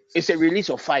 It's a release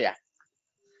of fire.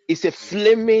 It's a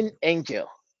flaming angel.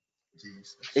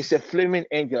 Jesus. It's a flaming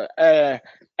angel.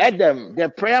 Adam, the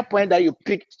prayer point that you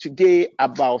picked today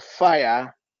about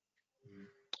fire,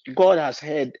 God has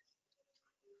heard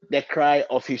the cry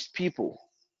of his people.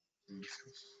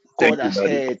 God has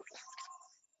heard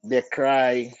the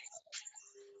cry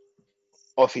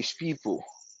of his people.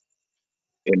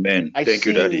 Amen. I Thank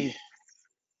you, Daddy. see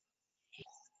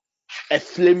a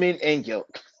flaming angel.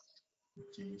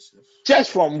 Jesus.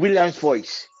 Just from William's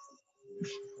voice.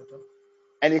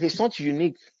 And it is not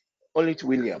unique only to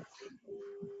William.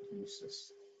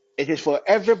 Jesus. It is for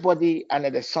everybody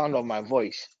under the sound of my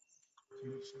voice.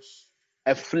 Jesus.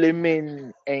 A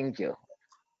flaming angel.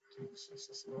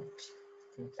 Jesus.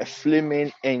 A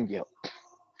flaming angel.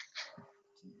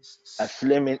 A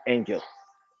flaming angel.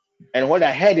 And when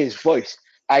I heard his voice,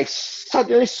 I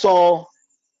suddenly saw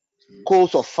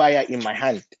coals of fire in my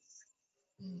hand.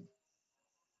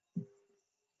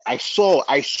 I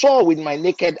saw with my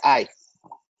naked eye.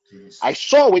 I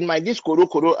saw with my this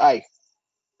koro eye.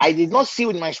 I did not see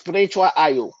with my spiritual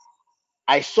eye.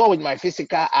 I saw with my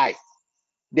physical eye.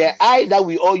 The eye that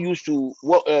we all use to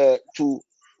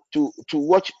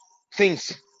watch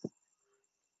things.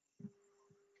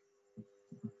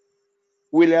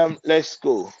 William, let's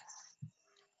go.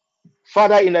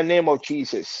 Father, in the name of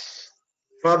Jesus.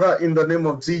 Father, in the name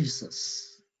of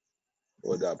Jesus.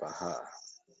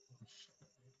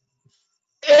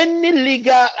 Any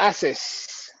legal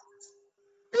access.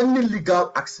 Any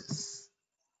legal access.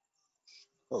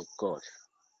 Oh God.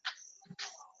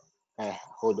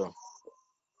 Hold on.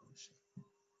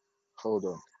 Hold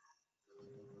on.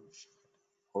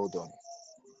 Hold on.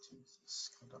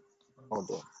 Hold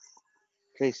on.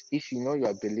 Please, if you know you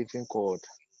are believing God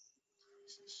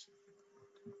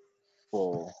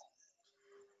for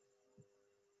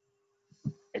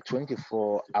a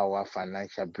 24-hour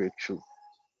financial breakthrough,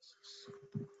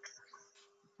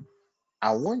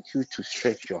 I want you to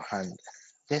stretch your hand.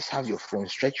 Just have your phone,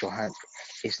 stretch your hand.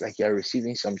 It's like you're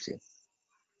receiving something.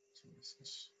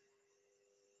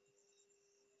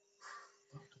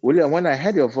 William, when I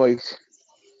heard your voice,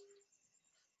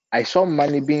 I saw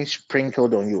money being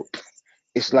sprinkled on you.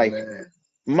 It's like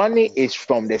money is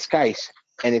from the skies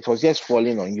and it was just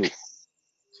falling on you.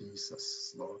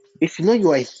 Jesus, Lord. If you know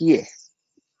you are here,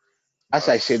 as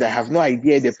I said, I have no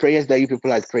idea the prayers that you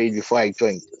people had prayed before I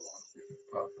joined.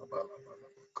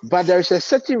 But there is a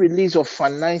certain release of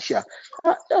financial.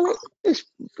 This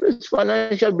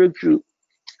financial breakthrough.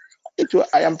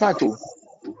 I am part of.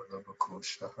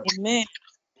 Amen.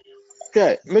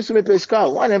 Okay, Mr. Pesca,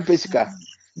 one and Pesca.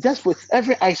 Just with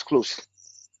every eyes closed.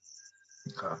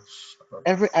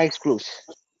 Every eyes closed.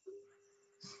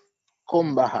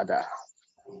 Kombahada.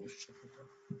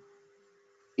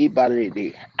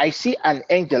 Ibarede. I see an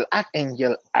angel,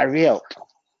 Archangel Ariel.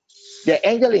 The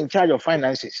angel in charge of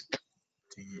finances.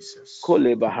 Jesus.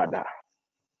 Kolebahada.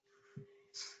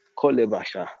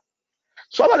 Kolebasha.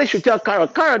 Somebody should tell Carol,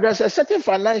 there's a certain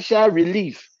financial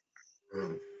relief,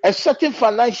 a certain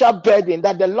financial burden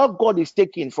that the Lord God is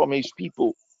taking from his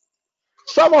people.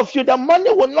 Some of you, the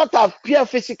money will not appear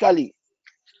physically,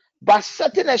 but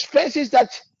certain expenses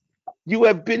that you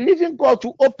were believing God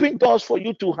to open doors for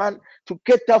you to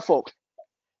cater for.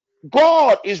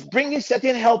 God is bringing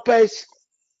certain helpers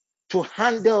to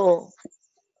handle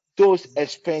those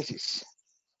expenses.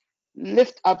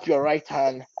 Lift up your right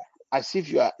hand as if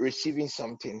you are receiving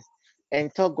something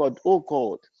and tell God, oh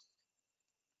God,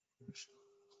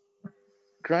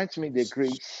 grant me the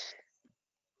grace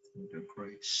The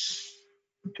grace.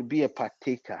 to be a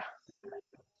partaker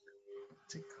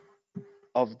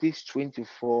of this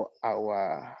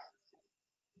 24-hour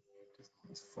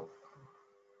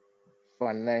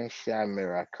financial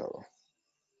miracle.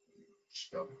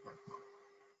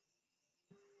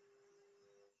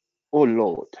 Oh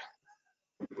Lord,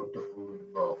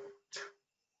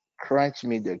 grant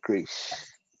me the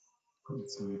grace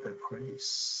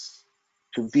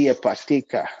to be a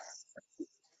partaker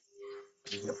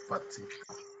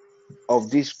of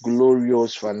this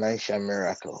glorious financial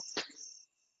miracle.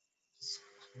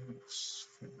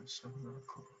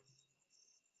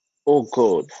 Oh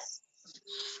God,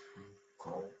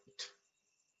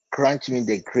 grant me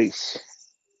the grace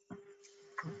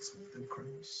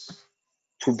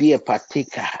to be a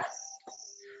partaker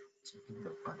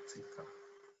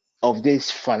of this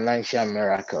financial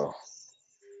miracle.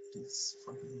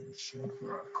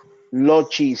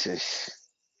 Lord Jesus,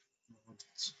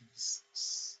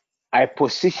 I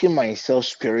position myself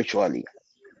spiritually.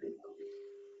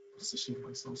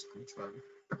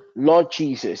 Lord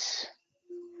Jesus,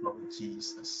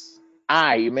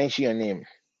 I mention your name.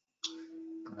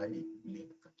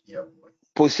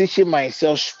 Position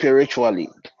myself spiritually.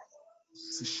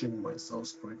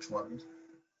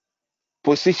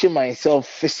 Position myself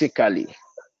physically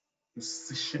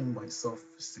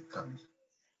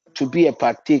to be a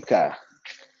partaker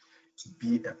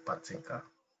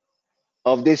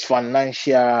of this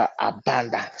financial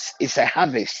abundance. It's a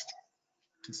harvest.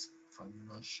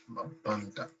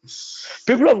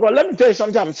 People of God, let me tell you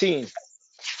something I'm seeing.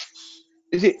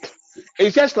 You see,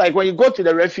 it's just like when you go to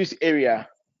the refuse area,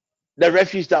 the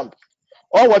refuse dump,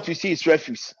 all what you see is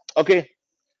refuse. Okay.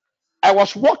 I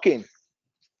was walking,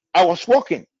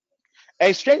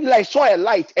 and strangely I saw a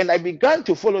light and I began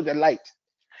to follow the light.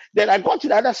 Then I got to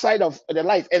the other side of the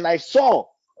light and I saw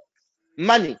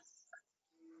money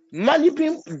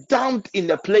being dumped in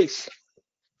the place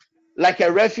like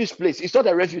a refuse place. It's not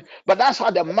a refuse, but that's how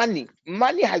the money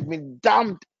has been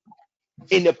dumped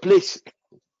in a place.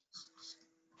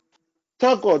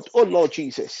 Tell God, oh Lord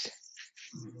Jesus,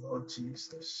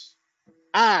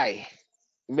 I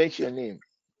mention your name.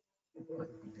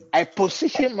 I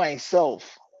position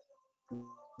myself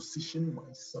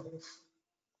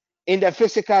in the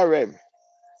physical realm.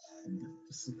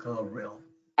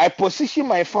 I position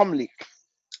my family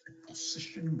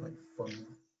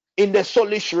in the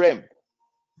soulish realm.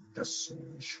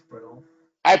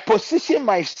 I position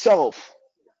myself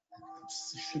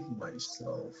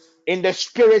in the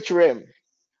spirit realm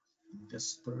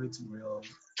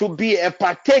to be a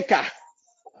partaker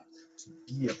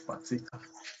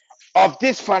of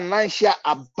this financial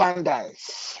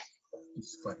abundance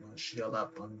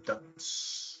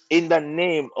in the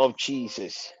name of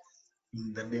Jesus.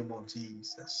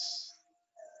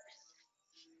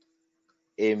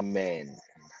 Amen.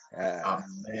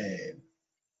 Amen.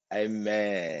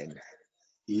 Amen.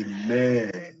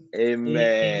 Amen.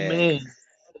 Amen.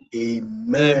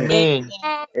 Amen.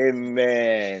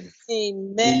 Amen.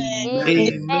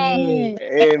 Amen.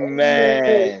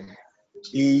 Amen.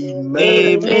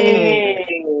 Amen.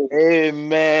 Amen.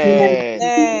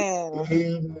 Amen.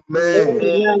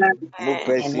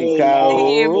 Mupesika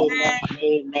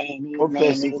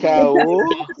Mupesika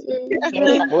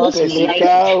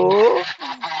Mupesika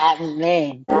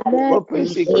Amen.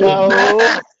 Mupesika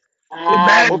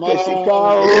Mupesika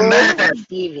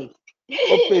Receive it.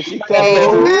 Mupesika.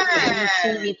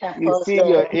 Receive it, You see,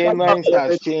 your Apostle. amen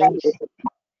has changed.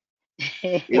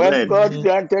 When Amen. God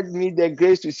granted me the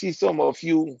grace to see some of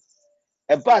you,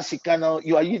 a basikano,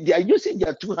 they are using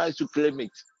their two hands to claim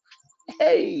it.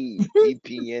 Hey,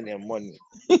 EPN and money.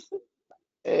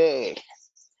 Hey,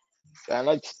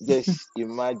 cannot just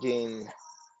imagine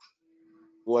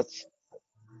what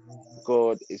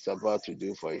God is about to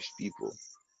do for his people.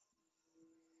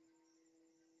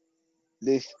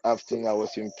 This afternoon I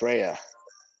was in prayer.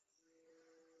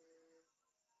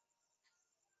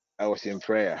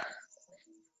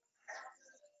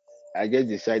 I just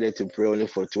decided to pray only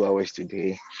for 2 hours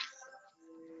today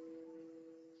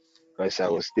because I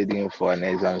was studying for an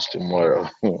exams tomorrow.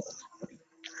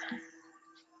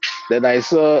 Then I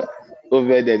saw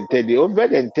Obed and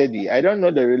Teddy. I don't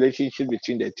know the relationship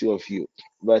between the two of you,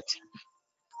 but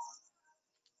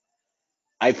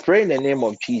I pray in the name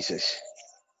of Jesus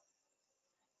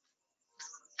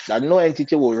that no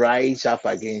entity will rise up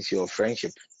against your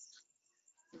friendship.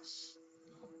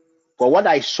 For what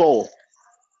I saw,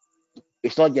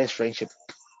 it's not just friendship.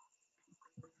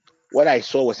 what I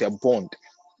saw was a bond.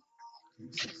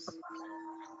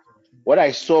 What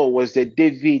I saw was the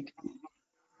David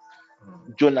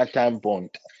Jonathan bond.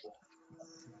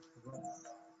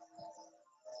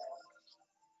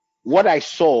 What I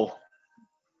saw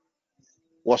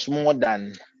was more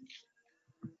than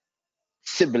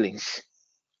siblings.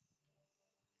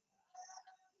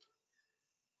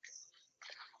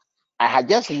 I had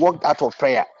just walked out of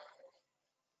prayer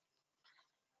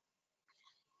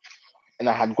and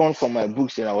I had gone for my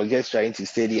books and I was just trying to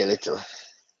study a little.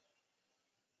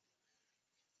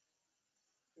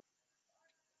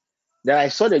 Then I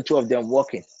saw the two of them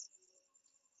walking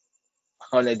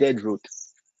on a dead road.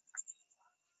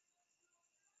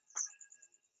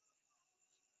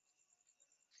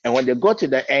 And when they got to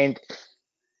the end,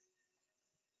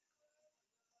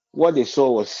 what they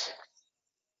saw was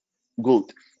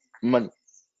gold, money,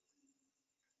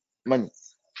 money,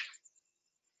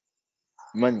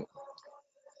 money.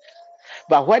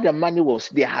 But where the money was,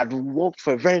 they had walked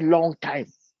for a very long time.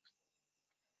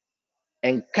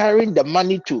 And carrying the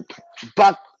money to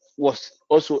back was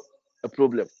also a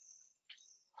problem.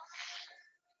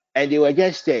 And they were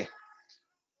just there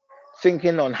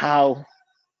thinking on how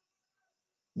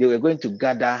they were going to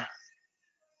gather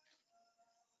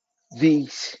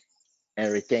these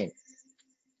and return.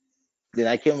 Then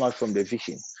I came out from the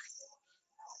vision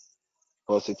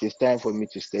because it is time for me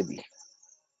to study.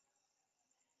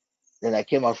 Then I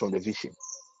came out from the vision.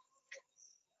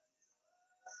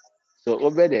 So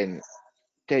Obed and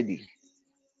Teddy,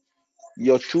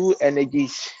 your true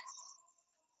energies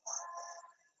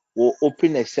will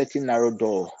open a certain narrow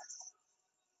door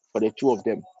for the two of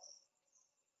them.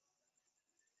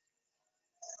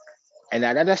 And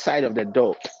another side of the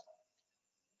door,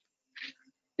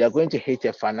 they are going to hit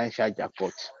a financial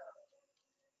jackpot.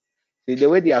 See, the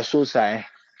way they are so high,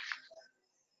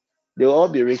 they will all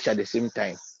be rich at the same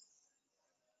time.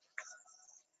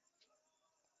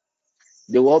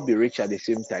 They will all be rich at the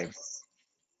same time.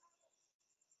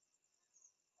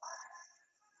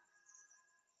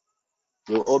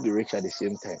 They will all be rich at the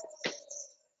same time.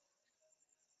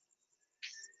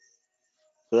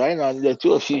 So right now, the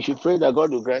two of you should pray that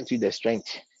God will grant you the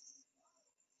strength.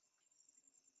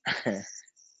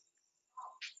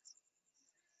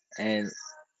 And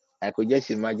I could just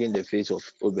imagine the face of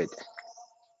Obed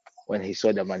when he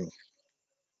saw the money.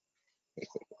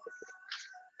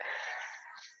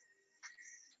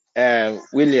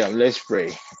 William, let's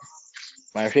pray.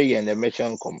 My figure and the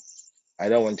mission come. I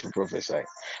don't want to prophesy.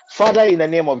 Father, in the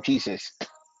name of Jesus.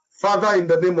 Father, in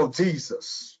the name of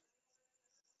Jesus.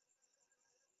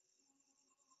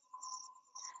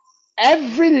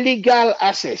 Every legal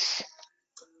access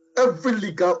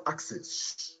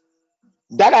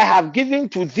that I have given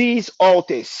to these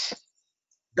altars,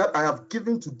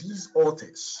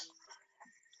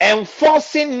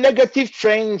 enforcing negative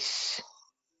trends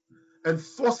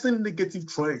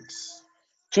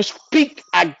to speak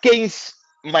against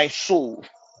my soul,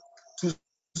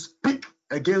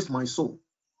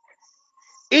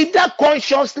 either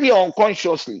consciously or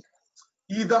unconsciously.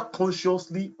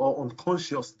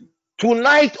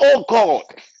 Tonight, oh God,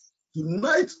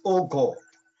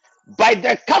 by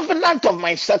the covenant of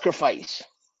my sacrifice,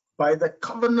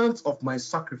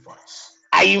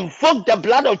 I invoke the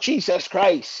blood of Jesus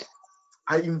Christ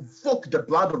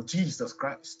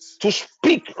to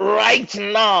speak right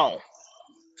now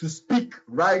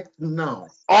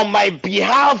on my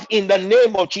behalf in the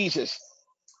name of Jesus.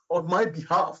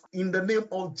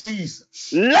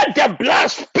 Let the blood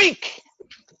speak.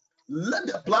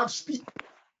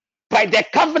 By the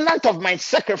covenant of my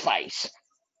sacrifice.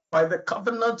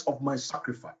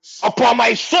 Upon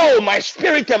my soul, my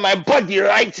spirit, and my body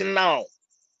right now.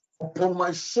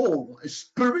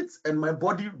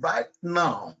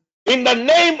 In the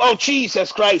name of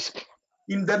Jesus Christ.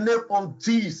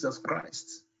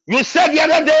 You said the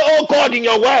other day, oh God, in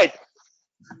your word.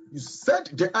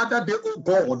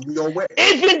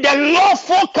 Even the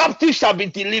lawful captive shall be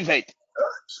delivered.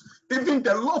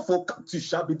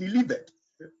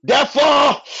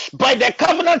 Therefore, by the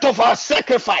covenant of our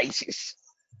sacrifices,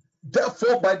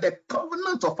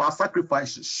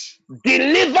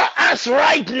 deliver us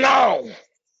right now.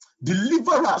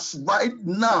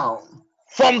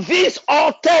 From these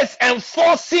altars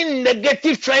enforcing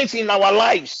negative trends in our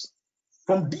lives.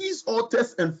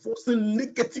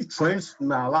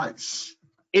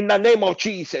 In the name of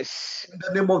Jesus.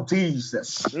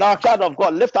 Now, child of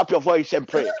God, lift up your voice and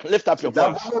pray. Lift up your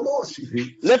voice.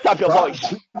 Lift up your voice.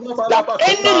 That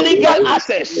any legal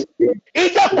access,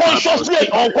 either consciously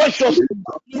or unconsciously,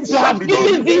 you have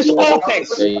given these altars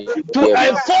to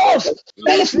enforce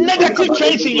these negative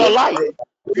traits in your life.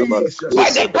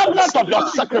 By the covenant of your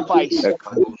sacrifice,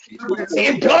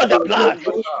 employ the blood.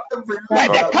 By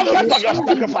the covenant of your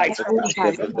sacrifice,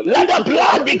 let the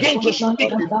blood begin to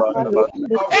speak.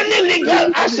 Any legal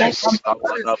access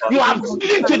you have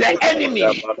given to the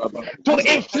enemy to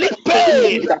inflict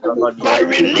pain by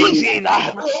releasing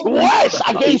words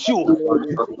against you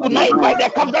tonight, by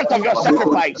the covenant of your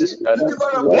sacrifice,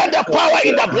 let the power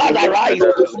in the blood arise.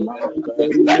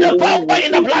 Let the power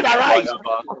in the blood arise.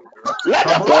 Let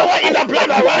the power in the blood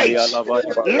arise.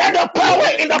 Let the power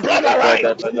in the blood arise.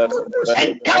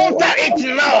 Encounter it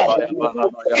now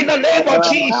in the name of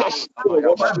Jesus.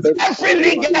 Every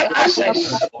legal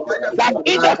access that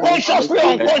either consciously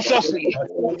or unconsciously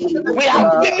we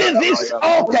have given these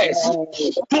altars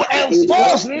to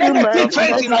enforce negative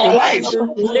traits in our lives,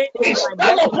 we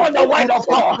stand upon the word of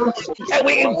God and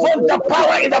we invoke the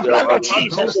power in the blood of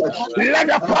Jesus. Let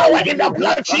the power in the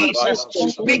blood of Jesus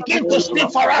begin to speak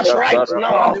for us right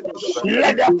now.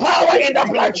 Let the power in the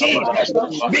blood of Jesus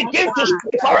begin to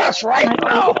speak for us right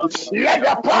now. Let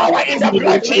the power in the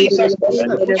blood of Jesus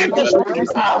begin to speak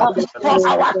for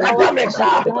our academics,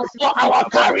 for our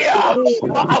career,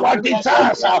 for our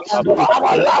desires, for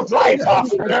our love life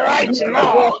right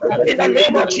now. In the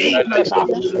name of Jesus,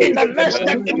 in the next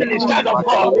 30 minutes, child of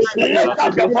God, lift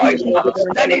up your voice.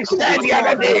 Then he said the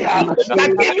other day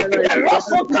that even the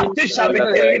lawful captive shall be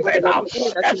delivered.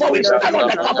 Therefore, we stand on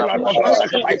the covenant of your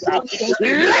sacrifice.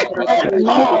 Let, oh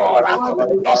God,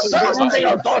 your sons and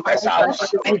your daughters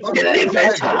be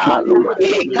delivered.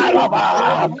 Be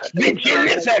delivered. Be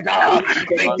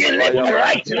delivered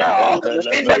right now.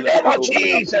 In the name of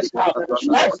Jesus.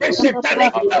 Every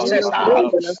satanic access,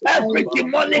 every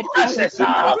demonic access,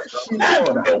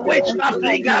 every witchcraft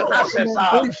legal access,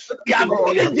 we have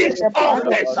given these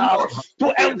altars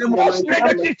to enforce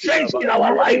negative traits in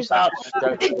our lives,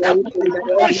 either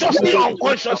consciously or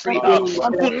unconsciously.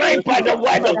 Tonight, by the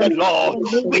word of the Lord,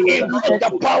 we invoke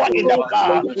the power in the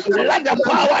blood. Let the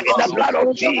power in the blood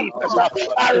of Jesus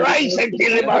arise and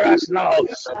deliver us now.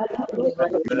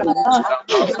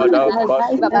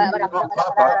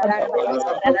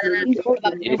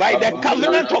 By the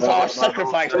covenant of our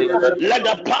sacrifice, let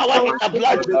the power in the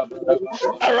blood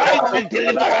arise and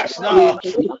deliver us now.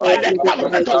 By the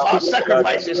covenant of our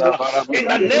sacrifices, in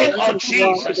the name of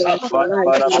Jesus,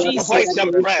 lift up your voice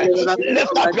and pray.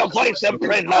 Lift up your voice and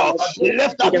pray now.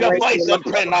 Lift up your voice and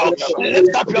pray now.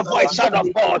 Lift up your voice, child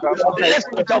of God. Lift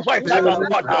up your voice, child of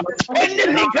God. Any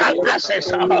legal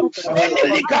access, any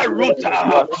legal route,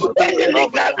 any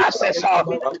legal access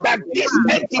that these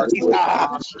entities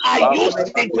are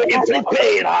using to inflict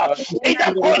pain,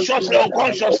 either consciously or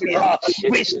unconsciously,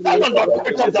 we stand on the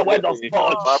authority of the word of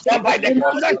God, and by the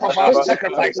covenant of our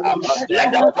sacrifice,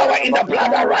 let the power in the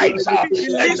blood arise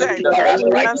and speak for us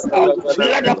right now.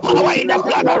 Let the power in the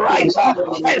blood arise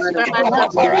and speak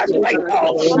for us right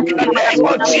now. In the name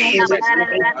of Jesus.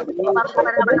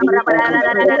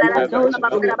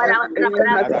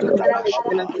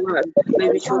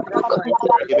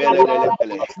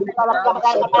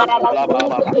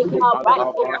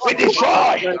 We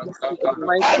destroy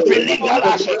every legal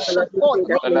access.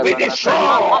 We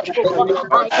destroy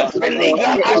every legal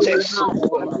access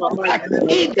that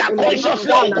either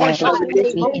consciously or unconsciously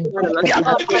we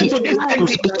have given to this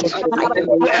entity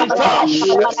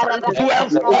to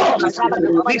enforce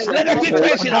these negative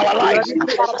traits in our lives.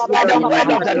 By the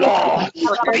word of the Lord,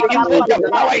 we invoke the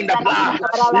power in the blood.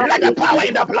 Let the power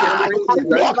in the blood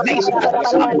block these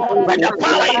acts. When the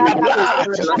power in the blood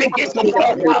begin to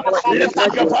block, lift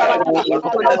up your voice,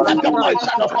 lift up your voice,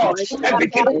 son of God, and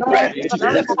begin to pray.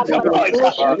 Lift up your voice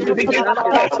and begin to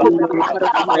pray.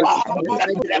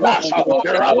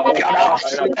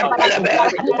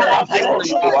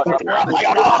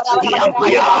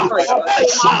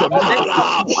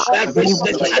 Every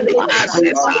satanic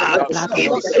access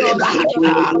in that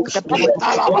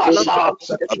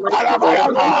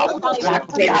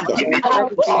we have given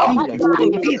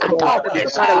to these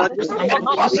altars,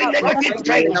 causing negative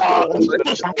traits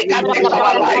to speak against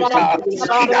our lives,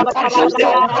 either consciously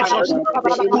or unconsciously.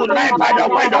 Tonight, by the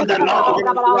word of the Lord,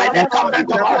 by the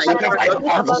covenant of our sacrifice,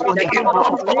 the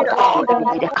invoke of God,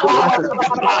 power in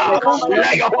the blood,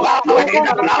 let your power in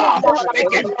the blood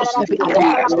begin to speak for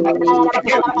us,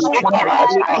 begin to speak for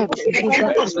us,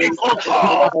 begin to speak, oh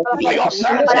God, for your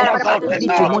sons and your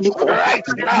daughters right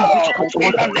now,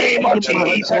 in the name of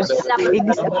Jesus.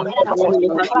 Any Samantha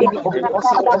altar, any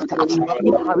unforcing altar,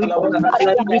 any marine altar,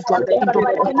 any Jack kingdom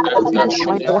altar, any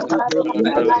shrine altar,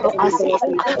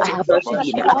 as I have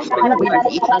seen knowingly,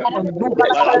 unknowingly,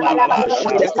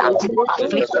 forces afflicting us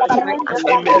tonight.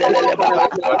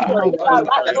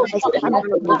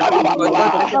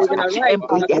 I stand and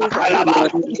by their time,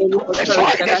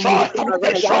 Destroy, destroy,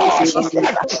 destroy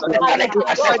every satanic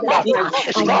ancestor.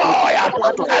 Destroy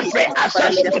every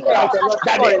ancestor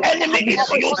that the enemy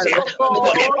is using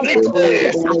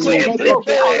to inflict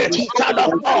pain, child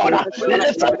of God.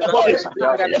 Lift up your voice,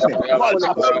 lift up your voice,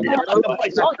 lift up your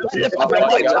voice, lift up your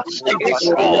voice and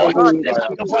destroy. Lift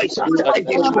up your voice and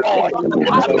destroy.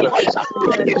 Lift up your voice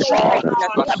and destroy.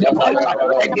 Lift up your voice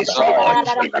and destroy.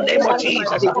 In the name of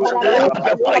Jesus, lift up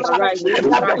your voice,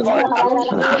 lift up your voice.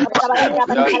 Every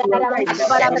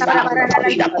Satan,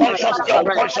 either consciously or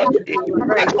unconsciously,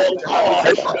 that oh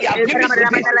God, they have given to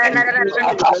this enemy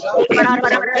to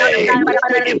inflict pain,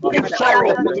 to inflict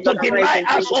sorrow, to deny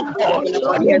us, oh God,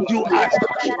 who you are.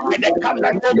 And they come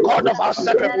that, oh God of our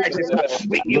sacrifices,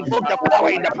 we invoke the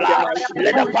power in the blood.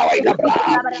 Let the power in the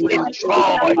blood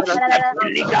destroy every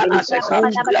legal access.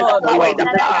 Let the power in the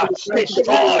blood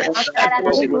destroy every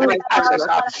satanic access.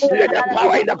 Let the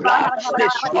power in the blood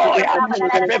destroy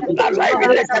every bloodline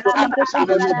related access.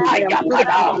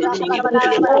 Ayakada,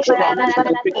 Impelebosua,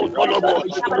 Otolobo,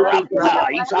 Rampa,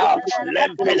 Isa,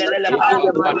 Lempeleleba,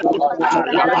 Uta,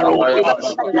 Labarosa,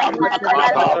 Rampa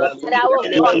Kalaba,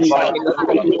 Impelebosha,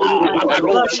 Ipa,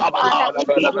 Lamaro, Shabaha,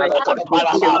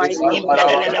 Ipalaba,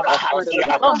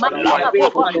 Impelelebahatia,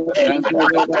 Lampo,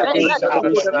 Katakatakisa,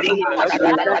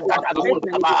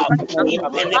 Linkadadadadadakuntaba,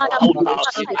 Impelebauta,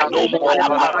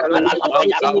 Alumpalaba,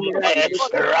 Alalabayakumpe,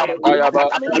 Rampa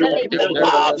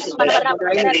Katakalukipunta,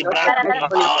 Lempelebra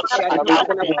Kumpa,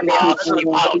 Ayakumpa,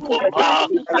 Ipalkumpa,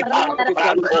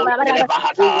 Ipalkubranto,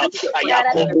 Telebahata,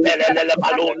 Ayakumpelele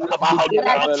Balun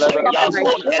Tabahanta,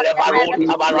 Yakuntele Balun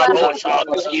Tabarabosha,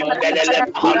 Imbelele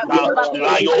Bahanta,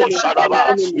 Layo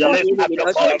Shadaba. Lift up your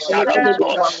voice, child of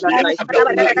God. Lift up your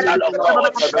voice, child of God,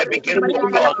 and begin to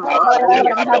block.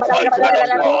 Lift up your voice, child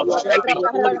of God, and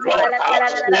begin to block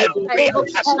every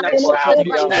access,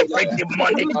 every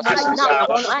demonic access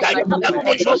that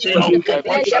consciously or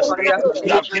unconsciously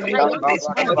you have given to these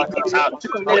entities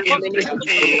to inflict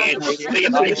pain, to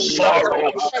inflict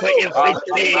sorrow, to inflict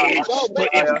pain, to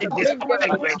inflict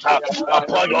disappointment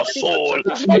upon your soul,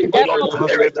 upon your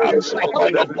spirit,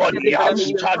 upon your body.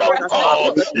 Child of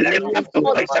God, lift up your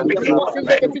voice and begin to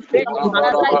pray.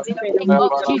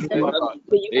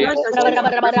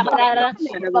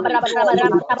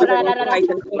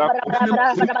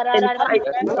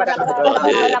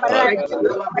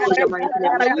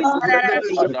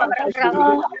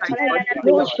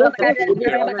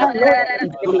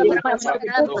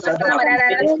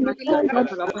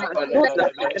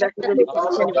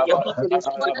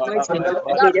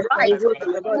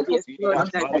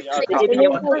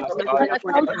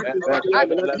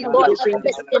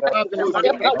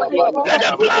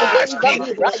 Let the blood speak.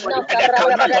 Let the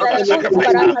covenant of the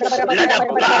sacrifice.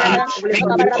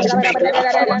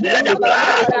 Let the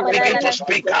blood begin to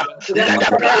speak. Let the blood begin to speak. Let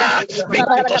the blood begin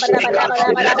to speak.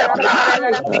 Let the blood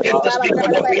begin to speak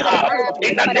on your behalf.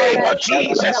 In the name of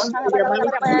Jesus.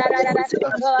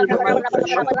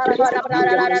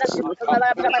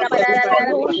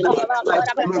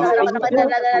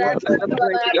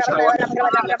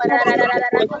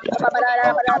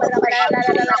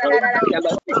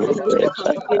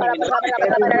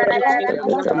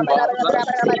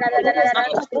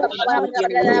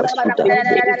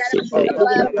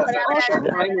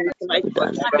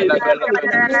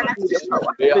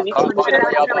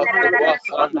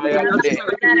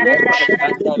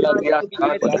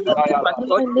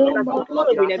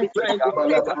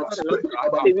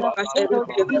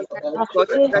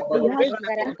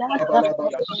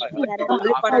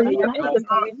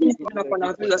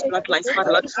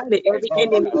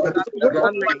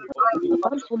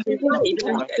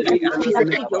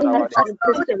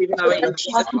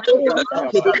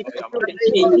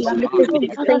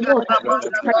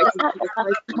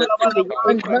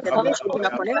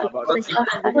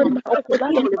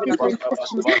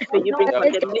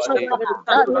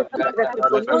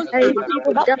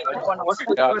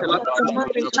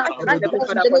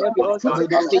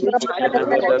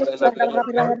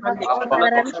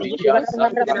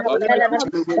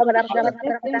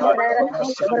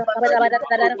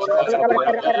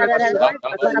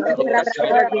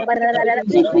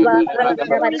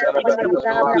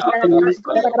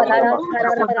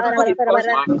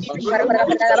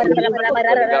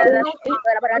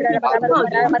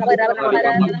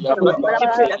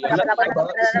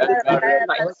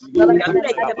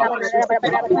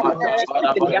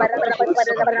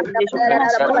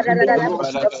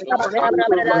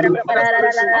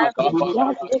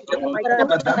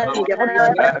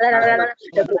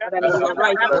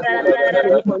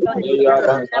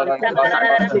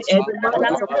 May every man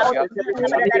that support us, every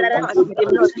time may they run, may they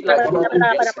not like may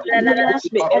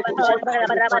every child that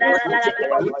is upon us, may they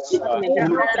ever be strong and they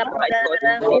not be quiet, God.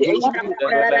 May they ever be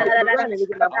quiet, may they run and may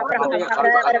they not be quiet, may they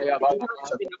make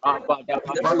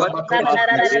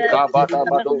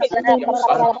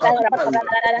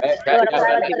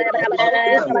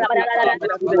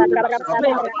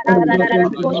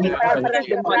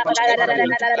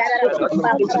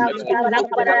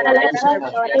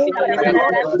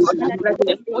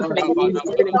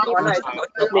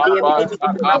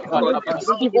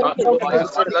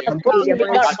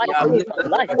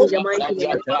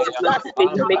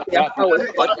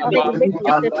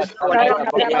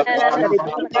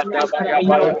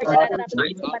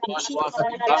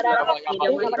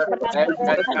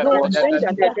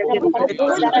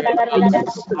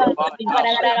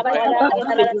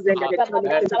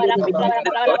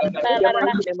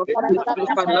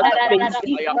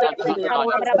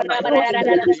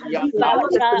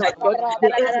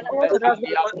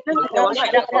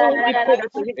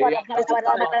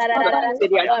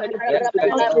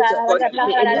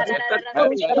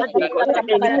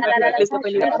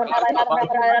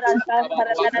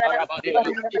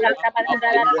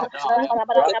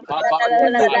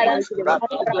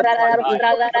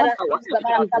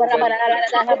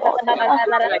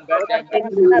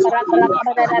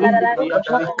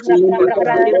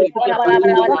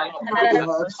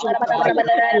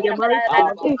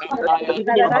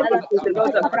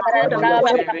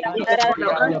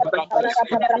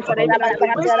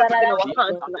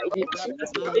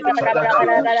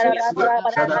their powers,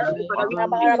 God. May you make their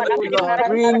powers, God.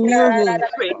 Renew him.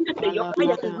 May your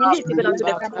fire be released even unto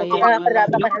the camp of the enemy.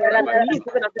 May your fire be released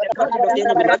even unto the camp of the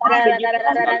enemy, Lord. May you the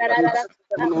enemy is broken tonight.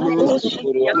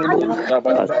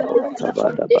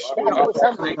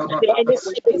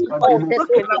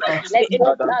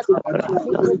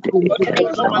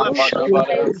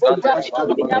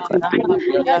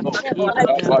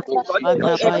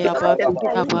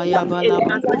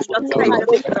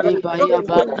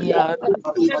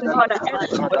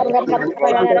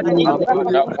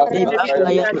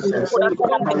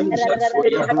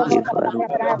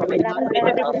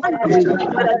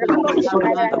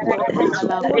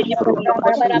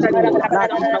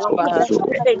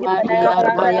 The enemy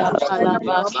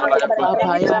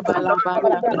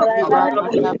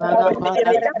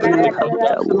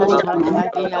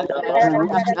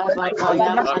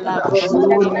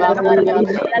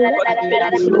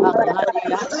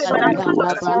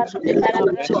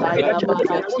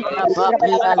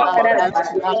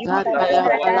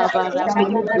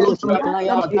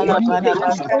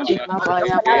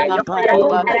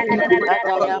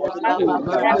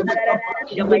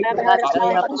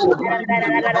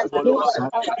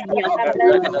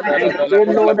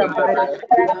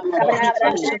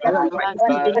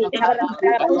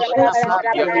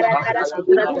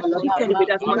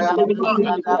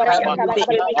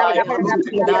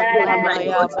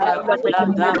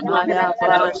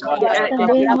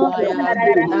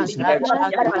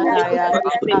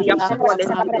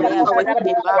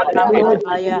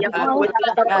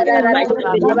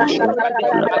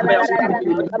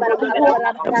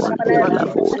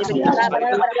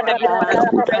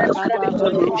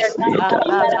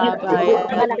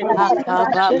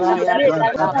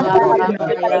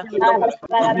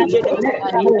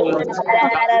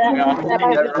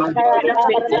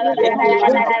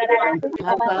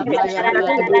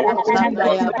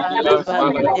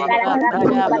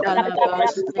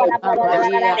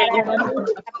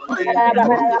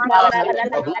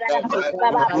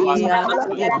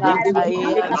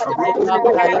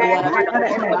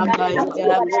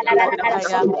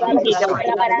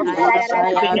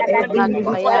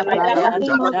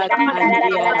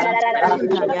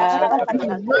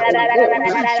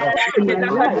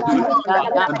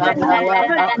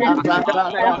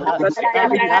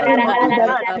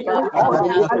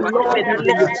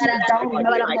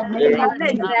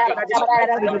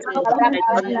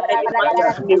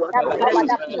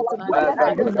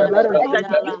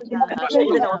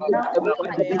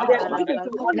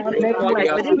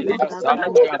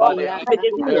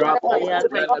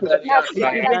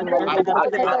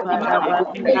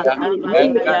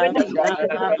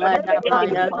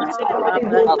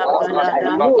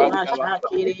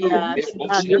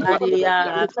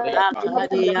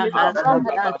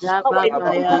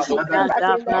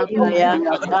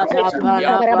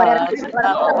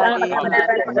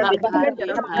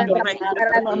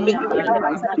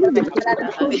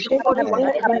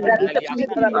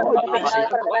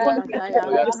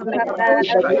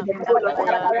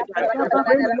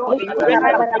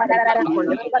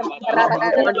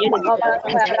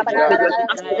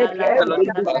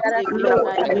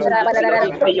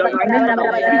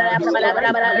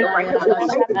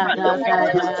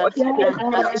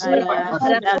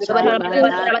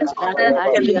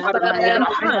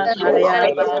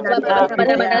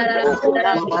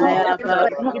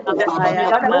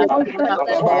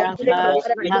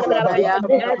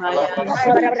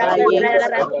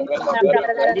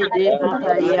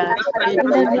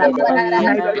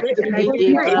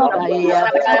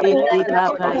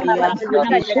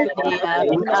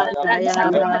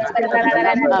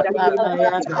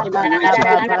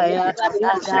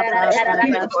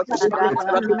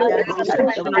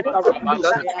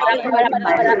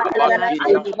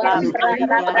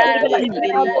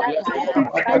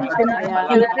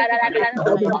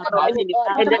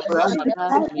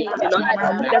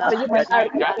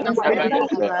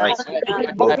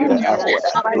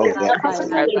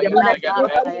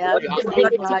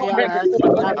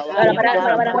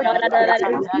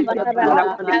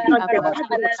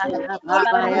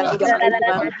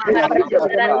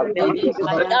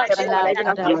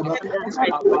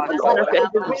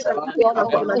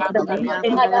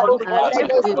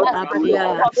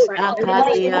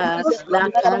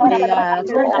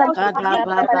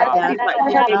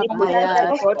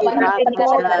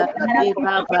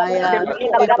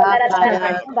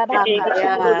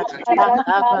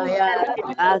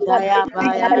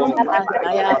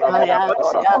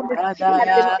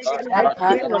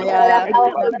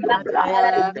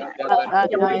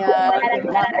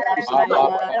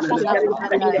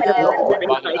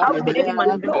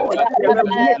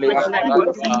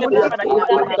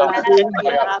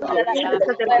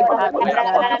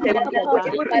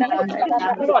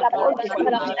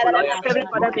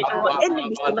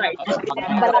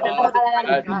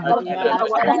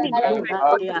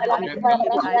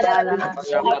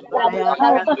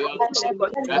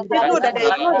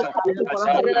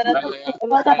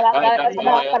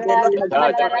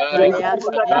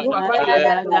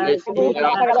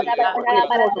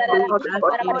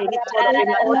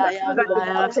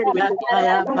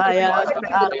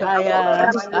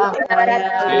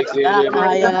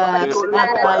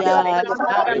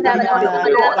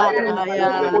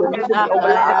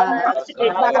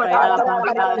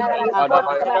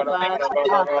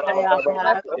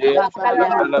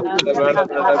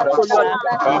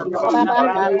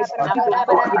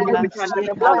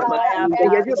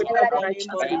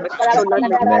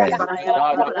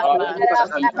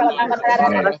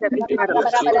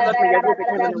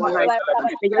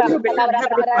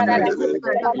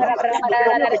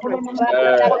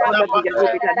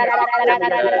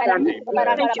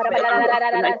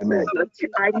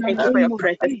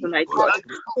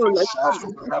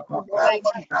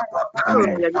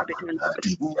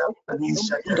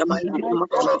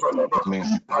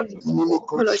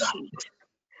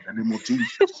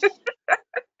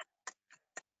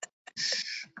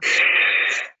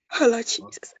Lord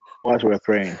Jesus. What we're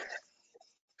praying.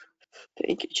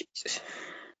 Thank you, Jesus.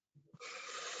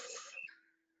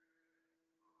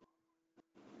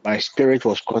 My spirit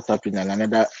was caught up in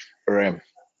another realm.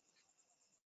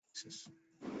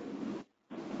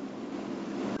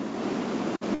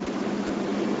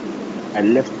 I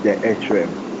left the earth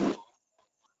realm.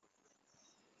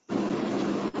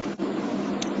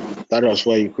 That was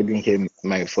why you couldn't hear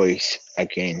my voice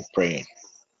again praying.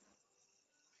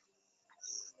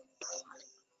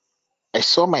 I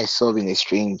saw myself in a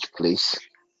strange place.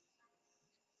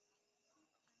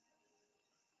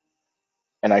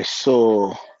 And I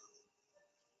saw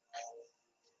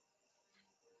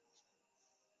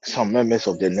some members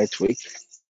of the network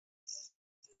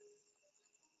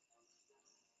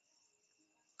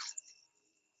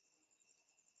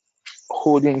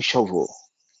holding shovel,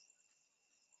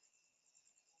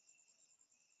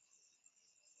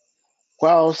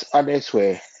 whilst others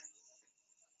were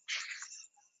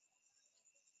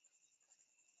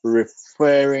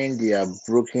repairing their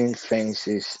broken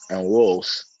fences and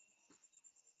walls.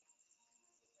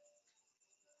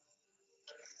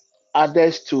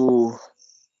 Others too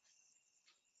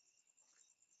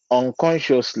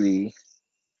unconsciously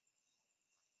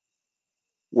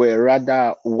were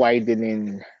rather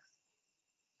widening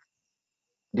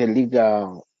the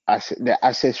legal the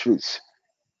access routes.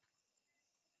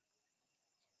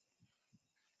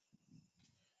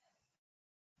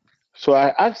 So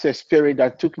I asked the spirit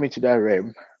that took me to that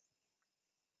realm,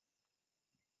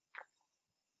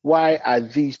 why are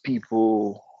these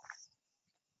people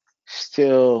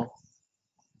still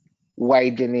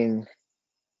widening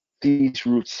these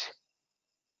roots.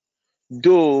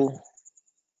 Though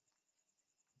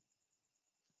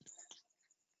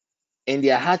in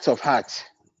their hearts of hearts,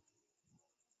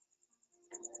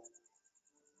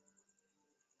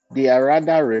 they are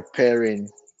rather repairing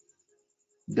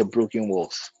the broken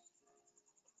walls.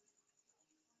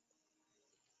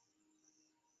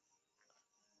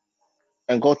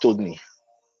 And God told me,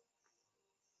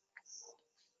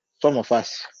 some of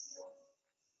us,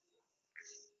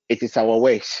 it is our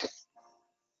words,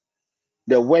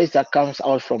 the words that comes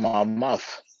out from our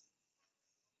mouth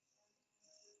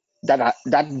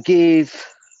that gave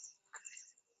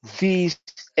these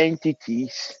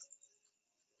entities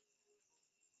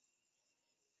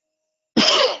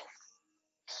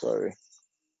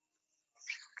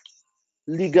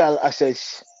legal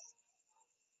access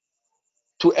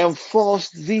to enforce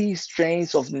these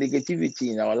strains of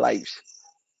negativity in our lives.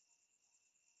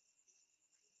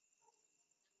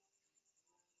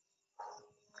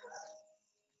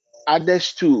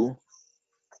 Others too,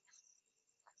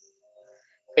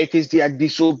 it is their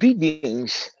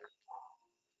disobedience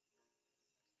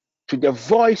to the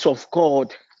voice of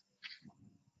God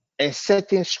and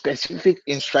certain specific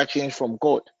instructions from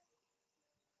God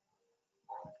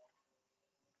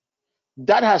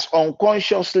that has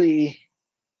unconsciously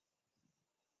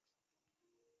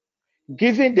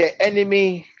given the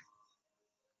enemy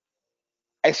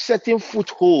a certain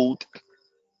foothold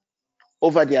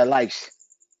over their lives.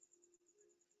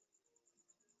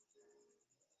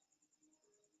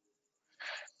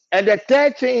 And the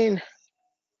third thing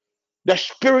the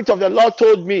Spirit of the Lord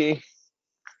told me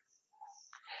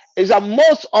is that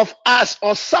most of us,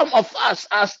 or some of us,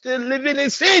 are still living in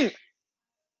sin.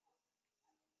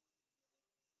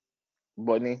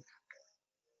 Bonnie,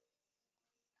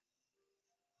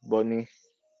 Bonnie,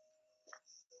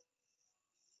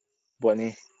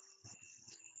 Bonnie,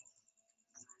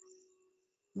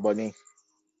 Bonnie,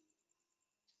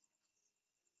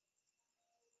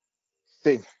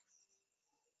 sin.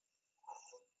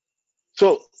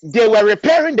 So they were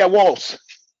repairing the walls,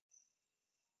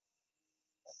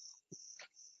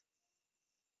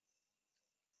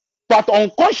 but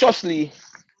unconsciously,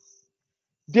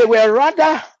 they were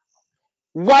rather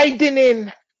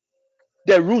widening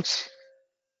the roots.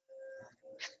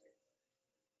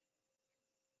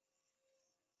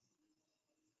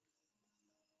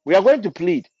 We are going to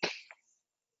plead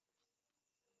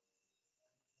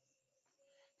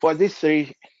for this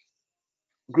three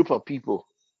group of people.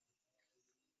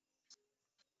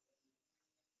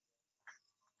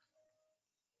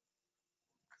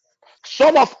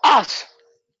 Some of us,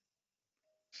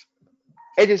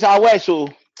 it is our way. So,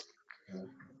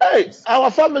 hey, our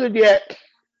family there,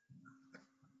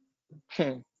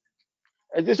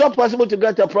 it is not possible to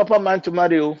get a proper man to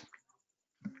marry you.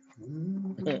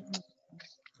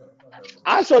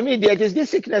 As for me, there is this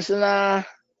sickness now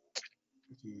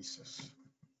Jesus.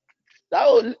 that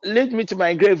will lead me to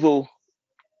my grave. Oh,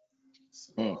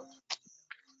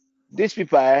 these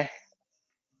people,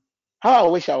 how I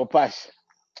wish I would pass.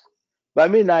 But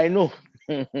me, now I know.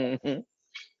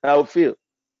 I will feel.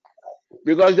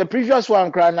 Because the previous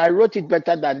one, crying, I wrote it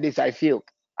better than this. I feel.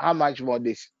 How much more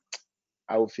this?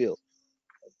 I will feel.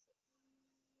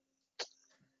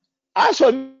 As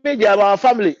for me, they are our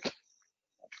family.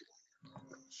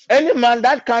 Any man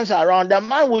that comes around, the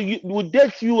man will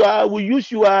date you, will use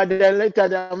you, then later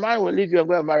the man will leave you and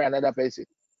go and marry another person.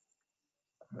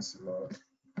 Yes, Lord.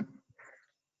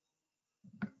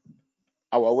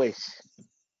 Our ways.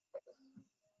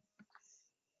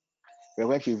 We're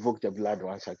going to invoke the blood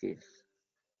once again.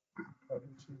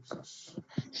 Jesus.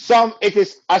 Some, it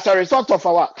is as a result of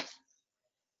our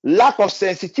lack of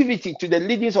sensitivity to the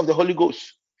leadings of the Holy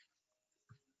Ghost.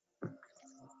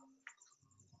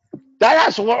 That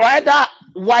has rather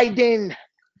widened,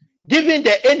 giving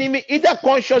the enemy, either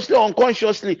consciously or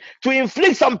unconsciously, to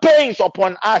inflict some pains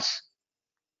upon us.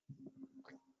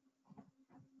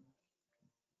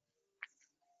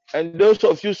 And those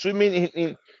of you swimming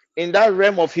in that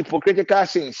realm of hypocritical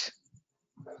sins,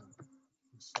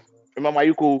 remember,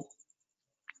 you could.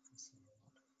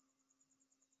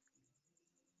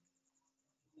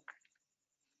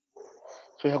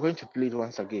 So you're going to plead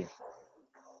once again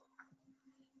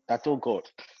that, oh God,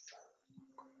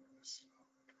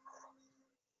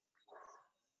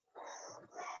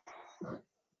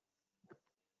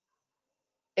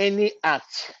 any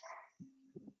act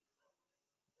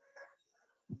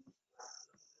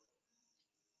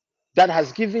that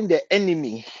has given the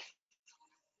enemy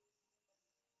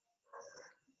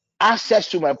access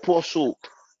to my poor soul,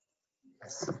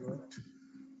 Yes, Lord.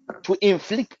 to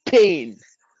inflict pain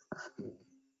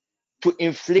to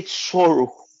inflict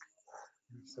sorrow,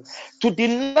 Jesus. to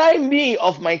deny me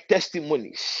of my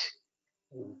testimonies,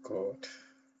 Oh God.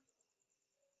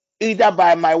 either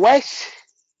by my words,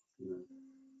 Mm.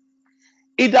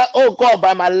 either, oh God,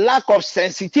 by my lack of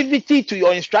sensitivity to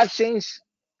your instructions,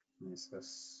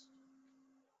 Jesus.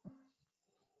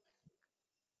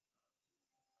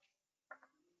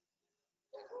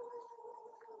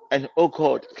 and oh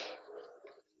God,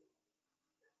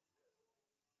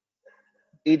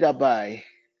 either by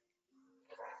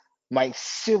my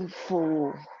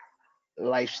sinful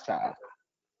lifestyle.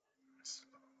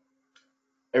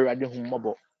 Erade hu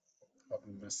mmɔbɔ. Have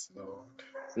mercy, Lord.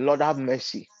 Lord, have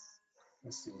mercy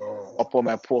Mercy, Lord. upon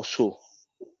my poor soul,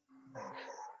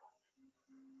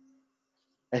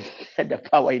 and let the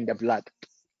power in the blood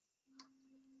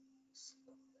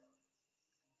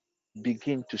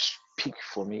begin to speak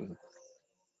for me.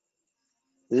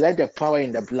 Let the power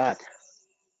in the blood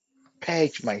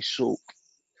purge my soul.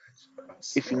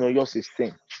 Yes, If you know Lord. yours is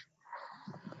sin,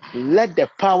 let the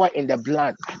power in the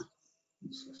blood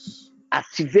Jesus.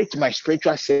 activate my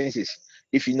spiritual senses.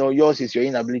 If you know yours is your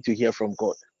inability to hear from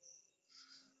God,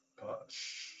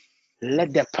 Gosh.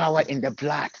 let the power in the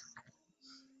blood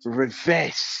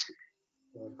reverse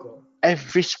Oh God.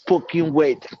 every spoken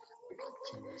word,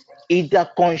 Jesus. either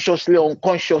consciously or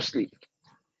unconsciously,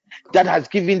 that has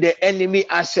given the enemy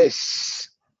access.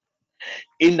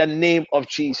 In the name of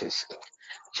Jesus,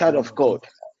 child Lord of of God. God,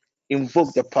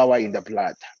 invoke the power in the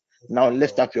blood. Now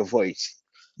lift Lord. up your voice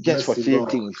just for Mercy, 3 Lord.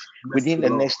 things Mercy, within the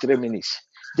Lord. next 3 minutes.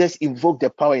 Just invoke the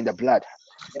power in the blood.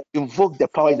 Invoke the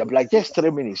power in the blood. Just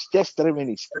 3 minutes. Just 3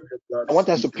 minutes. Let the blood I want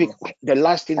us speak, to pick Lord. the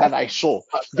last thing that I saw.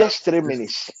 Just 3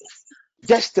 minutes.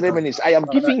 Just 3 minutes. I am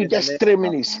Father, giving you in the just name 3 of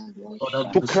minutes God,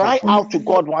 have to mercy cry upon out to me.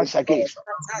 God once again.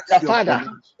 The Mercy Father,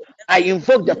 upon me. I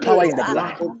invoke the power in the Yes.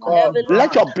 blood. Oh God,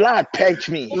 Let your blood. blood purge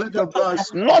me. Let the blood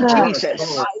speak Lord for us, Jesus,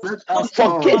 Lord. Let us,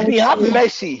 forgive Lord. me, have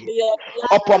mercy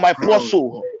upon my poor Lord.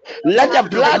 soul. Let the Let the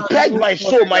blood blood purge speak my for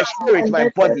soul, my us. spirit, my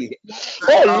body.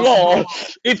 Let Oh us, Lord, Lord.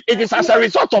 if it is as a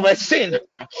result of a sin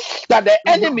that the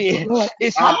Let us, enemy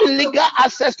is ah, having legal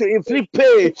access to inflict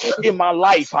pain in my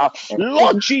life,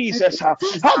 Lord it Jesus,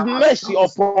 is have our mercy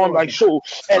sins, upon my Lord. soul,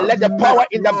 and Have let the mercy, power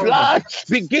in the Lord. blood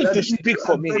begin And to it speak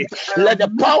for me. and Let the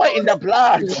make power in us the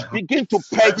blood speak. begin to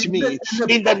And purge make me any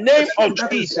in the name of prophecy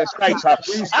that is Jesus Christ.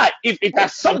 against If it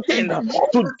has something any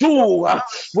to prophecy of do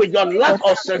lies with your lack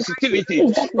of sensitivity,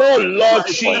 oh Lord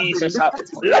life or any Jesus,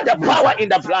 negative let the statement power in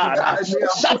the blood that I may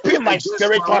have said sharpen my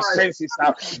against my spiritual life, senses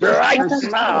against right my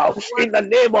now sister. in the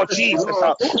name of Mercy, Jesus.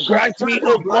 Lord. Grant me, Let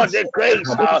the oh blood God, the speak.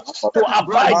 grace to Let the blood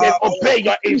abide and obey speak.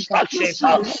 your instructions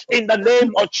Mercy, in the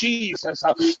name of Jesus.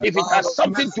 If it has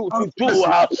something mercy, to do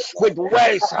mercy. with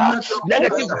words, Let the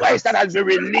negative words that has been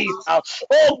released,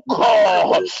 oh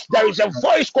God, there is a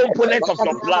voice component of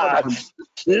your blood.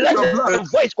 Let your blood the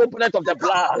voice component of the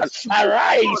blood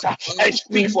arise and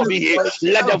speak for me.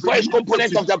 Let the every voice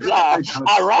component negative of the blood statement,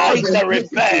 arise every and negative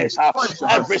reverse voice,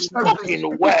 every every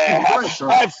spoken spiritual word, voice,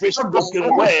 every every spoken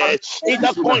spirit word,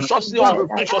 either consciously or every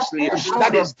unconsciously,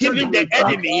 that program is giving the judgment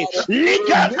enemy to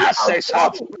legal make us access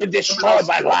fall to in destroy us,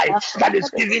 my Lord. life, that is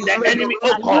giving the Let the enemy, blood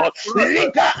oh speak God, for us.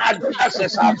 legal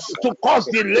access to cause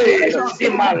delay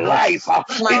in my life.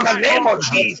 Let In the us, name of Lord,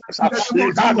 Jesus, in the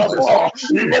name of Lord of Jesus, God,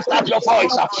 lift up invoke your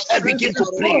voice our and begin to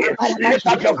senses, Lord. plead. Lift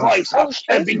up your Invoke voice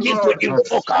and mercy, begin to Lord.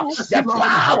 invoke Mercy, the Lord.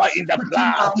 power in the Quicken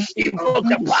blood. our Invoke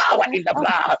the lips. power in the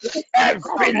blood.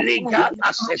 Every legal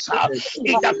access,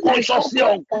 either consciously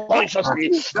or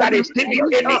unconsciously, That that you is giving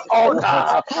make any us whole.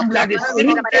 altar, And we that have is heard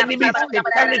giving not enemy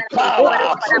satanic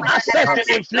power access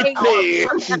to inflict our pain,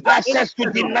 senses. access to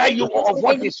deny you of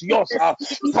what is yours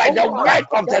by the word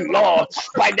of the Lord,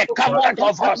 by the covenant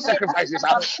of our sacrifices.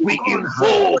 We God,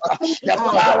 invoke the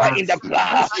God, power in the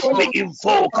blood. mercy, We Lord.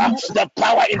 invoke the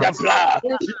power in the blood.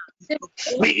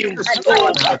 We Mercy, invoke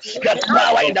Lord. the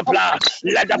power in the blood.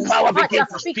 Let the power begin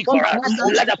to speak for us.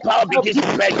 Let the power begin to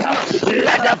purge us.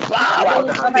 Let the power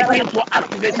begin to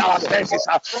activate our senses.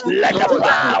 Let the Lord,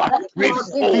 power God, speak.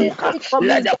 revoke.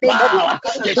 Let the power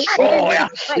destroy.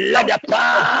 Let the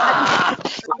power.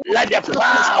 Let the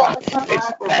power Lord,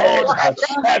 expel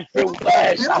every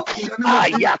word in the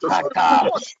name of Jesus. ayakata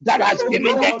that has Oh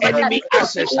given the God, enemy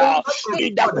access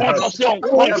either consciously or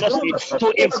unconsciously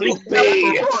to inflict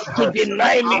pain, to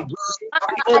deny me,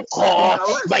 oh God,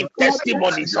 my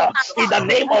testimonies in the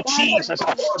name of Jesus.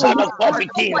 Child of God,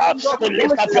 begin to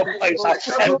lift up your voice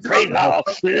and pray now.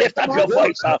 Lift up your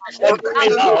voice and pray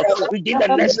now. Within the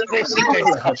next 3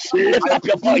 seconds, lift up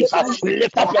your voice,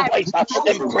 lift up your voice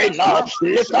and pray now.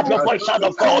 Lift Lift up your voice, child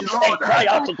of God, and cry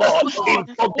out to God.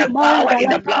 Invoke the power in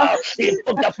the blood.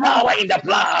 Invoke the power in the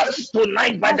blood.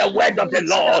 Tonight, by the word of the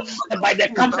Lord and by the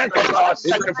covenant of our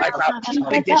sacrifice,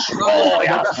 we destroy,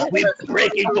 we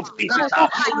break into pieces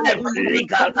every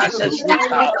legal access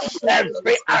route,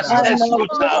 every access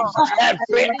route,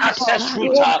 every access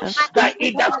route that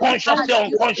either consciously or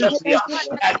unconsciously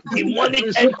a demonic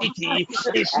entity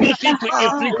is using to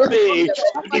inflict pain,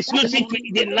 is using to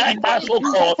deny us, oh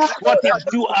God, what is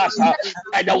due us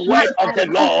by the word of the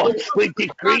Lord. We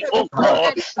decree, oh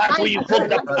God, as we invoke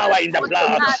the power in the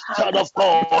blood. Child of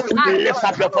God, lift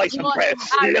up your voice and pray.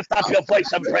 Lift up your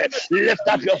voice and pray. Lift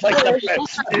up your voice and pray.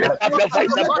 Lift up your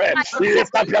voice and pray.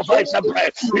 Lift up your voice and pray.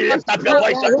 Lift up your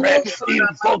voice and pray.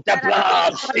 Invoke the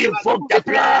blood. Invoke the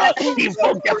blood.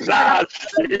 Invoke the blood.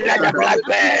 Let the blood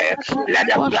burn. Let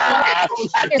the blood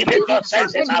activate your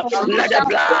senses. Let the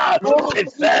blood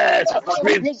reverse,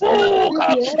 revoke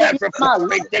every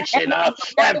prediction,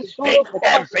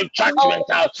 every judgment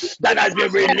that has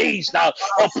been released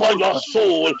upon your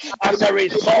soul as a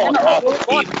result.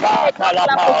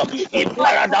 Ipatalaba,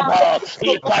 Iparadaba,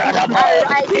 Iparadaba,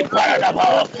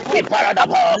 Iparadaba,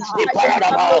 Iparadaba,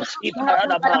 Iparadaba,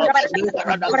 Iparadaba,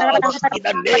 Iparadaba, in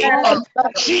the name of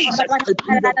Jesus.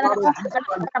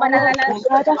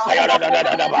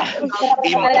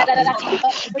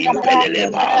 Impakumpa,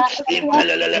 impeleleba, impeleleba,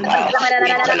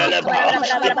 impeleleba,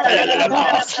 impeleleba,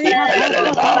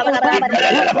 impeleleba,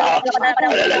 impeleleba,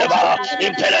 impeleleba,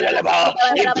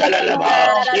 impeleleba, impeleleba,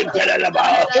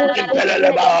 impeleleba,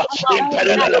 impeleleba,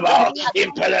 impeleleba,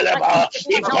 impeleleba,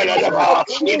 impeleleba,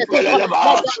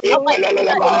 impeleleba,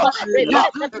 impeleleba, la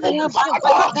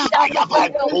umpado,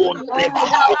 ayabanton leba,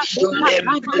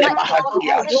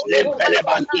 lempelebahatia,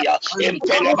 lempelebatia,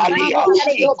 impelebalia,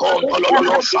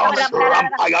 ikontololosha,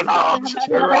 rampayada,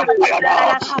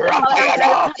 rampayada,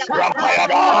 rampayada,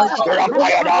 rampayada, rampayada,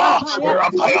 rampayada,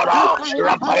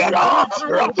 rampayada, rampayada,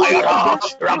 rampayada,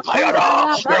 rampayada,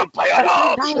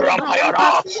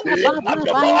 rampayada. Lift up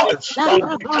your voice,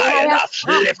 don't get tired.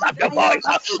 Lift up your voice,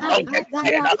 don't get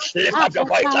tired. Lift up your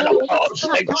voice, child of God,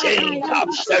 and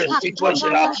change the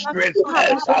situation.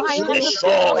 Reverse,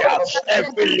 destroy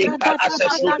every legal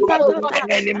access route the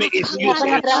enemy is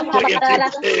using to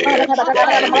inflict pain. The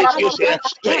enemy is using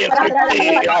to inflict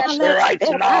pain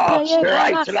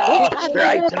right now,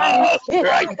 right now,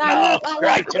 right now,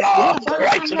 right now, right now,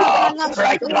 right now,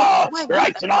 right now,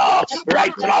 right now,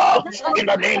 right now, in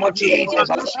the name of Jesus,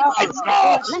 right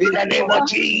now, in the name of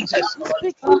Jesus.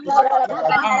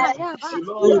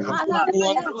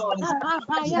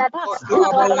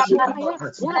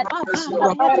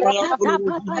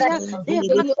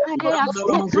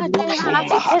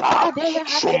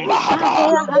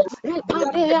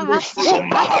 Shumbahada,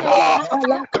 Shumbahada,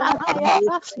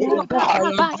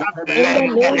 Shumbahada,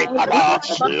 Lembelikada,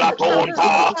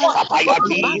 Latonta,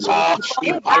 Apayatiza,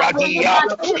 Imparadia,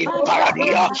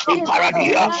 Imparadia,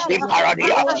 Imparadia,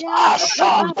 Imparadia,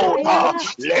 Ashapota,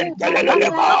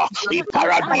 Lenteleleba,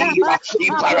 Imparadiza,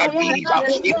 Imparadiza,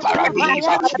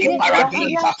 Imparadiza,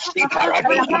 Imparadiza,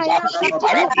 Imparadiza,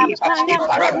 Imparadiza,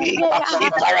 Imparadiza,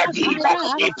 Imparadiza,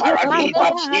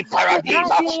 Imparadiza,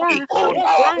 Imparadiza,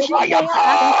 Ikonda,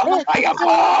 Ayampa,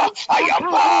 Ayampa,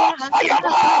 Ayampa,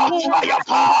 Ayampa,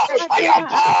 Ayampa,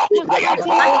 Ayampa,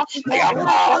 Ayampa,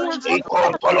 Ayampa,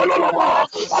 Ikontololobo,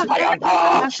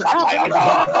 Apayanda,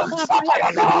 Apayanda,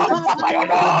 Apayanda,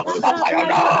 Apayanda,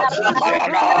 Apayanda,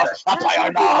 Apayanda,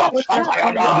 Apayanda,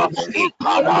 Apayanda,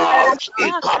 Ikada,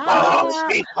 Ikata,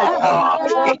 Ikata,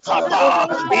 Ikata,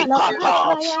 Ikata,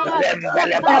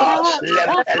 Lembeleba,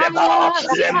 Lembeleba,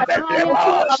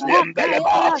 Lembeleba,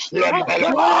 Lembeleba,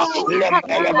 Lembeleba,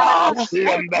 Lembeleba,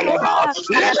 Lembeleba.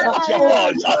 Lift up your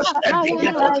voice and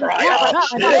begin to cry out.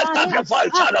 Lift up your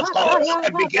voice, child of God,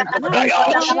 and begin to cry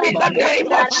out in the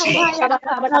name of Jesus.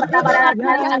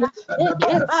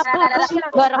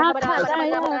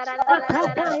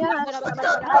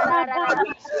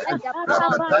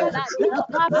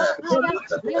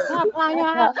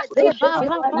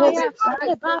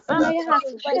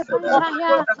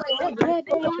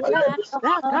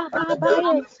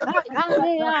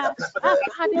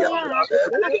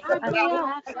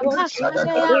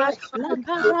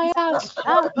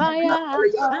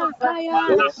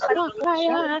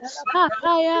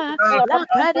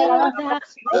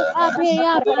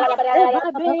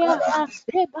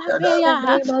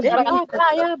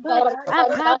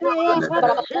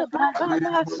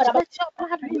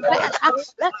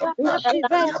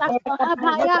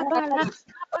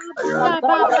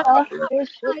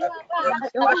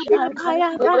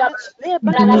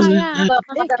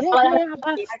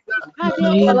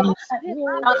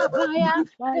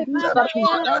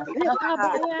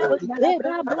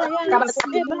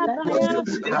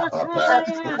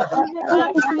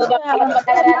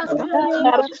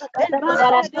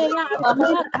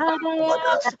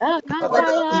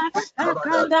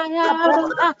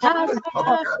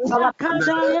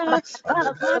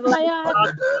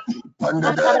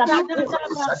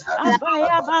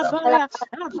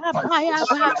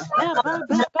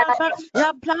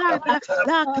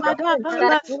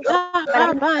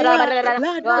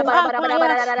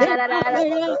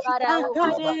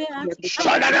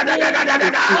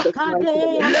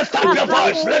 Lift up your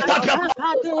voice. Lift up your voice.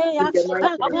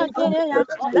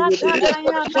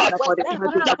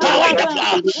 The power in the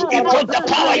blood. Invoke the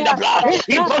power in the blood.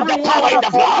 Invoke the power in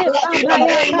the blood. In the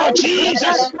name of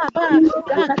Jesus.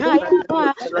 Lift up your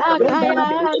voice, lift up your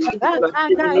voice, lift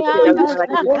up your voice.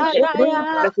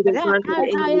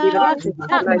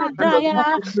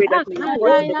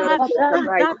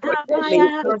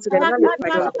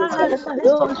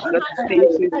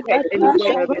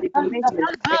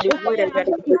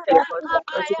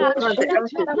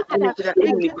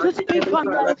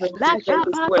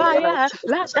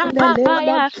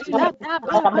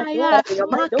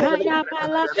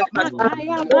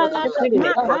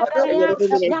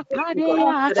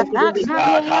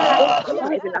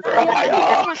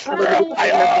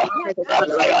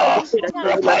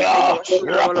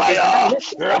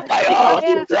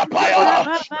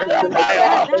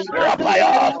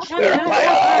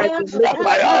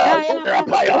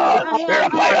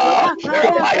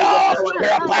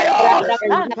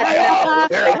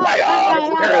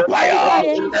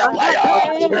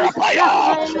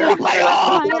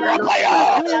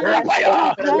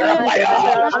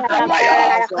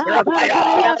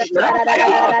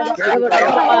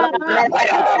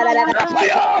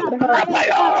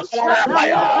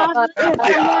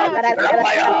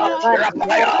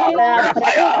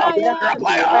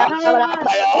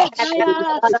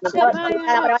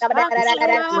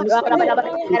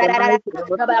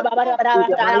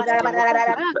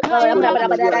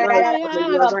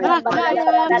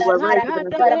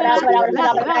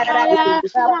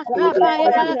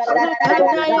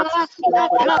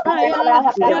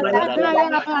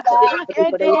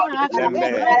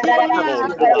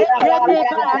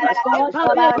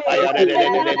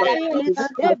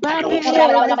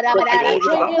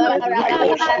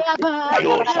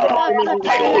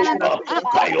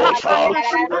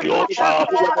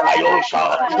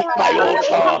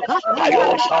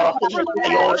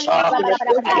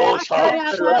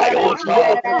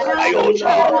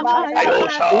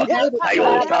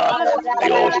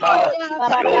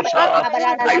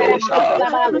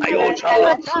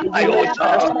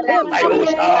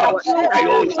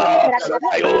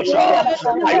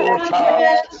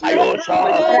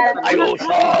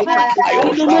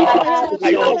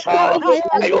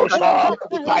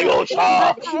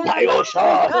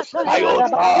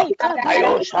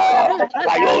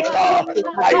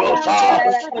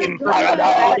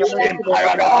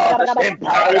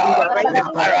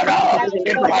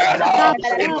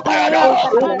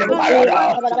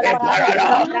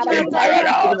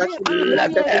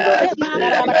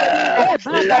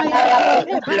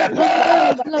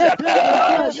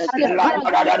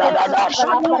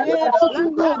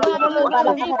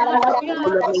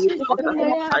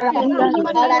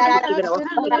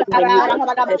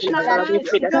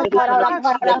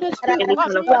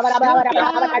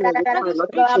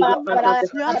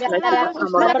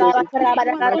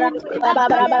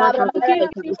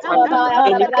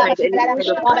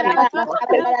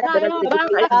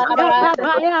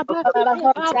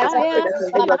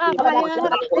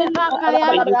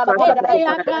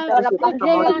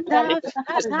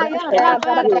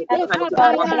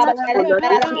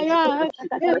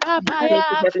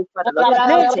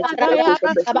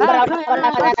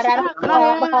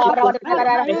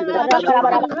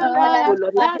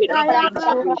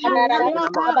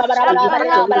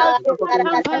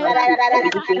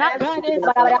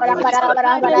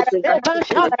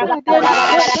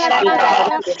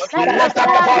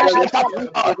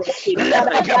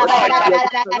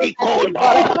 Ikonda,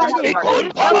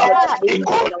 Ikonda, Ikonda,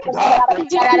 Ikonda,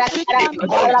 Ikonda,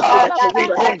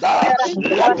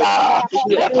 Lata,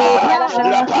 Lata,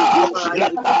 Lata,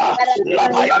 Lata,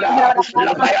 Lapayada,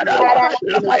 Lapayada,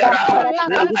 Lapayada,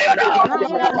 Lapayada,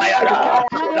 Lapayada,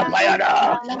 Lapayada,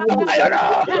 Lapayada,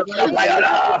 Lapayada,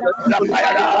 Lapayada,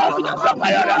 Lapayada,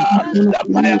 Lapayada,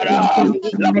 Lapayada,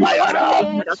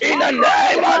 in the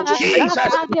name of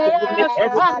Jesus.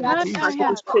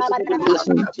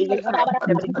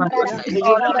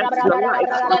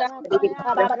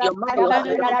 That's your mind In was the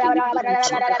set name on of to live in Jesus.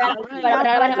 Jesus' mighty name. Raya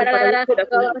Heavenly Father, we balabala.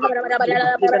 pray that you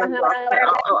have given us our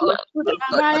children, Lord.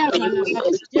 Raya May you use balaba. them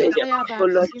to Yes, save them. Raya Oh ba.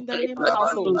 Lord, In the save name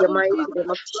us of in the Jesus. mighty name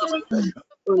of Jesus.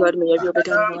 Oh Lord, may every be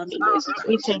done in our midst.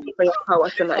 We thank you for your power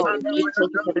tonight. We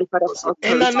thank you, Heavenly Father, for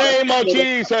In the authority. name of May the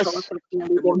power Jesus.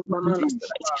 continually be among us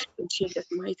tonight. In Jesus'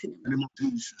 mighty name.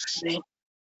 Amen.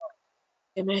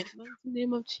 Amen. Mighty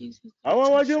name of Jesus. I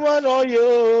want you to know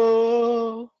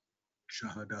you.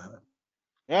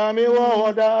 Yami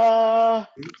wada.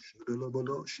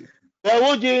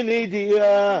 Ewuji ni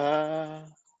dia.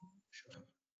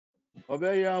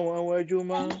 Obeya wan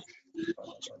wajuma.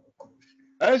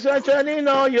 Esachani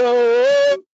no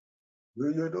yo.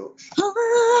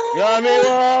 Yami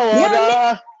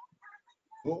wada.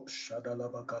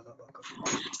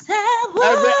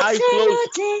 Every eyes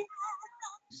closed.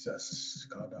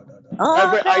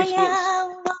 Every eyes closed.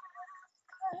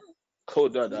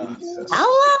 Kodada.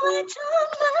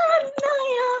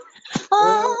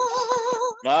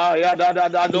 Ma ya da da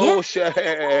da do she.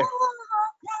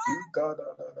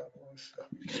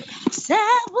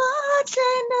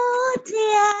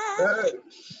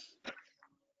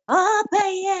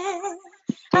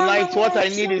 Tonight, what I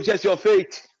need is just your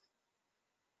faith.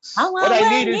 What I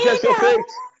need is just your faith.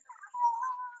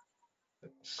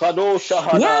 Kado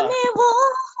shahada.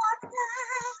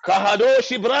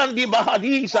 Kahadoshi brandi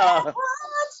bahadisa.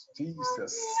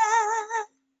 Jesus.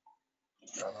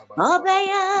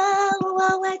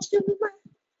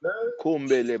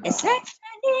 Kumbeleba.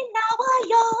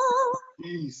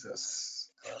 Jesus.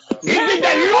 Even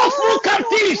the lawful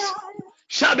captives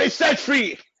shall be set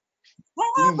free.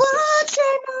 Jesus.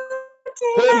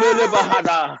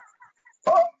 Kumbelebahada.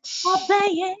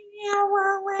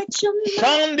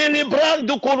 Shandili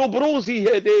brandu kurubruzi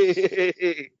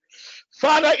hede.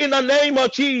 Father, in the name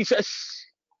of Jesus,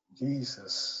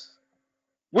 Jesus.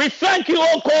 we thank you,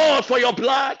 oh God, for your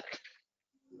blood.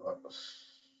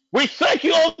 We thank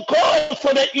you, oh God,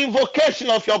 for the invocation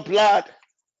of your blood.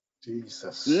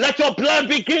 Jesus. Let your blood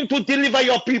begin to deliver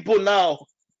your people now.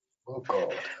 Oh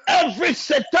God. Every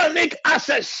satanic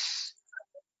access,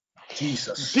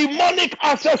 Jesus. demonic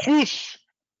access roots,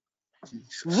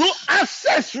 Jesus.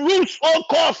 access roots, oh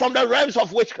God, from the realms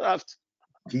of witchcraft,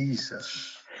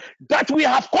 Jesus. that we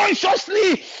have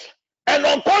consciously and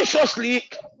unconsciously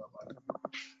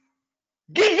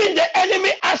given the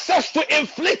enemy access to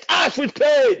inflict us with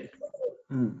pain,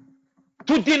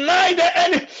 to deny the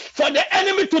enemy, for the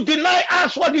enemy to deny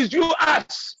us what is due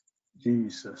us.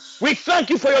 Jesus. We thank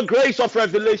you for your grace of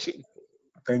revelation.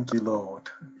 Thank you, Lord.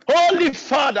 Holy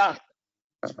Father,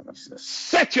 Jesus.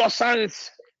 set your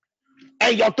sons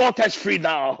and your daughters free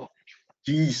now.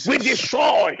 Jesus. We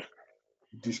destroy,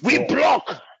 we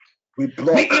block, we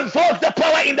we invoke the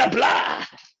power in the blood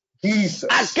Jesus.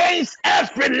 against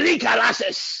every legal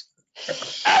access,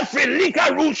 every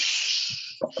legal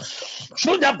roots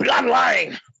through the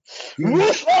bloodline.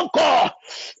 Rules, oh God,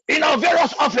 in our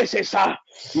various offices,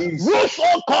 rules,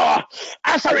 oh God,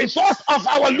 as a result of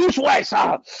our loose words,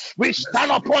 we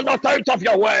stand upon the authority of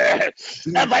your word,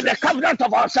 and by the covenant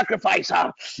of our sacrifice,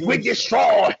 we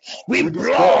destroy, we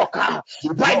block,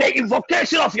 by the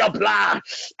invocation of your blood,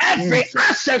 every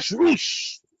access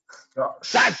rules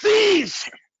that these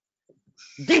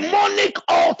demonic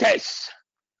altars,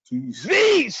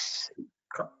 these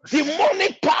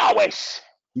demonic powers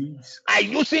are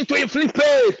using to inflict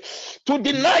pain, to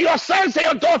deny your sons and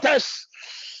your daughters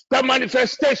the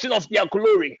manifestation of their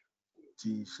glory.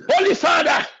 Jesus. Holy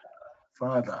Father,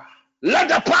 Father, let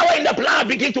the power in the blood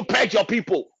begin to purge your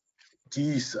people.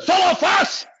 Jesus. Some of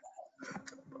us,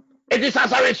 it is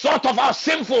as a result of our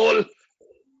sinful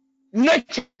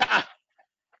nature,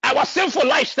 our sinful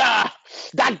lifestyle,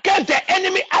 that gave the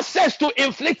enemy access to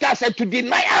inflict us and to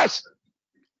deny us.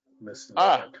 Yes,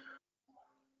 Lord.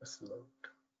 Yes, Lord.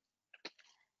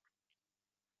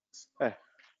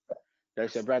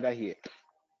 There's a brother here.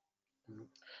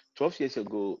 12 years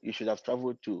ago, you should have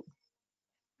traveled to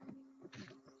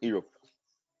Europe.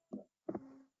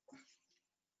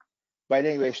 By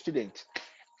then, you were a student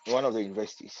in one of the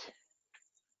universities.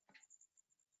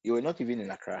 You were not even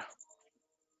in Accra.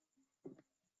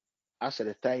 As at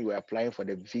the time you were applying for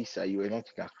the visa, you were not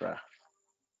in Accra.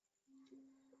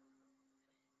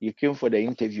 You came for the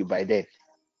interview by then.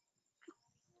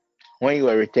 When you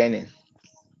were returning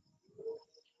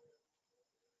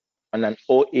on an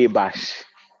OA bus,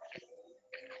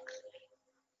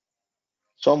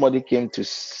 somebody came to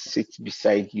sit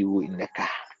beside you in the car.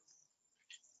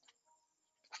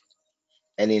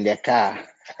 And in the car,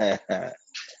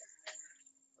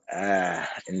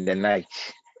 in the night,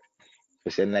 it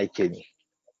was a night journey.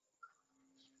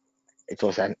 It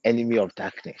was an enemy of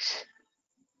darkness.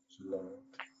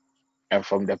 And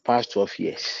from the past 12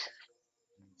 years,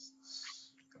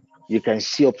 you can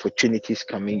see opportunities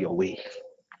coming your way.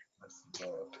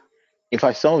 In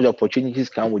fact, some of the opportunities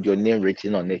come with your name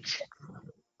written on it.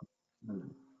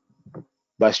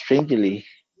 But strangely,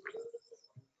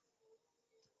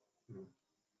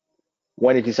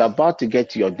 when it is about to get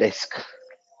to your desk,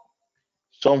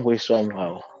 some way,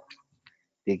 somehow,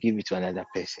 they give it to another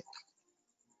person.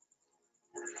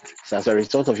 So as a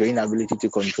result of your inability to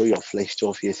control your flesh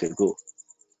 12 years ago,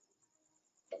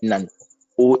 in an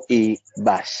OA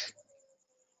bus,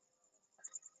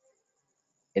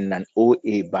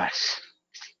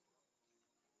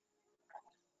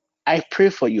 I pray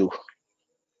for you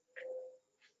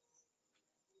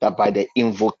that by the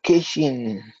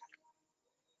invocation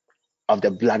of the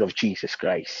blood of Jesus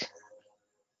Christ,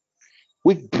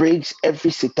 which breaks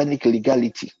every satanic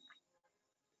legality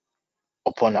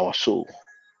upon our soul,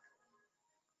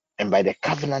 and by the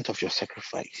covenant of your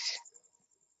sacrifice,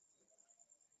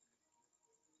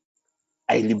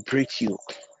 I liberate you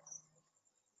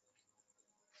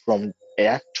from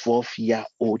a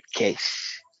 12-year-old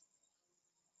curse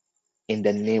in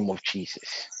the name of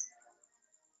Jesus.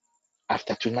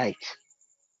 After tonight,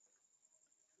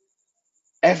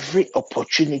 every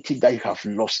opportunity that you have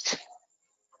lost,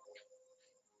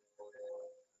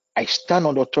 I stand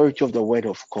on the authority of the word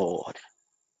of God.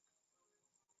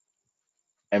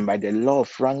 And by the law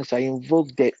of ranks, I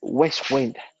invoke the west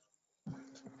wind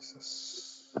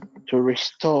to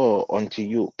restore unto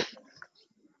you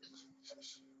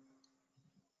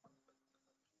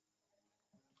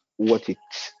what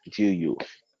it's due you.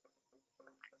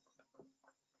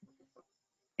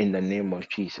 In the name of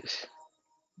Jesus.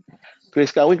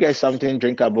 Please, can we get something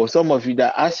drinkable? Some of you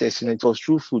that access, and it was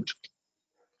true food.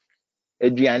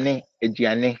 Ediane.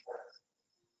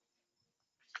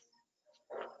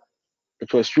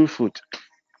 It was true food.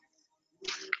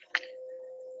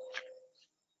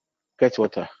 Get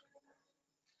water.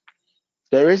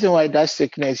 The reason why that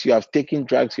sickness, you have taken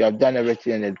drugs, you have done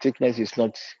everything, and the sickness is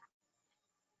not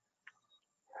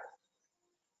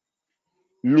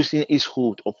losing its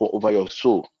hold over your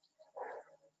soul,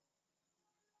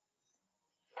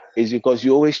 is because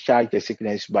you always charge the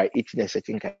sickness by eating a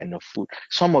certain kind of food.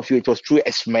 Some of you, it was through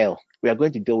a smell. We are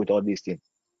going to deal with all these things.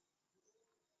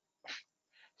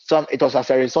 Some, it was as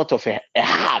a result of a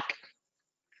hug.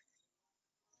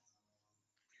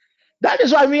 That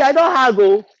is why I don't hug.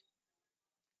 Oh.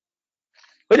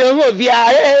 But they go via,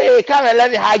 hey, come and let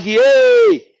me hug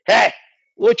you. Hey,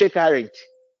 what's your current?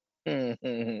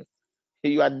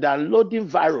 You are downloading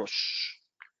virus.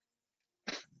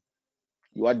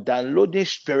 You are downloading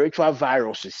spiritual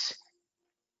viruses.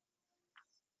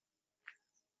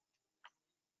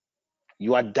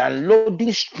 You are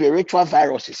downloading spiritual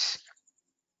viruses.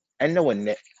 And no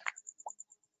one.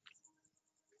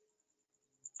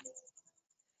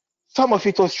 Some of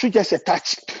it was through just a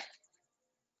touch.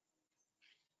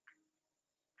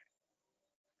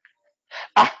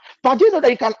 But do you know that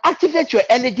you can activate your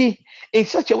energy in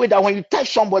such a way that when you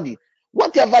touch somebody,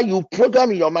 whatever you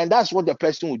program in your mind, that's what the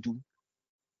person will do.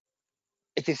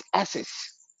 It is access.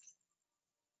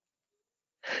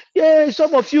 Yeah,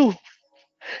 some of you,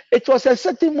 it was a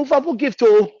certain movable gift,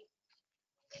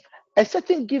 a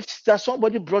certain gift that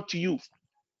somebody brought to you.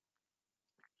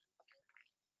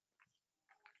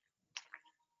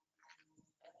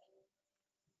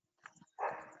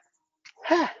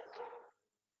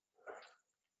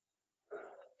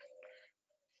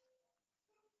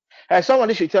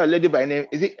 Somebody should tell a lady by name,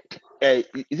 is it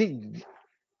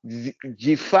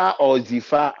Jifa or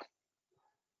Zifa?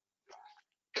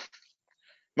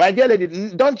 My dear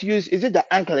lady, don't use, is it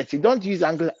the anklet? Don't use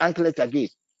anklet again.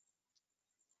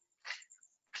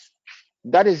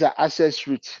 That is the access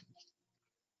route.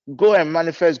 Go and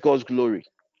manifest God's glory.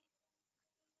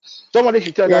 Somebody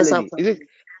should tell that lady, is it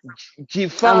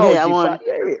Jifa or Jifa?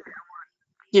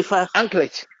 Jifa.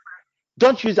 Anklet.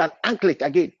 Don't use an anklet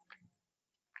again.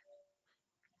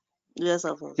 Yes,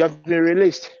 Apostle. You have been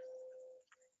released.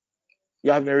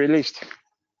 You have been released.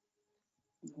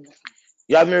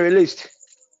 You have been released.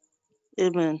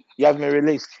 Amen. You have been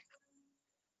released.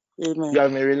 Amen. You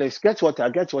have been released. Get water.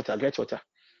 Get water. Get water.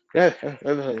 Yeah,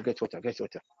 get water. Get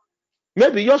water.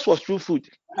 Maybe yours was true food.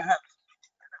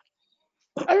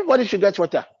 Everybody should get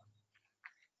water.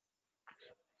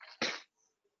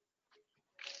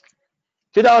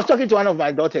 Today I was talking to one of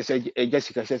my daughters,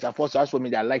 Jessica, says, Apostle, asked for me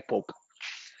that I like pork.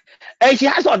 And she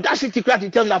has audacity to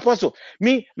tell me, Apostle,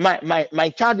 me,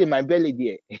 my child in my belly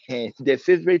there,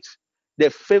 the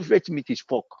favorite meat is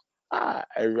pork. I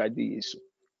already is.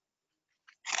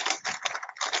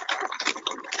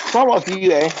 Some of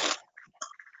you,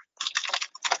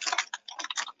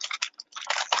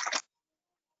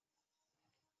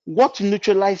 What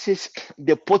neutralizes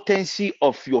the potency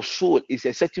of your soul is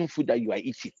a certain food that you are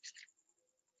eating.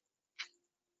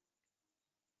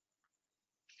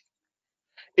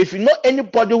 If you know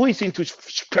anybody who is into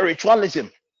spiritualism,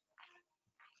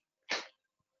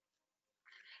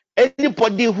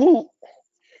 anybody who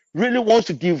really wants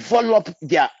to develop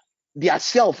their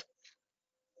self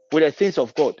with the things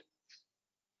of God,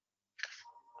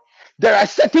 there are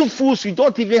certain foods you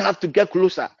don't even have to get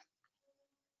closer.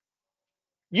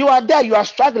 You are there, you are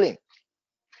struggling,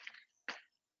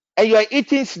 and you are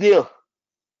eating snail.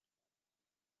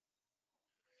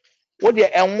 What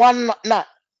the and one na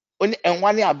only and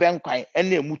one year bank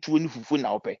and then mutu ni fufu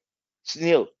na ope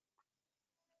snail.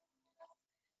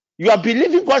 You are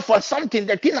believing God for something.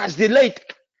 The thing has delayed,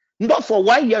 not for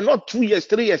 1 year, not 2 years,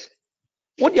 3 years.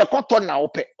 What you koto na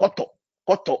ope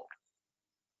koto.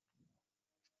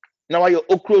 Now your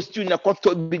okro stew na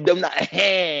koto be them na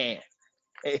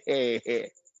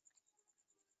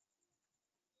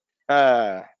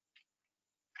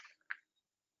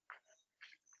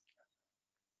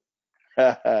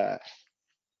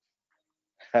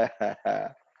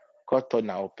koto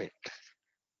na ope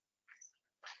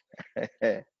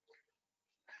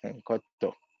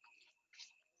koto.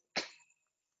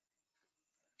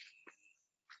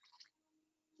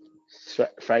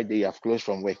 Friday you have closed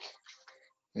from work.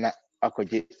 Na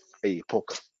akoje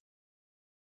pork.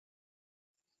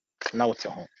 Now what's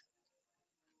your home?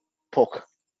 Pork.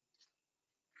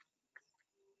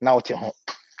 Now what's your home?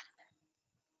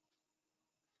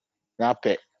 Now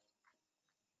pet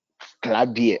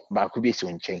club beer back be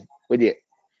so chain. With you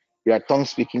are tongue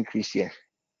speaking Christian.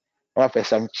 Offer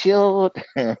some chilled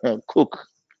cook.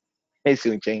 It's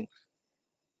so chain.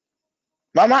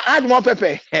 Mama, add more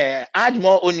pepper, add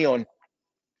more onion.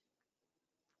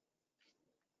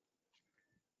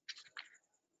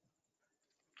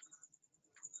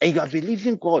 And you are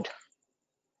believing God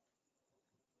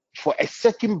for a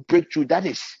certain breakthrough that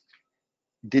is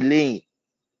delaying.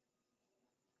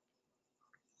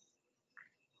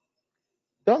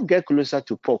 Don't get closer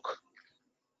to pork.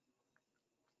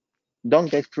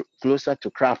 Don't get closer to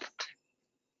crab.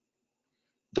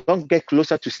 Don't get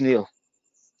closer to snail.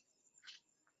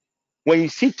 When you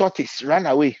see tortoise, run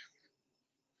away.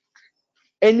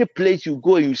 Any place you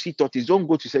go and you see tortoise, don't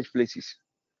go to such places.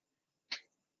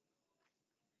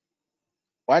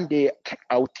 One day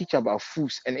I will teach about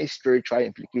foods and its spiritual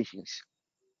implications.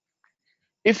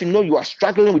 If you know you are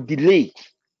struggling with delay,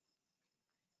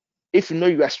 if you know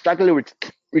you are struggling with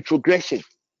retrogression,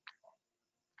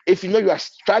 if you know you are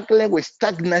struggling with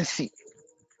stagnancy,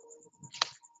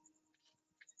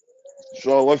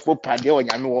 so what for pade on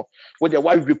yami what the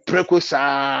what you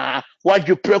precosa,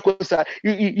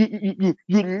 you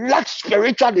lack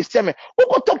spiritual discernment. Who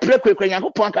got to pray when you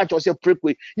go catch yourself pray?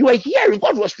 You are hearing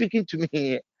God was speaking to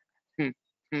me.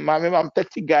 Mommy, I'm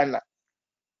 30 Ghana.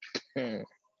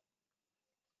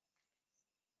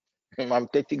 I'm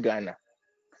 30 Ghana.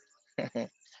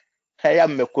 I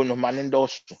am Mekono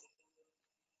Manindos.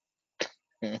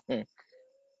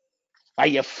 I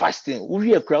am fasting.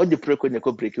 We are crowd the pray when you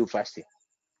go break you fasting.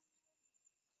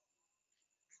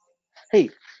 Hey,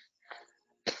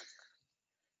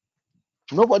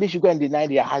 nobody should go and deny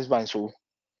their husband. So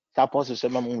Apostle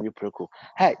said,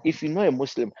 hey, if you know a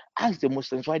Muslim, ask the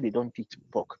Muslims why they don't eat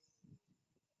pork.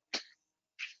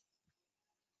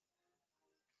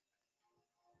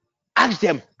 Ask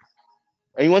them,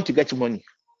 and you want to get money.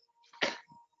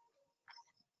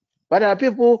 But there are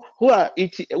people who are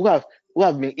eating, who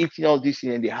have been eating all this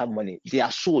and they have money.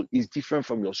 Their soul is different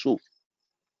from your soul.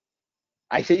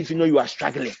 I say, if you know you are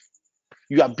struggling,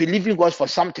 you are believing God for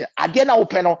something. Again, I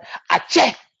open up a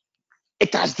check.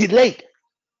 It has delayed.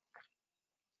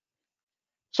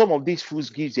 Some of these foods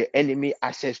gives the enemy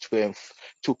access to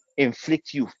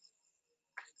inflict you.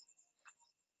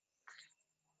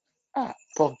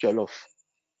 Pork jollof.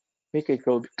 Make it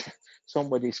go.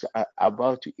 Somebody's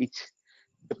about to eat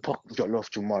the pork jollof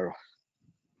tomorrow.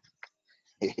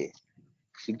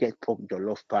 She get pork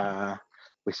jollof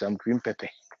with some green pepper.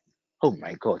 Oh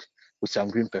my God, with some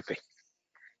green pepper.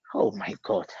 Oh my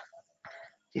God,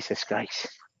 Jesus Christ.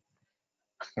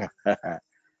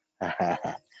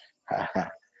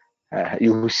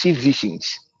 You will see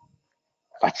visions,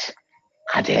 but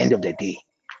at the end of the day,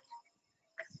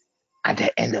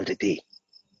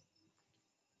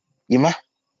 Yima,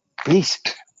 please,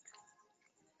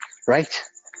 right?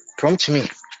 Prompt me.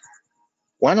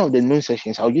 One of the noon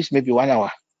sessions, I'll use maybe 1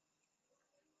 hour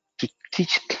to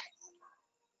teach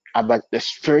about the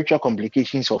spiritual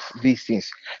complications of these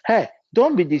things. Hey,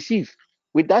 don't be deceived.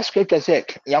 With that scripture said,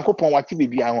 Yankopon wati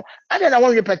bibi anwo. And then I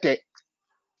want to repeat it.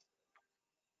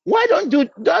 Why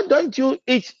don't you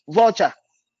eat vulture?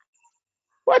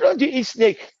 Why don't you eat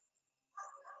snake?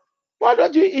 Why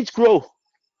don't you eat crow?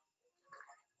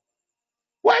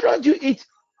 Why don't you eat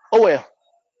owl?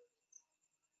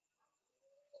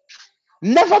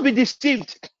 Never be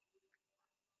deceived.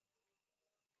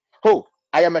 Oh,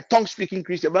 I am a tongue-speaking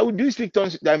Christian, but do you speak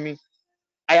tongues than me?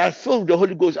 I am filled with the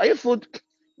Holy Ghost. Are you filled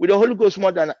with the Holy Ghost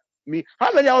more than me?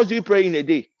 How many hours do you pray in a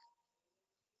day?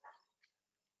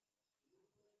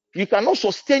 You cannot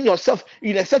sustain yourself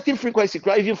in a certain frequency,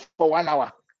 even for 1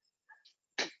 hour.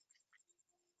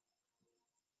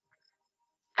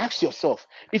 Ask yourself.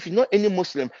 If you know any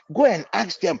Muslim, go and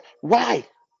ask them why.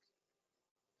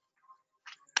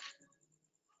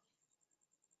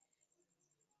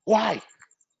 Why?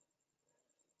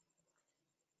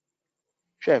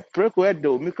 Sure, preko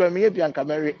do mikro me bi anka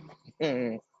meri.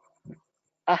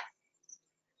 Ah,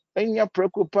 enya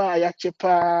preko pa ya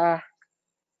chepa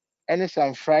and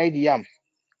some fried yam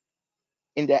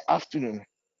in the afternoon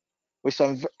with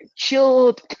some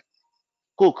chilled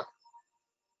coke.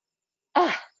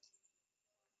 Ah,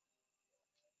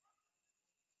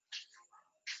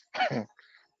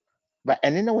 but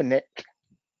and you know when that.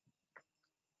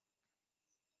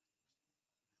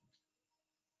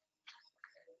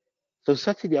 So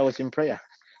Saturday I was in prayer.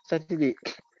 Saturday,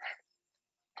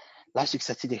 last week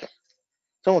Saturday.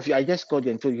 Some of you, I just called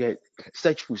you and told you,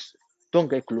 search foods, don't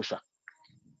get closer.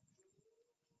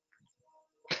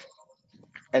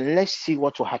 And let's see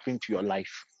what will happen to your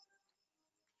life.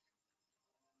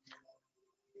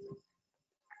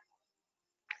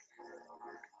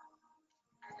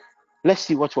 Let's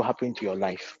see what will happen to your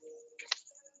life.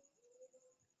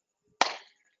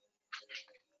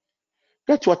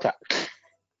 Get water.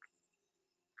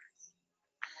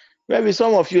 Maybe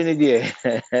some of you need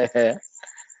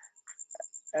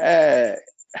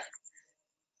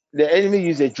the enemy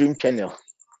use a dream channel.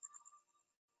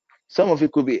 Some of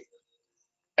it could be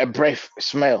a breath,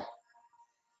 smell.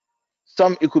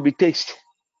 Some it could be taste.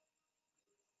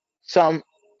 Some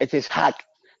it is hug.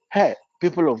 Hey,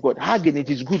 people of God, hugging it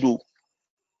is good. Oh,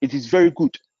 it is very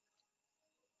good.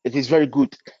 It is very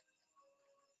good.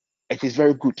 It is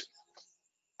very good.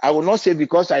 I will not say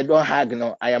because I don't hug,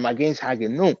 no, I am against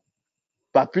hugging. No,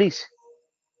 but please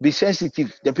be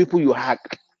sensitive. The people you hug,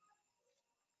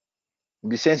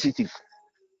 be sensitive.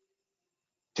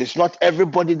 It's not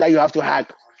everybody that you have to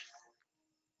hug.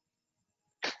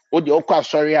 Oh, the okwa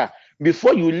sorry.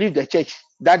 Before you leave the church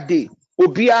that day,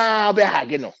 obia be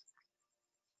hugging.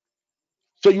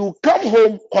 So you come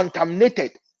home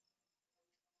contaminated.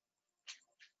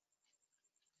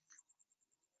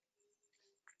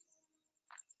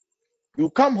 You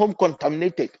come home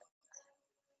contaminated.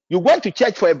 You went to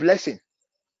church for a blessing,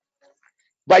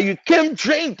 but you came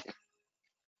drained.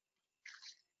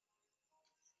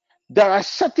 There are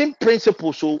certain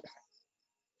principles. So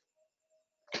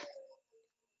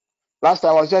last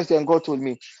time I was just saying, God told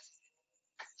me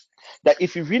that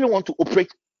if you really want to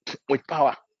operate with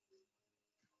power,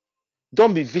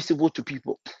 don't be visible to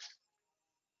people.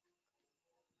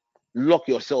 Lock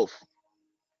yourself.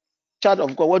 Child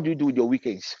of God, what do you do with your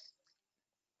weekends?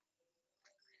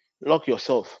 Lock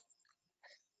yourself.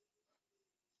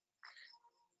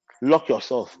 Lock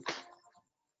yourself.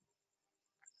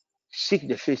 Seek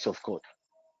the face of God.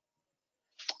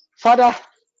 Father,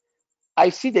 I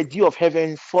see the dew of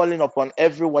heaven falling upon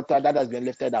every water that has been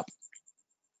lifted up.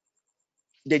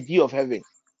 The dew of heaven.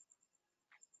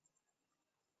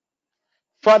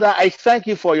 Father, I thank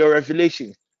you for your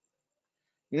revelation.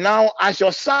 Now, as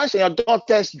your sons and your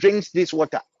daughters drinks this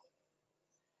water,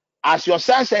 as your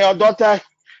sons and your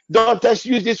daughters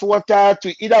use this water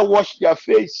to either wash their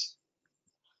face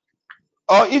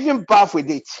or even bath with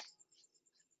it,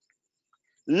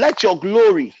 let your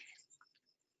glory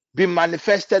be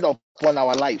manifested upon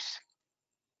our lives.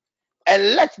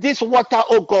 And let this water,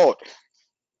 oh God,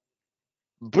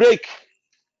 break,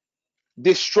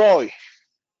 destroy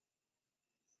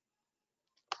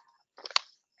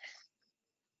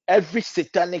every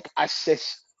satanic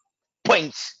access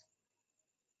points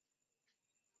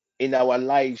in our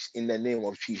lives in the name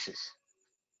of Jesus.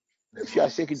 If you are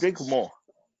sick, drink more.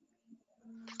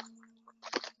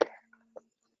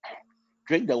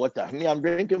 Drink the water. Me, I'm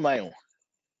drinking my own.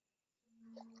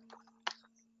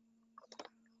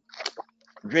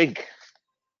 Drink.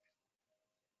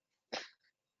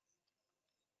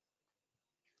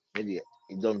 Maybe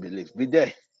you don't believe. Be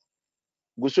there.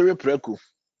 Gusuri preku.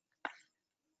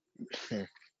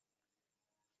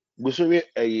 Gusuri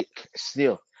a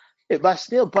snail. But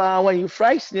snail, when you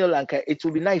fry snail, it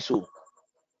will be nice. So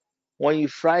when you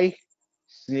fry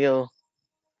snail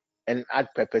and add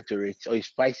pepper to it, or you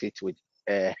spice it with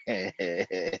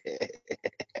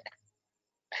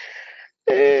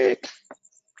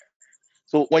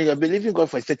So when you're believing God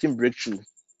for a certain breakthrough,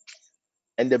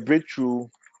 and the breakthrough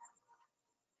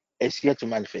is here to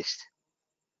manifest.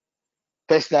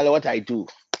 Personally, what I do,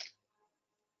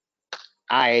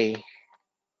 I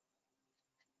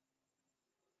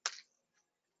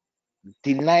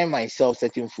deny myself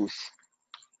certain foods.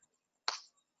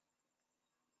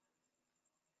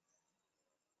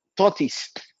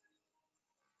 Tortoise,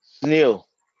 snail,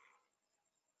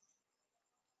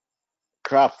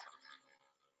 crab.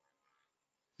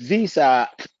 These are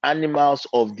animals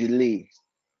of delay,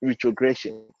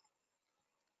 retrogression.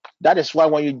 That is why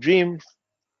when you dream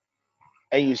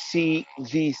and you see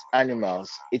these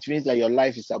animals, it means that your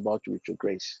life is about to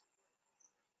retrogress.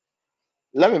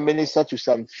 Let me minister to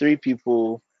some 3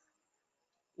 people.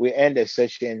 We end the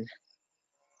session.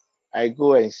 I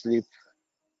go and sleep,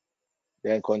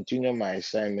 then continue my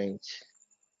assignment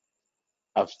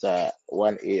after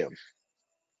 1 a.m.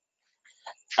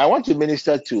 I want to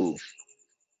minister to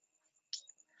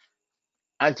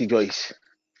Auntie Joyce.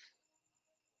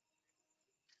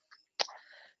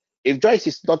 If Joyce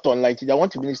is not online today, I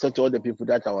want to minister to all the people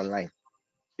that are online.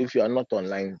 If you are not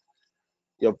online,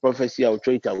 your prophecy, I'll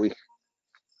throw it away.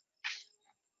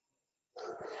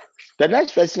 The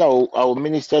next person I will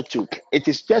minister to, it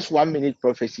is just 1 minute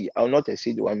prophecy. I will not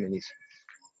exceed 1 minute.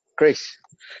 Chris.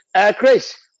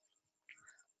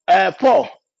 Paul.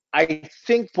 I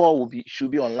think Paul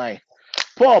should be online.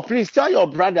 Paul, please tell your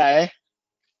brother,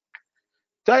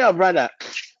 Tell your brother.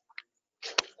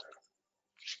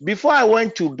 Before I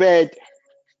went to bed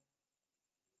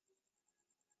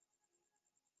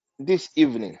this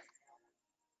evening,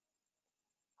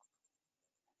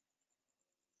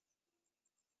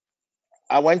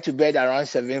 I went to bed around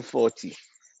 7:40.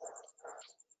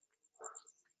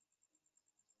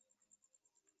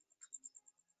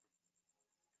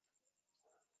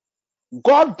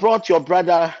 God brought your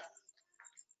brother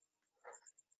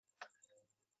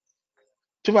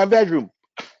to my bedroom.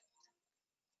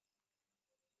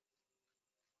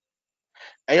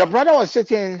 And your brother was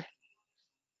sitting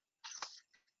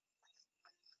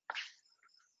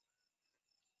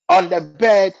on the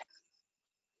bed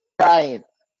crying.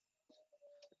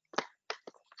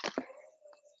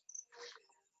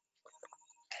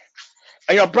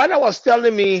 And your brother was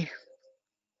telling me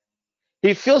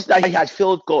he feels that he had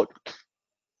failed God.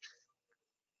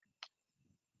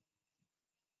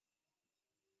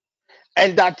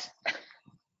 And that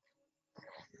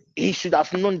he should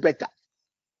have known better.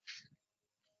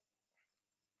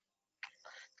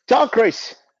 Tell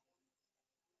Chris,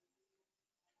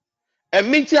 a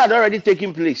meeting had already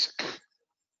taken place.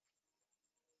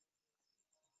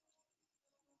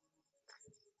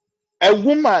 A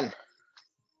woman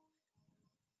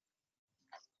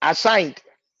assigned,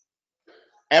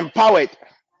 empowered,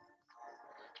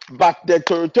 but the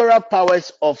territorial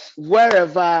powers of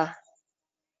wherever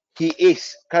he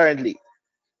is currently,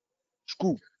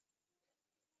 school.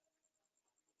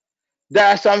 There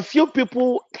are some few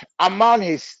people among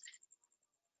his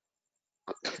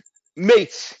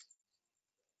mates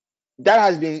that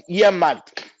has been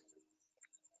earmarked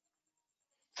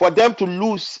for them to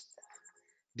lose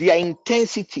their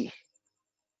intensity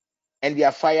and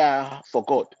their fire for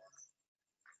God.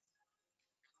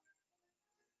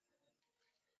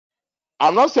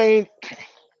 I'm not saying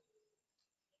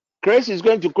Chris is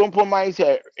going to compromise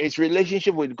his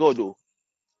relationship with God, though.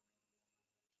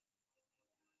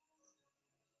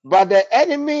 But the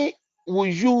enemy will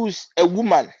use a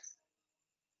woman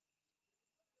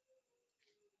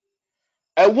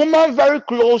very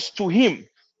close to him,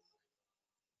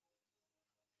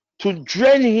 to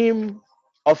drain him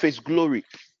of his glory.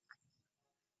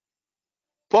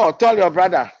 Paul, tell your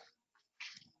brother,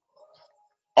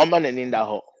 Oman and in that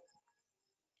hole.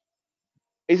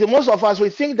 It's most of us, we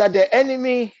think that the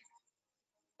enemy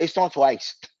is not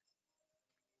wise.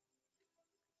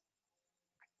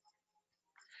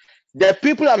 The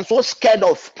people I'm so scared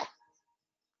of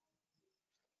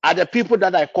are the people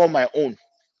that I call my own.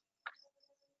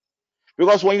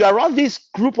 Because when you're around this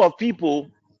group of people,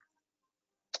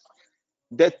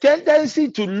 the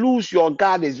tendency to lose your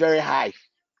guard is very high.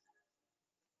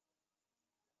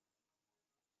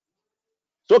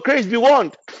 So Chris, be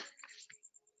warned.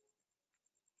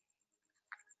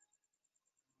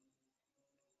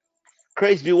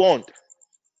 Chris, be warned.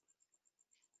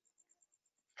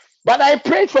 But I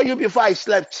prayed for you before I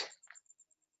slept.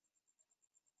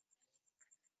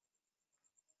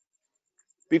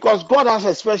 Because God has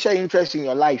a special interest in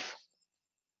your life.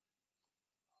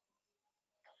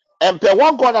 And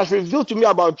what God has revealed to me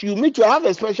about you, me to have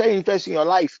a special interest in your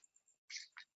life.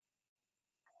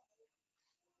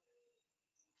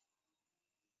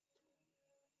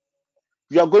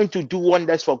 you are going to do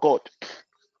wonders for God.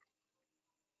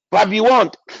 But be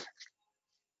warned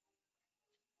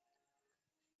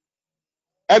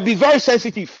and be very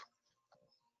sensitive.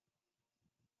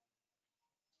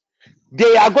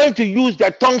 They are going to use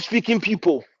the tongue speaking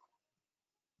people,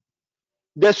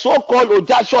 the so-called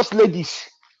audacious ladies.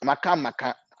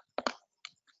 Maka.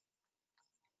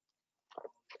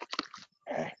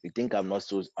 You think I'm not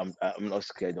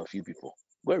scared of you people?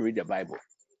 Go and read the Bible.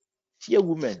 See a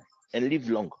woman and live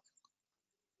long.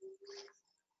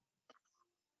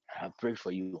 I pray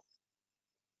for you,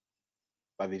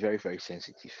 but be very, very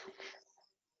sensitive.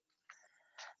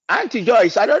 Auntie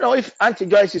Joyce, I don't know if Auntie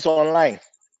Joyce is online.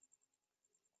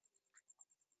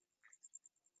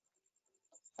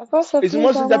 Apostle, It's please,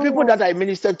 mostly I'm the people online. that I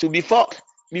minister to before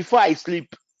I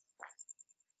sleep.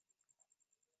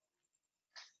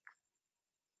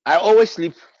 I always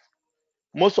sleep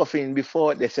most often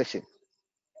before the session.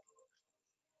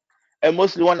 And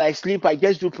mostly when I sleep, I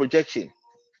just do projection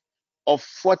of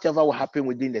whatever will happen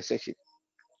within the session.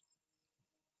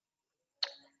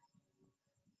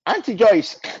 Auntie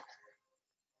Joyce,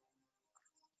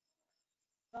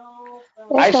 I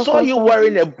Yes, saw you Apostle.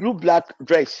 wearing a blue-black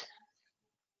dress.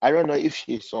 I don't know if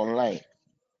she's online.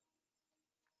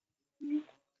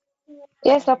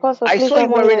 Yes, Apostle, I please, saw you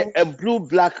I'm wearing online. a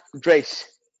blue-black dress.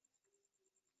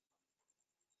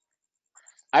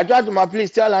 I tried to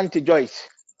please tell Auntie Joyce.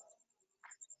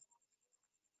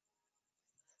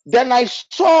 Then I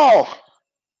saw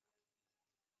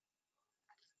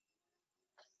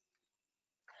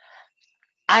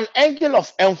an angel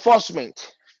of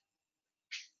enforcement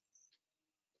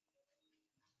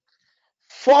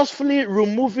forcefully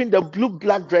removing the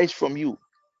blue-black dress from you.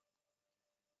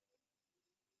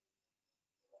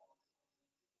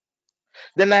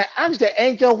 Then I asked the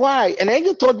angel why, and the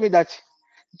angel told me that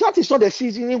is not the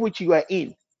season in which you are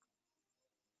in.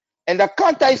 And the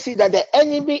counter I see that the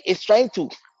enemy is trying to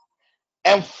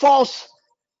enforce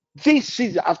this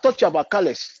season. I've taught you about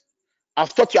colors.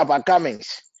 I've taught you about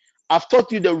garments. I've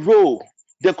taught you the role,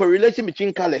 the correlation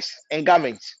between colors and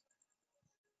garments.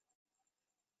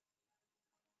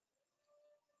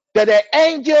 That the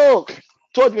angel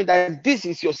told me that this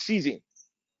is your season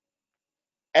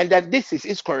and that this is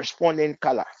its corresponding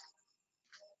color.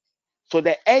 So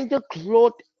the angel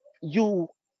clothed you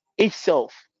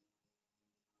itself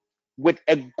with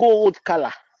a gold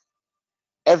color.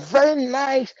 A very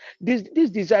nice, this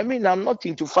design. I mean, I'm not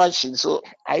into fashion, so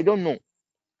I don't know.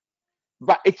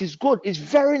 But it is good. It's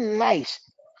very nice.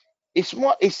 It's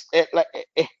more, it's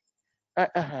it's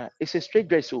a straight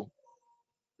dress. So,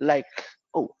 like,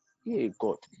 oh, yeah,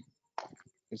 God.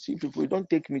 You see, people don't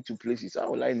take me to places.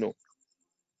 How will I know?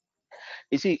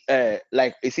 You see,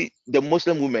 like, you see, the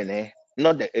Muslim women,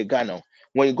 not the Ghana.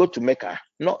 When you go to Mecca,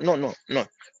 no.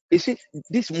 You see,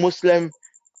 this Muslim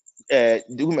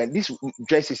the woman, this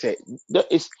dress is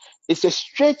it's a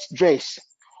straight dress,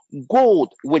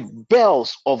 gold with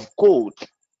bells of gold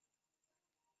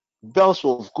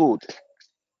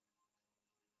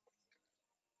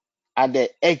at the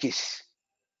edges.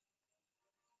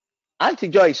 Auntie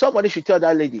Joy, somebody should tell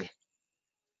that lady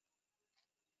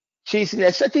she's in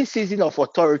a certain season of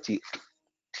authority.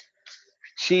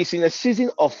 She's in a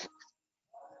season of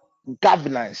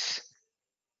governance.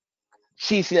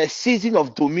 She's in a season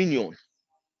of dominion.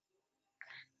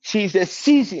 She's a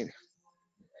season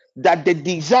that the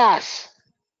desires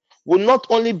will not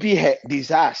only be her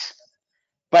desires,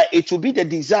 but it will be the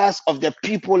desires of the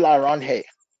people around her.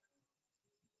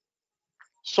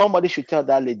 Somebody should tell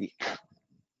that lady,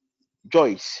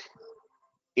 Joyce,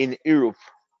 in Europe,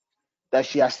 that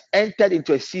she has entered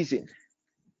into a season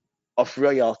of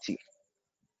royalty,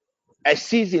 a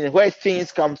season where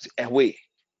things come away.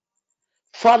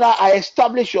 Father, I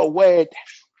establish your word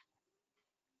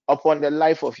upon the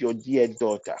life of your dear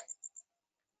daughter.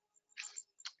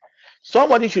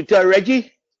 Somebody should tell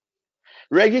Reggie.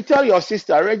 Reggie, tell your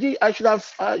sister. Reggie,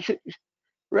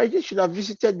 Reggie should have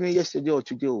visited me yesterday or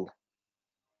today. Oh.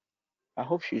 I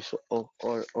hope she's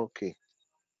okay.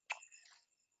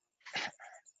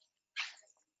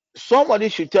 Somebody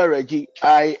should tell Reggie.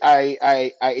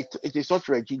 It is not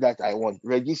Reggie that I want.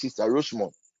 Reggie's sister,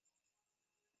 Rosemont.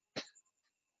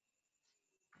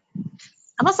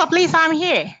 Apostle, please, I'm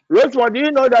here. Rosemont, do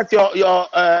you know that your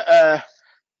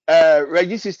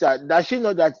Reggie's sister, does she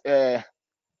know that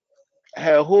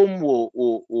her home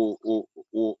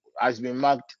has been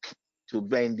marked to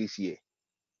burn this year?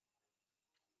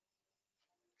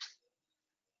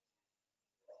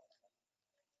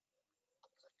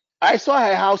 I saw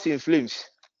her house in flames.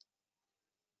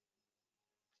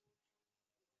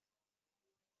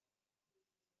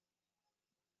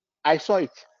 I saw it.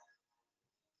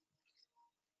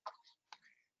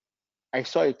 I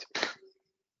saw it.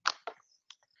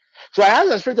 So I asked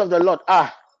the Spirit of the Lord,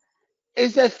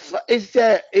 is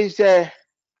the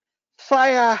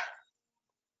fire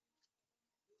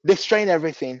destroying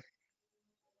everything?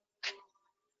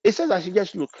 It says I should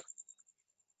just look.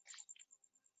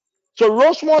 So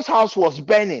Rosemore's house was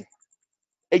burning.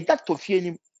 You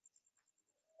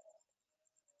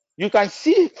can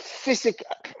see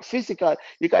physical.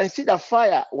 You can see the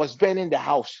fire was burning the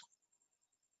house.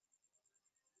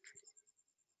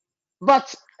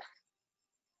 But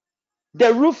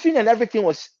the roofing and everything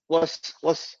was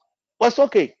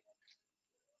okay.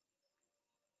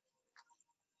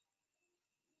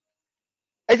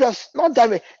 It was not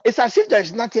damaged. It's as if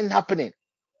there's nothing happening.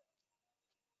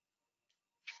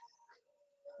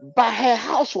 But her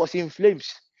house was in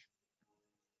flames.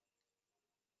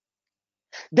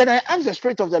 Then I asked the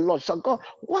Spirit of the Lord, so God,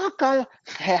 why can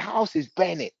her house is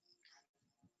burning?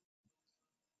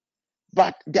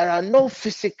 But there are no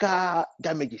physical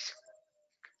damages.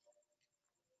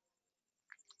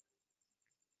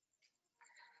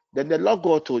 Then the Lord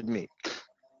God told me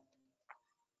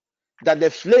that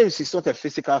the flames is not a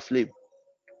physical flame.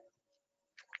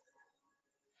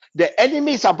 The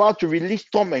enemy is about to release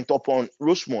torment upon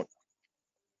Rosemont.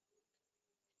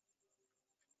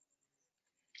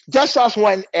 Just as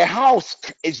when a house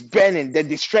is burning, the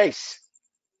distress,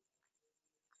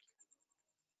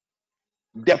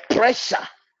 the pressure,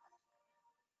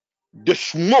 the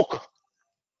smoke,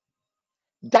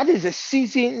 that is the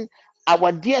season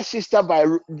our dear sister by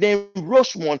name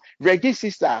Rosemont, Reggie's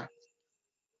sister,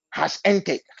 has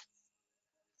entered.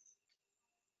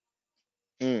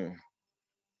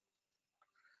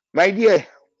 My dear,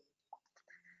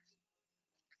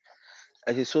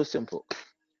 it is so simple.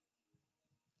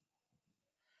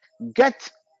 Get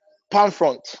palm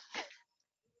front.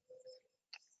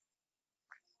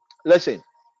 Listen.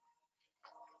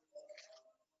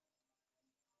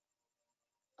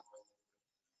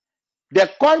 The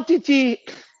quantity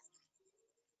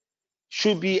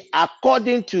should be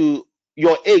according to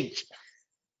your age.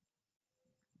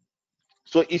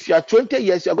 So if you are 20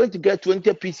 years, you are going to get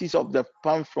 20 pieces of the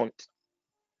palm front.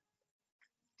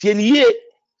 Because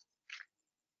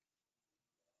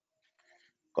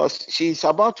she is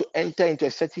about to enter into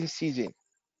a certain season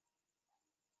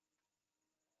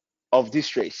of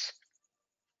this race.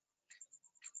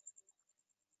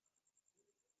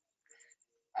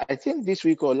 I think this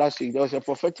week or last week, there was a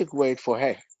prophetic word for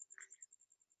her.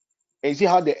 And you see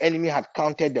how the enemy had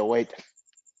countered the word.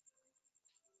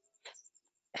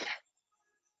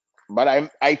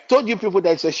 But I told you people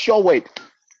that it's a sure word.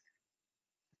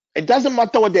 It doesn't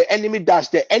matter what the enemy does.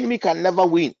 The enemy can never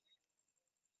win.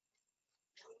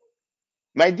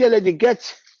 My dear lady,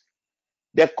 get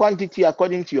the quantity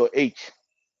according to your age.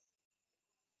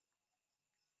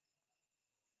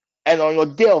 And on your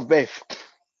day of birth,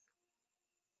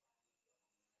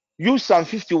 use Psalm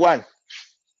 51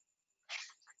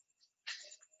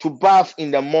 to bath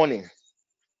in the morning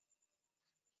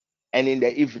and in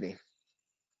the evening.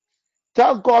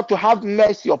 Tell God to have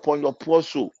mercy upon your poor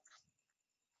soul.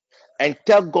 And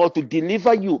tell God to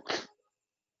deliver you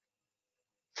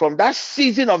from that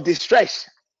season of distress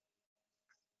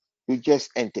you just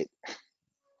entered.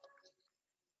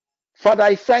 Father,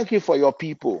 I thank you for your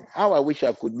people. How I wish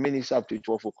I could minister up to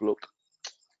 12 o'clock.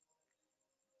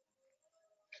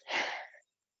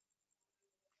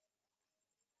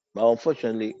 But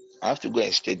unfortunately, I have to go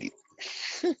and study.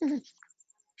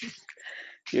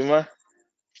 Shima,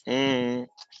 into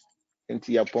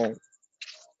Japan.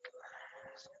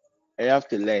 I have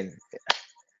to learn.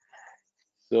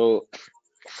 So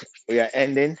we are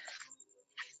ending.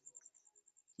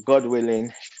 God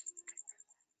willing,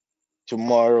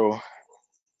 tomorrow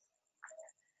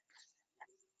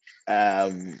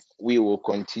we will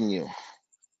continue.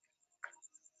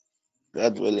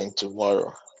 God willing,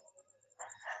 tomorrow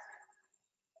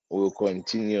we will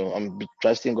continue. I'm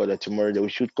trusting God that tomorrow we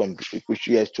should complete.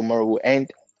 Yes, tomorrow we'll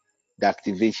end the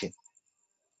activation.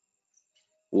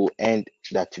 We'll end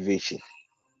the activation.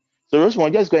 So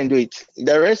Rosemont, just go and do it.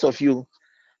 The rest of you,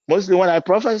 mostly when I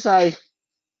prophesy,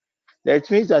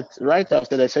 that means that right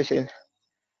after the session,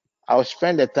 I'll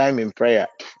spend the time in prayer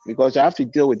because I have to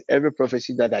deal with every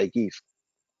prophecy that I give.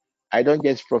 I don't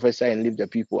just prophesy and leave the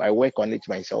people. I work on it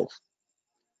myself.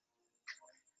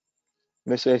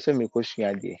 Mr. Semi question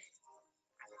idea.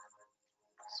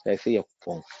 So I say your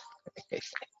phone.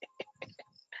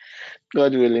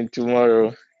 God willing,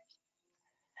 tomorrow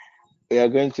we are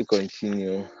going to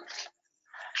continue.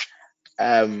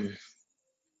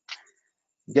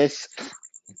 Just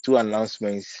two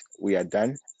announcements. We are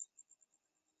done.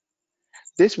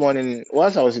 This morning,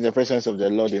 whilst I was in the presence of the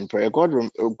Lord in prayer, God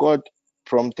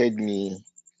prompted me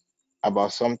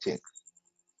about something.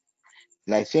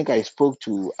 And I think I spoke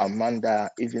to Amanda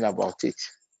even about it.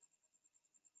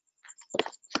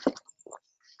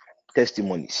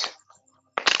 Testimonies.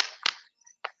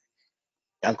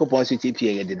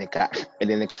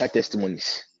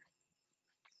 Testimonies.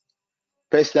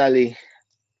 Personally,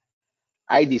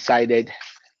 I decided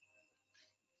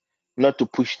not to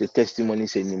push the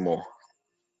testimonies anymore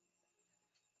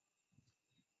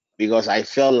because I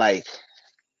felt like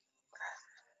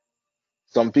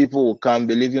some people will come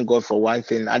believing God for one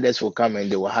thing, others will come and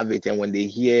they will have it, and when they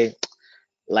hear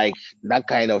like that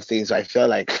kind of thing, so I felt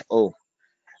like, oh,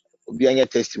 behind your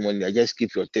testimony, I just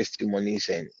keep your testimonies,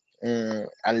 and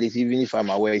at least even if I'm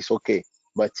aware, it's okay.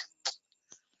 But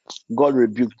God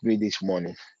rebuked me this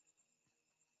morning.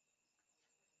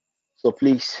 So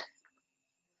please,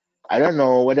 I don't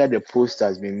know whether the post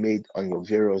has been made on your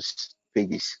various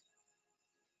pages,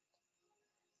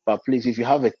 but please, if you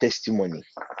have a testimony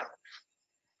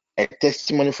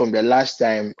from the last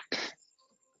time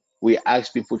we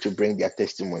asked people to bring their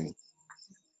testimony,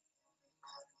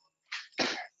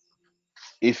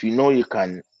 if you know you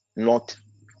can not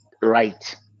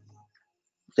write,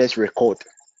 just record,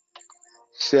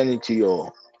 send it to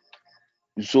your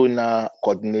zonal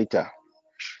coordinator.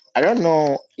 I don't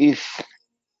know if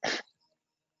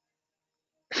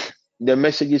the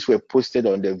messages were posted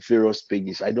on the various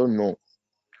pages. I don't know.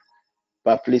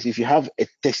 But please, if you have a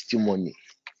testimony,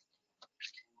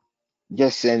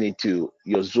 just send it to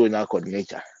your zonal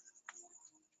coordinator.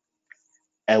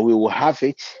 And we will have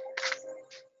it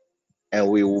and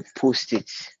we will post it.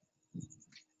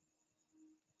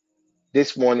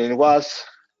 This morning, whilst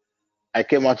I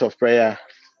came out of prayer,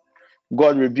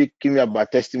 God rebuked me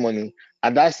about testimony.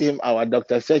 And that same hour,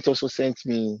 Dr. Seth also sent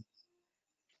me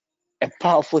a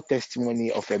powerful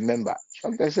testimony of a member.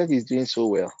 Dr. Seth is doing so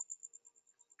well.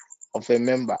 Of a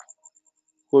member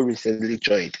who recently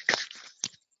joined.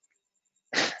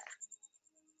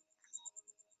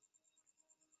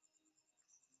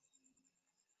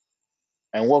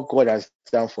 And what God has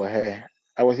done for her,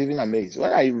 I was even amazed.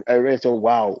 When I read, oh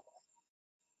wow.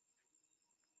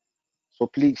 So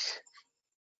please,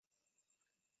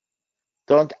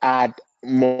 don't add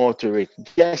more to it.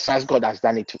 Just as God has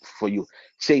done it for you.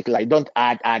 Say it like, don't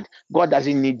add. God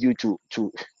doesn't need you to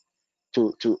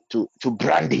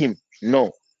brand him.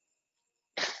 No.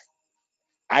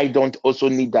 I don't also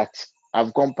need that.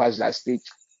 I've gone past that stage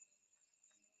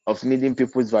of needing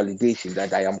people's validation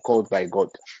that I am called by God.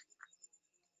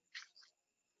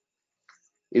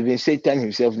 Even Satan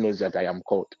himself knows that I am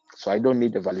called. So I don't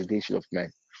need the validation of men.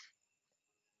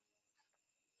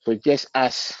 So just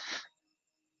as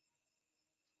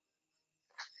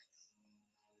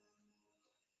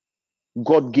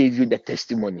God gave you the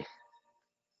testimony,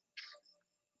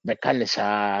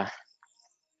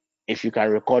 if you can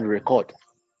record.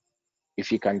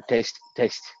 If you can test.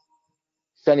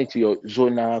 Send it to your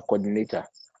zonal coordinator.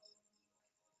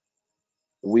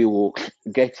 We will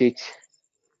get it.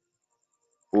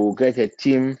 We will get a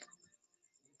team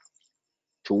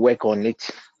to work on it.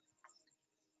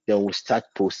 Then we'll start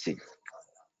posting.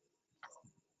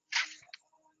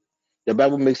 The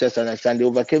Bible makes us understand they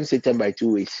overcame Satan by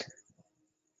 2 ways.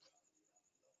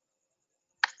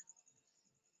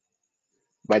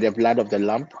 By the blood of the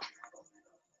Lamb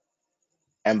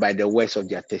and by the words of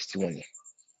their testimony.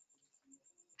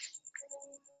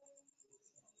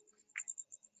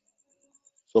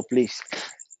 So please,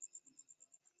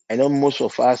 I know most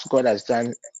of us, God has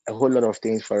done a whole lot of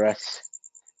things for us.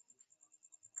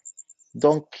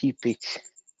 Don't keep it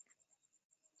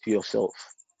to yourself.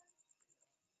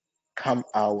 Come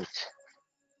out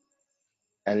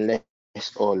and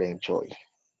let's all enjoy.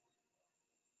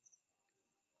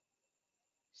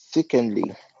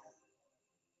 Secondly,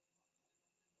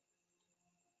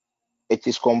 it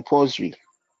is compulsory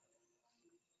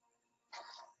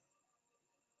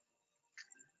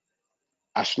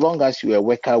as long as you are a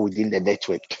worker within the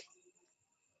network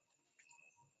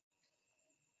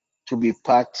to be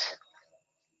part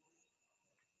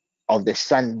of the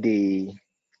Sunday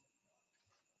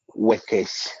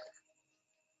workers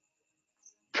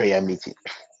prayer meeting.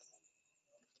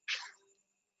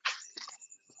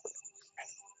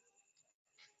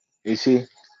 You see,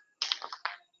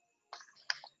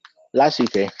 last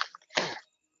week,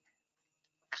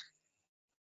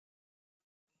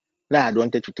 now I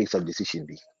wanted to take some decision,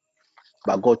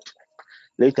 but God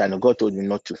told me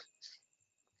not to.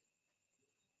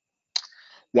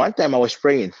 One time I was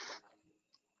praying.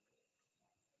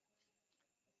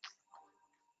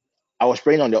 I was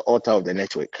praying on the altar of the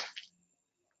network.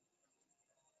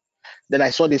 Then I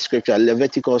saw this scripture,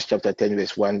 Leviticus chapter 10,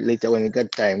 verse 1. Later, when you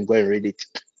get time, go and read it.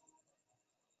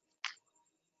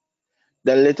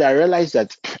 Then later I realized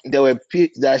that there are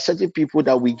certain people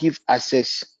that we give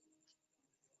access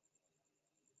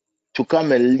to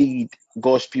come and lead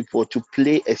God's people to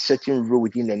play a certain role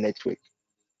within the network.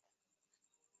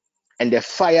 And the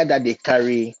fire that they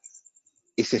carry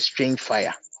is a strange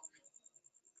fire.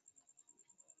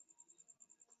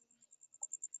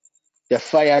 The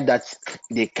fire that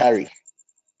they carry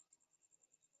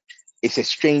is a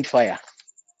strange fire.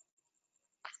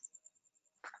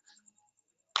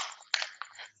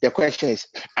 The question is,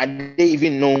 are they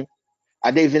even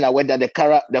aware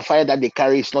that the fire that they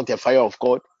carry is not a fire of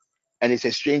God and it's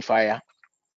a strange fire?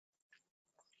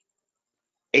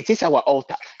 It is our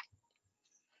altar,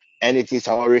 and it is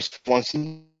our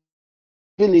responsibility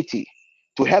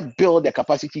to help build the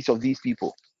capacities of these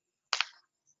people.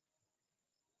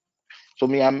 So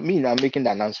I'm making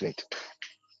the announcement.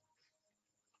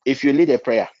 If you lead a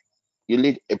prayer,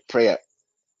 you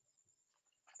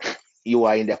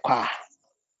are in the choir,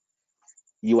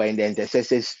 you are in the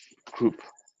intercessors group,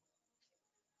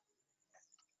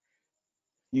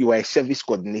 you are a service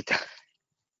coordinator.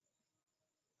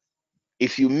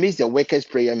 If you miss the workers'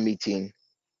 prayer meeting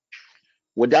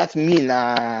without me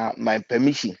my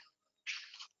permission,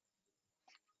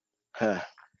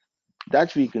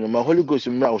 that week, my Holy Ghost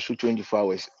will also 24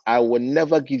 hours. I will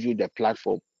never give you the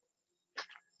platform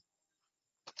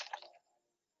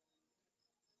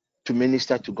to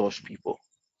minister to God's people.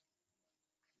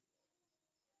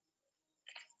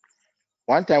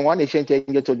 One time, one ancient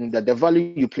angel told me that the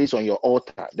value you place on your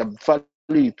altar, the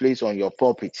value you place on your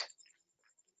pulpit,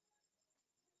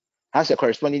 has a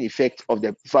corresponding effect of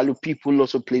the value people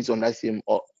also place on that same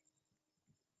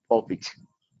pulpit.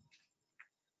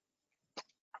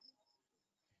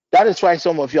 That is why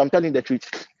some of you, I'm telling the truth,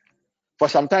 for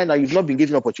some time now, you've not been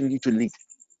given opportunity to lead.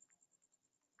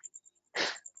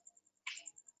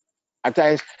 At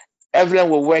times, Evelyn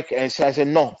will work and say, I said,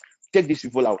 no, take these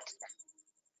people out.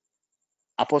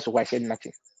 Apostle, I said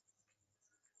nothing.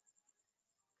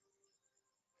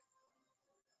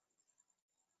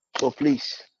 So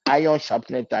please, iron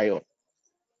sharpened iron.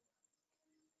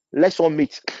 Let's all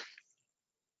meet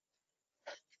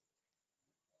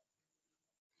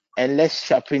and let's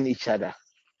sharpen each other.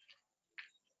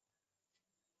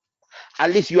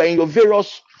 At least you are in your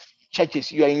various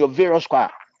churches, you are in your various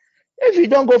choir. If you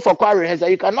don't go for choir rehearsal,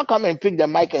 you cannot come and pick the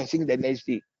mic and sing the next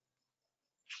day.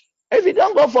 If you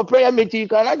don't go for prayer meeting, you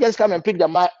cannot just come and pick the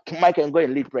mic and go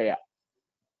and lead prayer.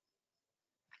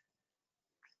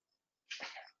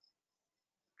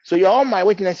 So you're all my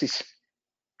witnesses.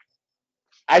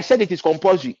 I said it is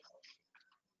compulsory.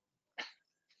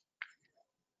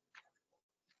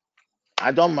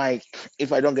 I don't mind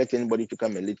if I don't get anybody to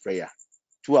come and lead prayer.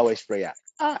 2 hours prayer.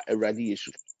 A ready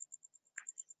issue.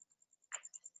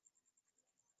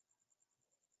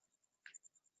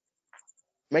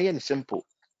 Make it simple.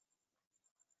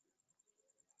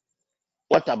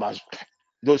 What about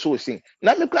those who sing?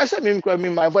 Now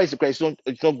my voice is not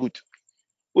good.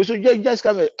 We should just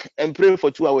come and pray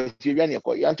for 2 hours.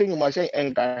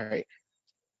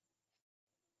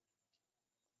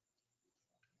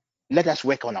 Let us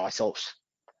work on ourselves.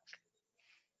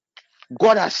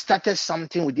 God has started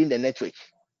something within the network.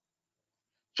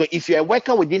 So if you're a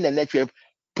worker within the network,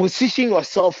 position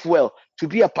yourself well to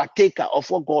be a partaker of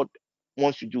what God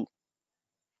wants to do.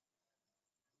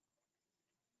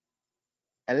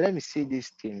 And let me say this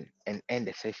thing and end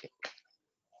the session.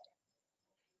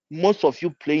 Most of you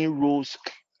playing roles,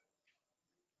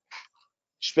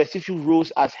 specific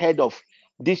roles as head of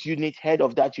this unit, head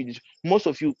of that unit, most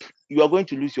of you are going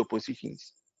to lose your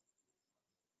positions.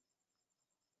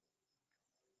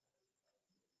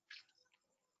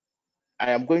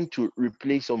 I am going to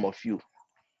replace some of you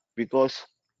because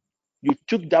you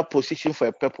took that position for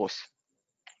a purpose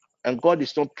and God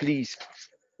is not pleased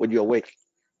with your work.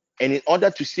 And in order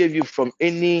to save you from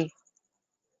any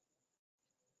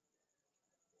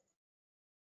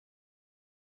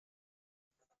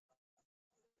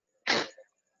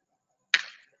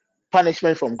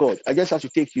punishment from God, I just have to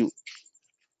take you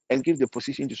and give the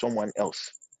position to someone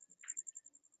else.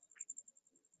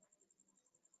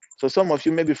 So some of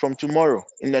you, maybe from tomorrow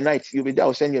in the night, you'll be there,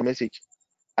 I'll send you a message.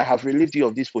 I have relieved you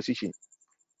of this position.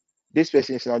 This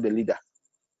person is now the leader.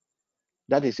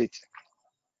 That is it.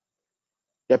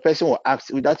 The person will ask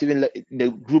without even the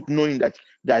group knowing that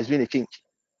there has been a change.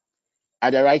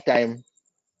 At the right time,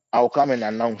 I'll come and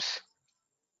announce.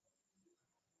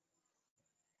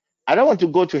 I don't want to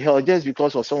go to hell just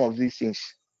because of some of these things.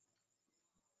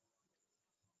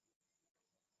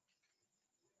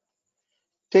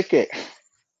 Take care.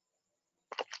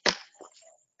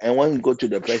 And when you go to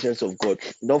the presence of God,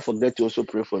 don't forget to also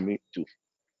pray for me too.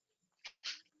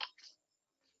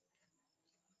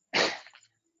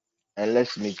 And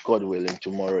let's meet, God willing,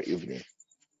 tomorrow evening.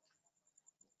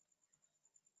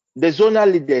 The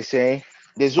zonal leaders, the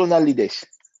zonal leaders,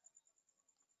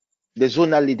 the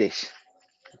zonal leaders,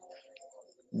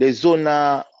 the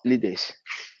zonal leaders.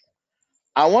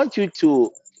 I want you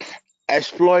to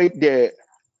exploit the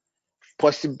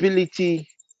possibility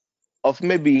of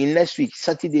maybe next week,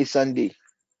 Saturday, Sunday,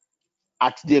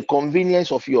 at the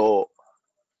convenience of your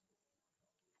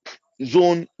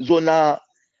zonal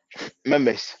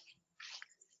members,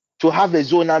 to have a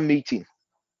zonal meeting.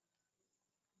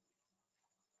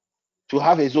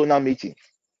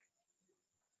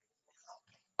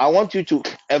 I want you to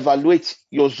evaluate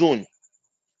your zone,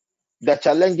 the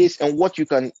challenges, and what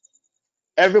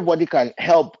everybody can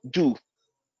help do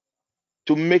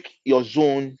to make your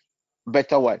zone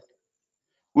better one.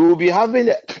 We will be having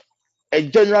a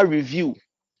general review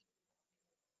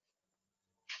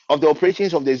of the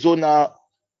operations of the zonal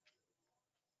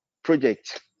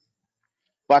project.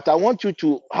 But I want you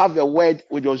to have a word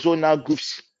with your zonal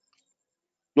groups,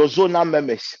 your zonal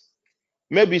members.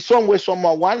 Maybe somewhere,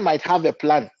 one might have a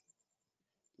plan.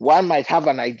 One might have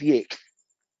an idea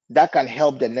that can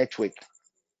help the network.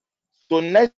 So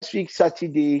next week,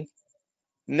 Saturday,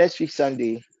 next week,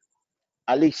 Sunday,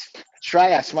 at least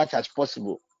try as much as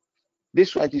possible.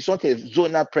 This one is not a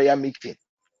zonal prayer meeting,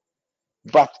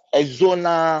 but a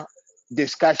zonal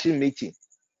discussion meeting,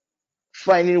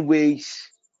 finding ways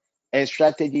and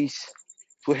strategies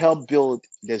to help build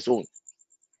the zone.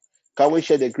 Can we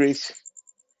share the grace?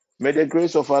 May the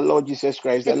grace of our Lord Jesus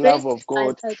Christ, the love of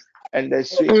God, and the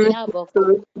sweet love of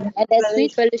God and the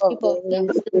sweet fellowship of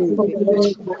the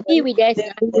Holy Spirit be with us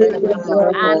now and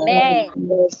forevermore.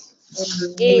 Amen.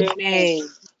 Amen.